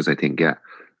 43 matches, I think,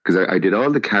 because I did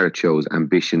all the Carrot shows,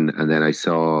 Ambition, and then I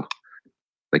saw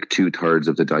like 2/3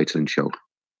 of the Deutschland show.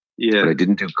 Yeah. But I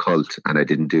didn't do Cult, and I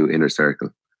didn't do Inner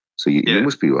Circle. So you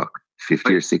must be, what,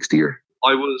 50 or 60 or?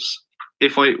 I was,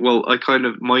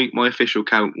 my official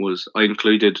count was, I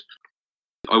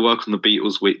work on the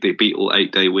Beatles week, the Beatle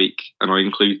 8-day week, and I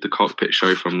include the Cockpit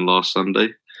show from last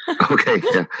Sunday. Okay,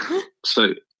 yeah.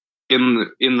 So,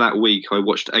 in that week, I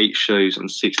watched 8 shows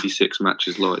and 66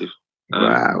 matches live.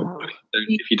 Wow!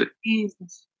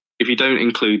 if you don't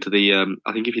include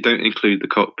I think if you don't include the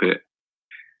cockpit,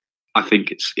 I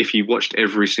think it's if you watched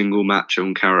every single match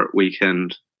on Carrot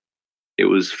Weekend, it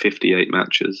was 58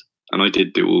 matches, and I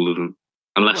did do all of them,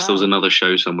 unless there was another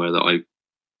show somewhere that I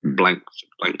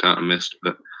blanked out and missed.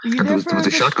 But there was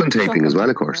a shotgun taping as well,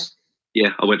 of course.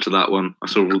 Yeah, I went to that one. I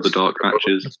saw all the dark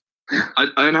matches. I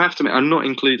have to admit, I'm not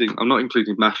including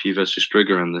Matthew versus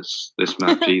Strigger in this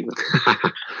match either.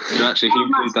 So actually, if you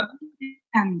include that,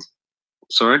 weekend.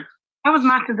 Sorry, that was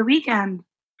match of the weekend.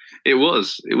 It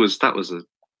was. That was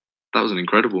an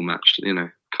incredible match. You know,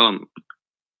 can't.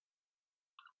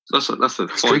 That's a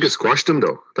Strigger squashed him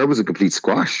though. That was a complete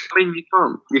squash. I mean,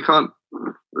 you can't.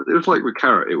 It was like with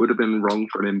Carrot. It would have been wrong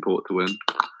for an import to win.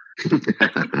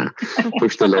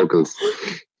 Push the locals.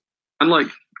 And like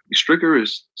Strigger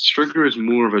is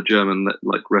more of a German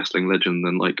like wrestling legend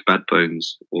than like Bad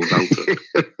Bones or Walter.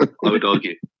 I would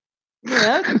argue.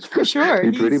 Yeah, for sure.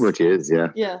 He pretty much is. Yeah.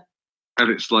 Yeah. And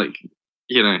it's like,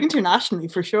 you know, internationally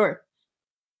for sure.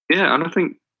 Yeah, and I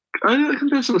think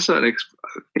there's a certain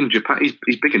in Japan.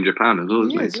 He's big in Japan as well,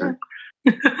 isn't he? So,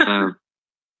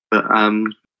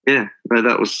 yeah, no,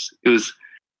 that was it was.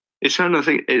 It's kind of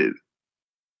thing.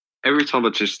 Every time I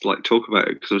just like talk about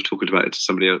it, because I was talking about it to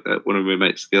somebody, one of my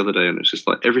mates the other day, and it's just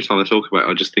like every time I talk about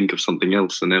it, I just think of something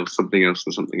else, and else, something else,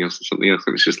 and something else, and something else,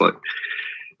 and it's just like,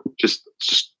 I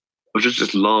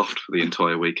just laughed for the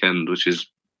entire weekend, which is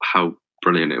how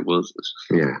brilliant it was.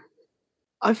 Yeah.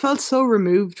 I felt so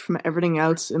removed from everything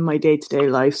else in my day-to-day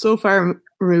life, so far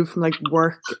removed from like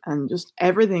work and just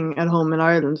everything at home in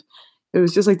Ireland. It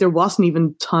was just like there wasn't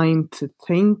even time to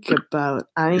think about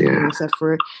anything except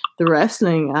for the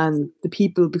wrestling and the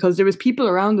people, because there was people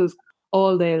around us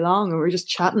all day long and we were just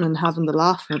chatting and having the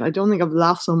laugh. And I don't think I've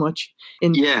laughed so much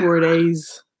in 4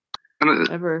 days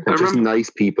ever. And just nice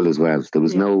people as well. There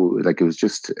was it was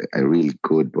just a really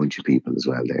good bunch of people as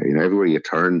well there. You know, everywhere you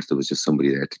turned, there was just somebody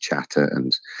there to chat to.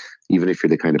 And even if you're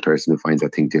the kind of person who finds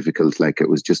that thing difficult, like it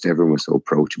was just, everyone was so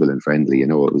approachable and friendly. You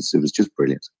know, it was just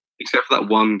brilliant. Except for that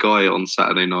one guy on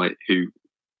Saturday night who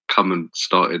come and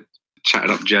started chatting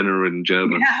up Jenna in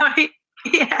German.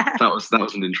 Yeah. That was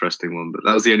an interesting one, but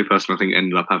that was the only person I think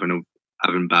ended up having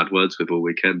bad words with all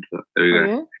weekend. But there you go.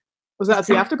 Yeah? Was that at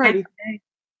the after party?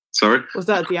 Sorry? Was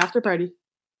that at the after party?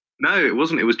 No, it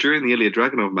wasn't. It was during the Ilya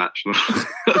Dragunov match.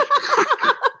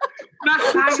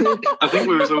 I think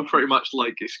we was all pretty much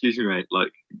like, excuse me, mate,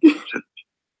 like,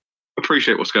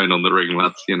 appreciate what's going on in the ring,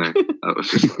 lads. You know, that was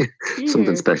just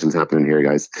something special's happening here,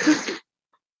 guys.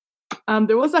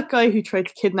 There was that guy who tried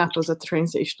to kidnap us at the train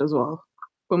station as well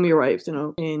when we arrived, you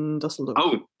know, in Dusseldorf.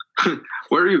 Oh,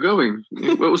 where are you going?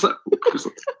 What was that?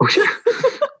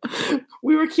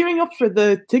 We were queuing up for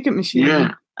the ticket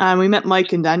machine, and we met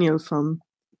Mike and Daniel from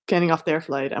getting off their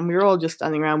flight, and we were all just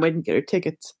standing around waiting to get our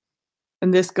tickets.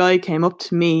 And this guy came up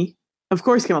to me. Of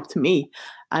course, he came up to me,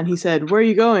 and he said, "Where are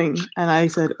you going?" And I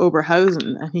said,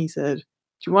 "Oberhausen." And he said, "Do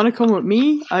you want to come with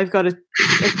me? I've got a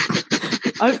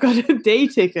day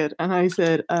ticket." And I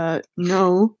said,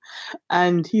 "No."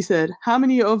 And he said, "How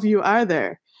many of you are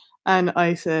there?" And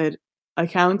I said, I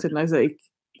counted, and I was like,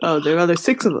 "Oh, there's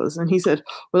 6 of us." And he said,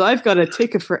 "Well, I've got a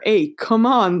ticket for 8. Come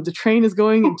on, the train is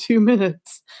going in 2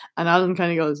 minutes." And Alan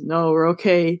kind of goes, "No, we're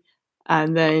okay."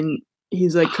 And then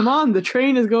he's like, "Come on, the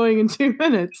train is going in 2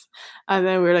 minutes." And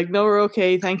then we're like, "No, we're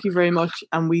okay. Thank you very much."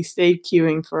 And we stayed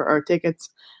queuing for our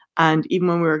tickets. And even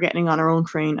when we were getting on our own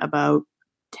train about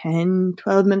 10,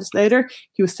 12 minutes later,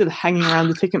 he was still hanging around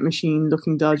the ticket machine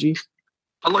looking dodgy.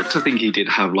 I like to think he did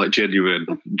have like genuine.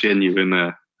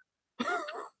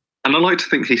 And I like to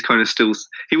think he's kind of still.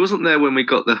 He wasn't there when we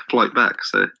got the flight back,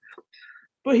 so.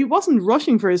 But he wasn't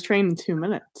rushing for his train in 2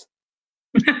 minutes.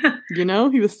 You know,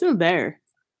 he was still there.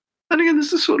 And again,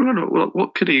 this is sort of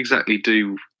what could he exactly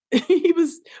do? He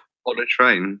was on a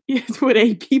train. Yes, with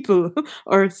 8 people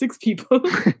or 6 people.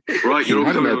 Right, you're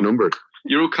all coming. Outnumbered.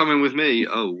 You're all coming with me.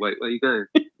 Oh wait, where you go?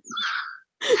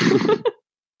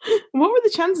 What were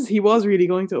the chances he was really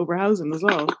going to Oberhausen as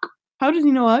well? How did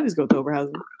he know I was going to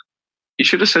Oberhausen? You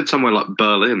should have said somewhere like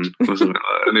Berlin, wasn't it?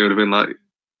 And he would have been like.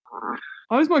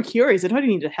 I was more curious. I thought he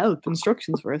needed help,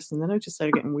 instructions for us, and then I just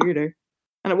started getting weirder.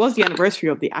 And it was the anniversary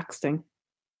of the axe thing.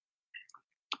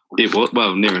 It was,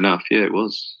 well, near enough. Yeah, it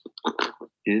was.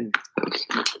 Yeah.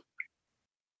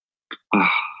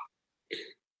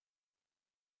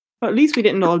 But at least we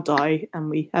didn't all die, and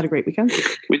we had a great weekend.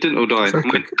 We didn't all die.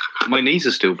 My knees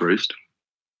are still bruised.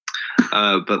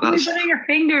 But that's... Look at your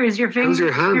fingers. Your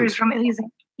fingers from Elisa.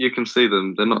 You can see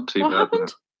them. They're not too what bad.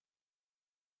 Happened?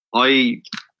 I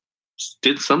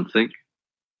did something,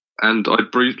 and I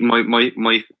bruised my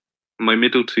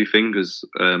middle 2 fingers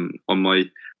on my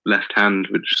left hand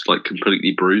was just like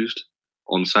completely bruised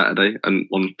on Saturday and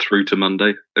on through to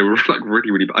Monday. They were like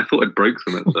really, really bad. I thought I'd broke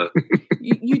them at first.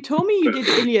 You told me you did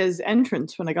Ilya's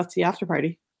entrance when I got to the after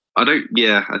party.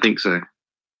 Yeah, I think so.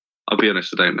 I'll be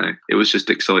honest, I don't know. It was just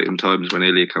exciting times when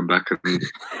Ilya came back, and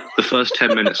the first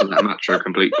 10 minutes of that match are a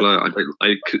complete blur.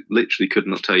 Literally could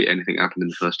not tell you anything happened in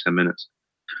the first 10 minutes.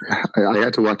 I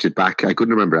had to watch it back. I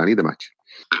couldn't remember any of the match.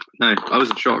 No, I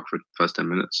was in shock for the first 10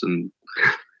 minutes, and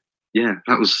yeah,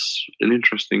 that was an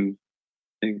interesting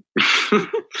thing. But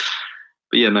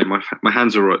yeah, no, my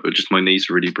hands are right, but just my knees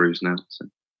are really bruised now. So.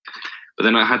 But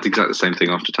then I had exactly the same thing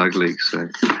after Tag League. So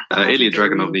Ilya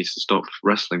Dragunov needs to stop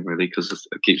wrestling, really, because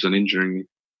it keeps on injuring me.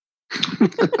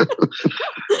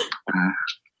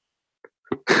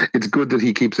 It's good that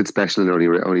he keeps it special and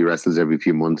only wrestles every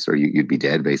few months, or you'd be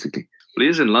dead, basically. Well, he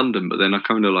is in London, but then I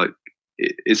kind of like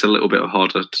it's a little bit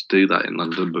harder to do that in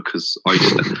London because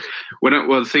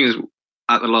the thing is,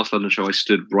 at the last London show, I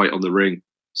stood right on the ring.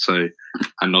 So,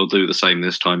 and I'll do the same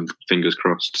this time, fingers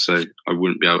crossed. So I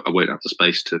won't have the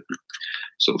space to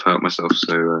sort of hurt myself.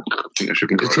 So I think I should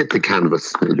be just hit the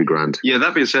canvas. It'll be grand. Yeah.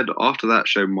 That being said, after that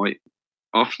show,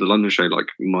 after the London show, like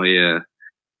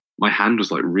my hand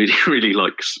was like really, really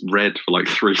like red for like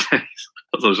 3 days.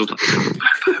 I was just like,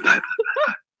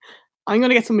 I'm going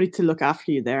to get somebody to look after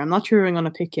you there. I'm not sure who I'm going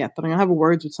to pick yet, but I'm going to have a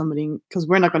word with somebody because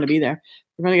we're not going to be there.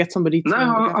 We're going to get somebody to No,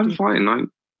 I'm fine.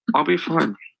 I'll be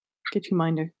fine. Get you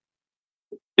minder.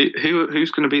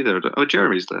 Who's going to be there? Oh,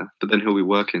 Jeremy's there, but then he'll be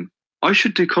working. I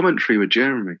should do commentary with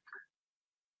Jeremy.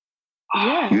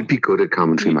 Yeah. You'd be good at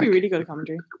commentary, Mike. You'd be really good at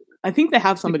commentary. I think they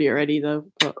have somebody already, though.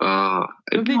 But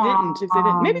if they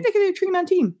didn't, maybe they could do a 3-man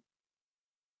team.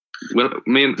 Well,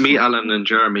 me, Alan, and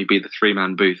Jeremy be the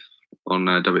 3-man booth on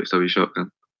WXW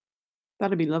Shotgun.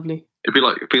 That'd be lovely. It'd be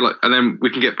like, and then we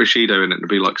can get Bushido in it. It'd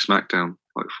be like SmackDown,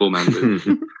 like 4-man booth.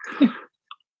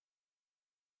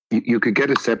 You could get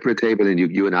a separate table, and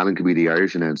you and Alan could be the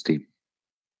Irish announce team,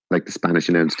 like the Spanish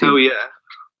announce team. Oh yeah,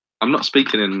 I'm not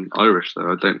speaking in Irish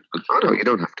though. I don't. Oh no, you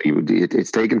don't have to.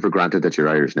 It's taken for granted that you're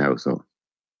Irish now. So,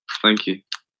 thank you.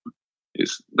 It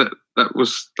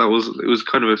was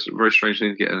kind of a very strange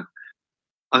thing to get.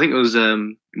 I think it was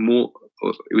more.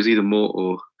 It was either more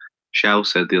or Shao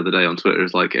said the other day on Twitter.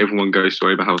 It's like everyone goes to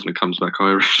Oberhausen and comes back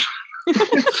Irish. Who said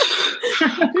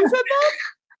that?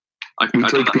 We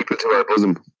take people to our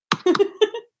bosom.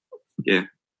 Yeah.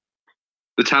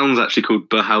 The town's actually called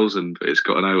Burhausen, but it's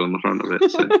got an O on the front of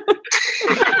it. So.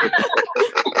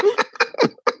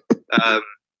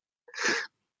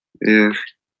 Yeah.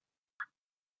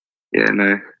 Yeah,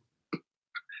 no.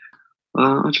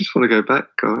 I just want to go back,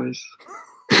 guys.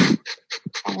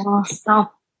 Oh,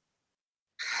 stop.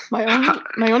 My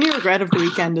only regret of the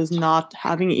weekend is not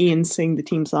having Ian sing the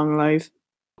team song live.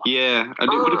 Yeah,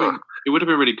 and it would have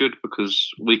been really good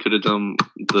because we could have done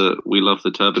the "We Love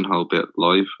the Turban Hole" bit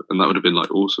live, and that would have been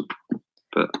like awesome.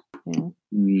 But and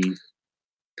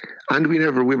we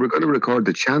were going to record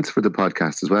the chants for the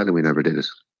podcast as well, and we never did it.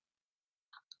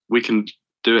 We can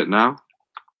do it now.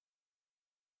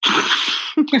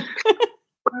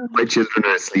 My children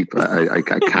are asleep. I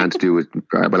can't do it,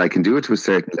 but I can do it to a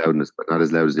certain loudness, but not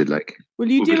as loud as they'd like. Will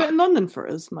you do it in London for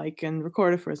us, Mike, and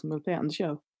record it for us, and we'll play it on the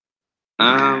show? Do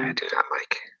that,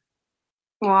 Mike.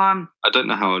 I don't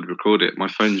know how I'd record it. My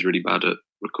phone's really bad at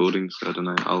recording, so I don't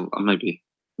know. I'll maybe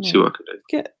see what I can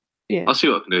do. I'll see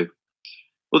what I can do.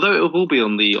 Although it will be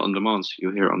on the on demand, so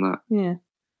you'll hear it on that. Yeah.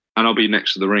 And I'll be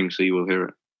next to the ring, so you will hear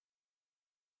it.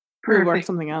 We'll work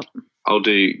something out. I'll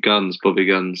do Guns, Bobby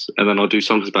Guns, and then I'll do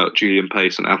songs about Julian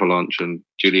Pace and Avalanche and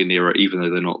Julian Nero, even though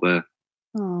they're not there.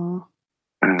 Oh.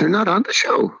 They're not on the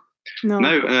show.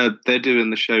 No, they're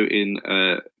doing the show in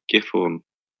Gifhorn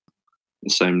the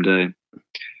same day.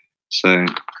 So,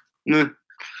 I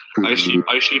assume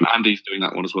Andy's doing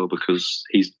that one as well because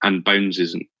Bones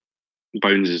isn't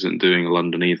doing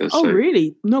London either. Oh, so.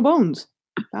 Really? No Bones?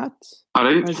 That's I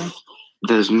don't think so.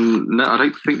 The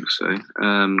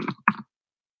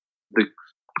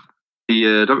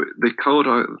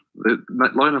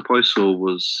lineup I saw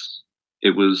was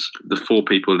the 4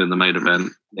 people in the main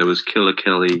event. There was Killer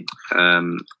Kelly,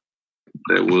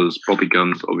 there was Bobby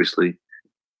Guns, obviously,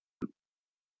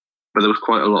 but there was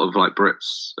quite a lot of like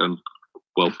Brits and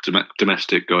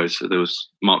domestic guys. So there was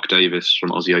Mark Davis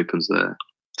from Aussie Opens there,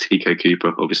 TK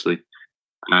Cooper, obviously,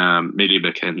 Millie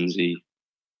McKenzie.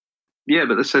 Yeah,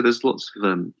 but let's say there's lots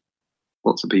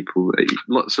of people,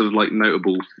 lots of like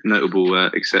notable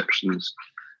exceptions.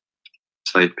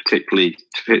 Say particularly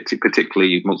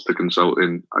Monster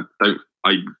Consulting.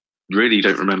 I really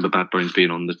don't remember Bad Bones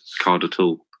being on the card at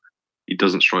all. He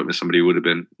doesn't strike me as somebody who would have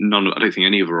been. I don't think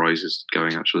any of Arise is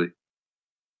going actually.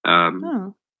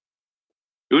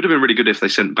 It would have been really good if they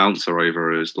sent Bouncer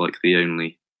over as like the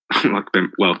only,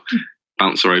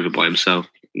 Bouncer over by himself.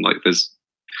 Like there's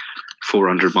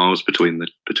 400 miles between the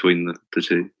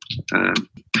two. I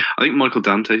think Michael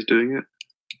Dante's doing it.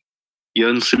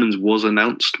 Jørn Simmons was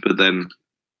announced, but then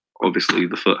obviously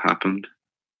the foot happened.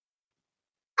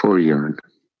 Poor Jørn.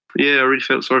 Yeah, I really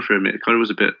felt sorry for him. It kind of was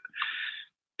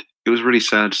it was really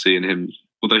sad seeing him.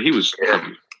 Although he was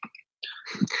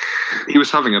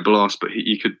having a blast, but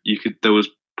you could there was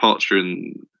parts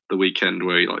during the weekend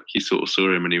where he sort of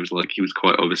saw him and he was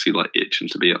quite obviously like itching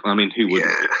to be. I mean, who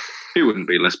wouldn't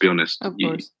be? Let's be honest. Of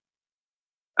course.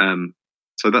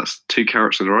 So that's 2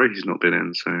 carrots in a row he's not been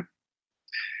in. So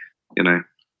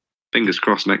fingers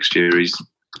crossed next year he's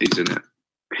in it.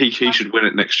 He should win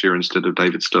it next year instead of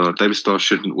David Starr. David Starr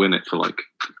shouldn't win it for like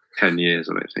 10 years,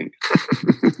 I don't think.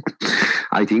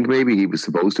 I think maybe he was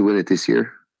supposed to win it this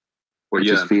year. I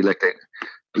just feel like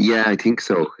I think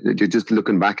so. Just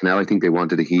looking back now, I think they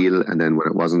wanted a heel, and then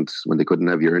when they couldn't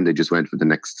have Jørn, they just went for the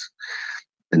next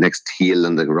heel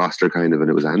on the roster kind of, and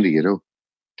it was Andy,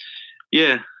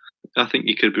 Yeah, I think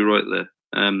you could be right there.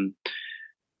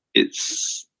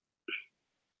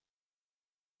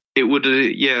 It would,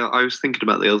 I was thinking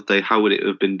about the other day, how would it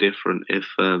have been different if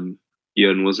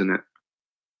Jørn was in it?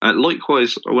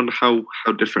 Likewise, I wonder how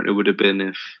different it would have been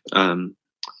if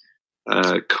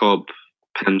Cobb,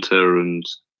 Penta, and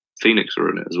Phoenix were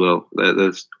in it as well.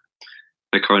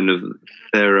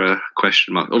 They're a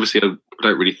question mark. Obviously, I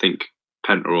don't really think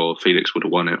Penta or Phoenix would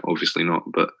have won it. Obviously not,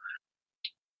 but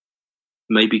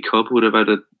maybe Cobb would have had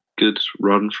a good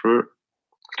run for it.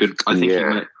 Good. I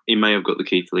think he may have got the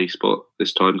Keith Lee spot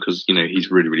this time because he's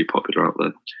really, really popular out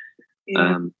there.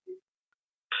 Yeah.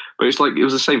 But it's like it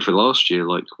was the same for last year.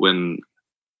 Like when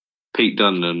Pete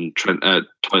Dunne and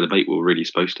Tyler Bate were really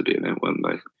supposed to be in it, weren't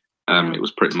they? It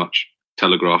was pretty much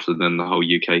telegraphed, and then the whole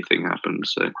UK thing happened.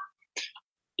 So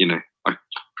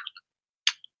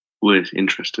we're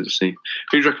interested to see who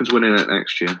do you reckon's winning it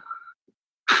next year.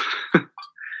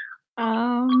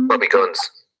 Bobby Guns.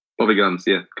 Bobby Guns,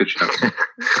 yeah, good shout.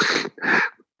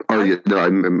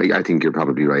 I think you're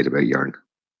probably right about Jørn.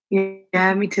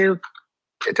 Yeah, me too.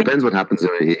 It depends what happens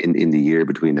in the year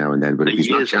between now and then. But if he's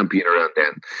not champion around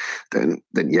then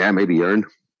yeah, maybe Jørn.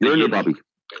 Jørn or Bobby.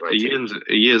 A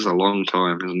year's a long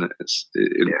time, isn't it?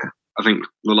 I think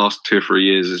the last 2 or 3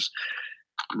 years is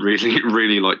really,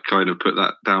 really like kind of put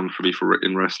that down for me for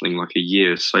in wrestling. Like a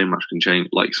year, so much can change.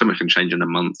 Like so much can change in a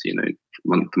month.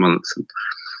 Month to month.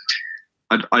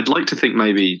 I'd like to think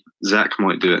maybe Zach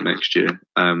might do it next year,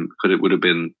 because it would have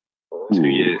been 2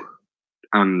 years,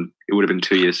 and it would have been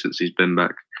 2 years since he's been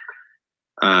back.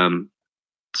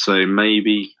 So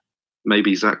maybe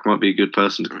Zach might be a good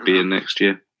person to be in next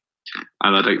year,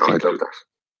 and I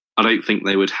don't think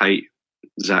they would hate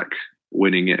Zach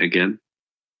winning it again.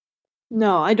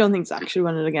 No, I don't think Zach should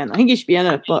win it again. I think he should be in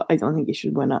it, but I don't think he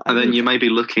should win it. And then you may be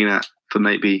looking at for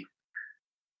maybe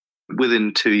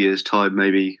within 2 years' time,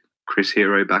 maybe Chris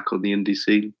Hero back on the indie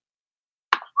scene.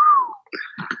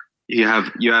 You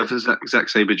have Zack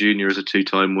Sabre Jr. as a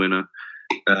 2-time winner,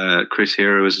 Chris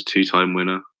Hero as a 2-time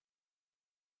winner.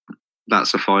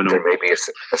 That's a final. There may be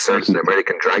a certain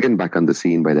American Dragon back on the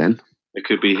scene by then. It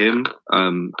could be him.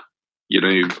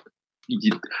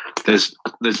 There's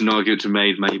an argument to be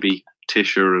made. Maybe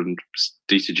Tisha and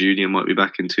Dieter Jr. might be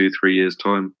back in 2-3 years'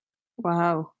 time.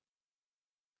 Wow.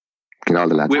 Get all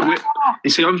the lads. You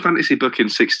see, I'm fantasy booking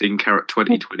 16 carat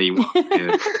 2021.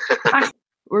 Yeah.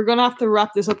 We're going to have to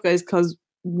wrap this up, guys, because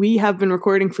we have been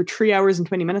recording for 3 hours and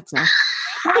 20 minutes now.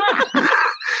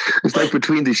 It's like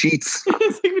between the sheets.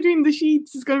 It's like between the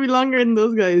sheets. It's going to be longer than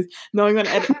those guys. No, I'm going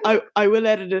to edit. I will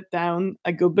edit it down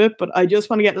a good bit, but I just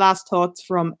want to get last thoughts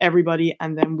from everybody,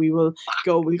 and then we'll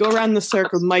go around the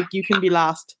circle. Mike, you can be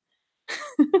last.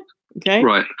 Okay?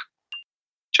 Right.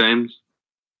 James?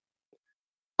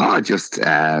 Just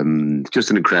an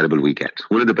incredible weekend.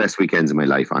 One of the best weekends of my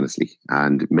life, honestly,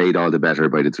 and made all the better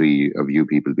by the 3 of you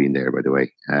people being there, by the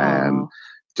way.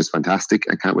 Just fantastic.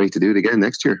 I can't wait to do it again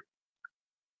next year.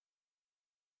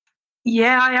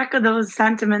 Yeah, I echo those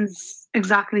sentiments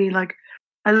exactly. Like,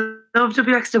 I love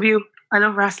WXW. I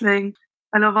love wrestling.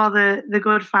 I love all the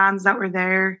good fans that were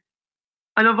there.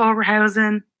 I love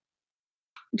Oberhausen.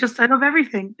 I love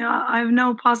everything. I have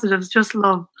no positives, just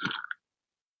love.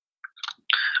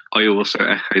 I also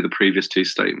echo the previous 2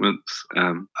 statements.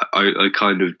 I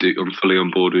kind of do. I'm fully on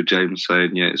board with James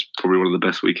saying, yeah, it's probably one of the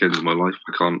best weekends of my life.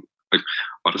 I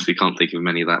honestly can't think of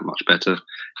many that much better.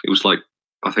 It was like,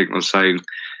 I think I was saying,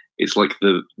 it's like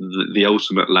the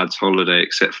ultimate lads' holiday,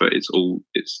 except for it's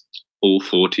all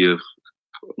 40 of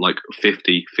like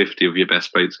 50 of your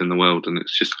best mates in the world, and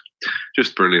it's just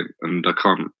just brilliant. And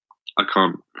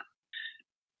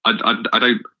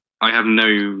I have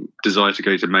no desire to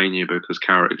go to Mania because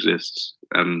Carrot exists,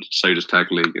 and so does Tag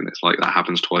League, and it's like that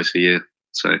happens twice a year.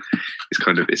 So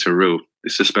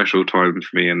it's a special time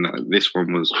for me, and this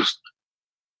one was just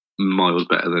miles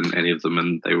better than any of them,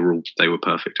 and they were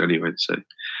perfect anyway. So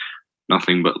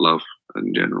nothing but love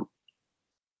in general.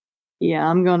 Yeah,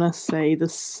 I'm gonna say the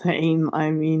same.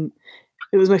 I mean,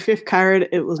 it was my 5th card.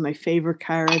 It was my favorite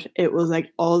card. It was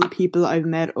like all the people I've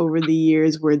met over the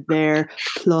years were there,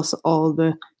 plus all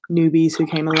the newbies who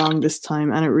came along this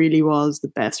time, and it really was the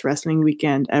best wrestling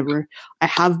weekend ever. I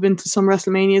have been to some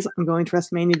WrestleManias. I'm going to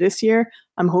WrestleMania this year.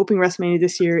 I'm hoping WrestleMania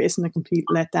this year isn't a complete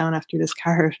letdown after this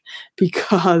card,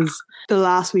 because the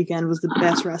last weekend was the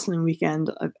best wrestling weekend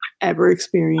I've ever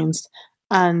experienced.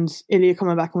 And Ilya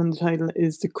coming back and winning the title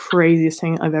is the craziest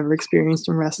thing I've ever experienced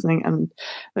in wrestling. And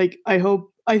like, I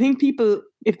think people,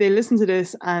 if they listen to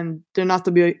this and they're not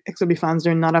XW fans,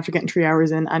 they're not after getting 3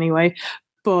 hours in anyway,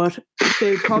 but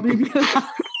they'd probably be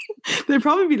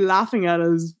laughing at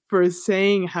us for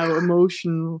saying how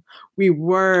emotional we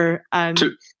were. And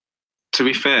to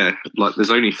be fair, like,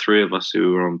 there's only 3 of us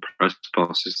who were on press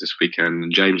passes this weekend,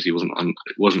 and Jamesy wasn't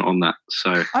on that.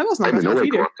 So I wasn't on press pass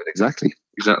either.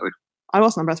 Exactly. I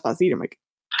wasn't on press pass either, Mike.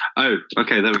 Oh,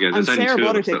 okay, there we go. There's only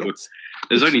Sarah 2 of us.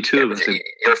 There's only 2 of us.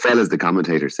 Your fella's the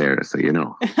commentator, Sarah, so you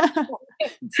know.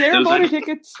 Sarah bought her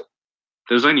tickets.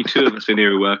 There's only 2 of us in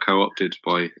here who were co-opted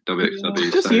by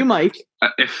WXW. Just so you, Mike.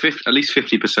 If at least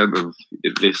 50% of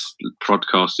this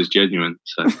podcast is genuine,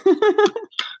 so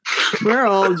we're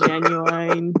all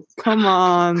genuine. Come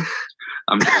on.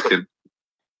 I'm joking.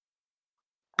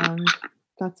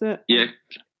 That's it. Yeah,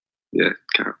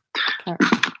 Carrot.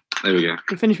 There we go.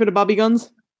 We finish with the Bobby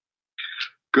Guns.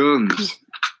 Guns.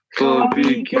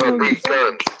 Bobby Guns.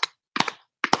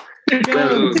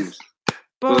 Guns.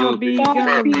 Bobby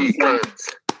Guns.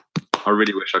 I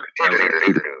really wish I could tell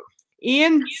that.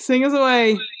 Ian, sing us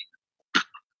away.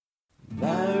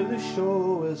 Now the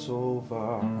show is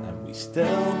over and we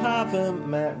still haven't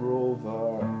met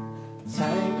Rover.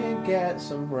 Time to get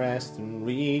some rest and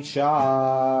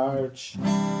recharge.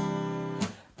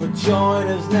 But join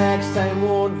us next time,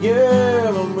 won't you?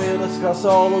 And we'll discuss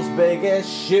all those big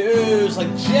issues like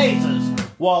Jesus.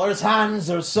 Waller's hands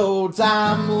are so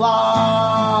damn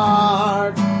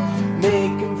large.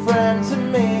 Making friends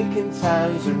and making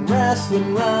towns and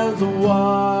wrestling round the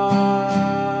world.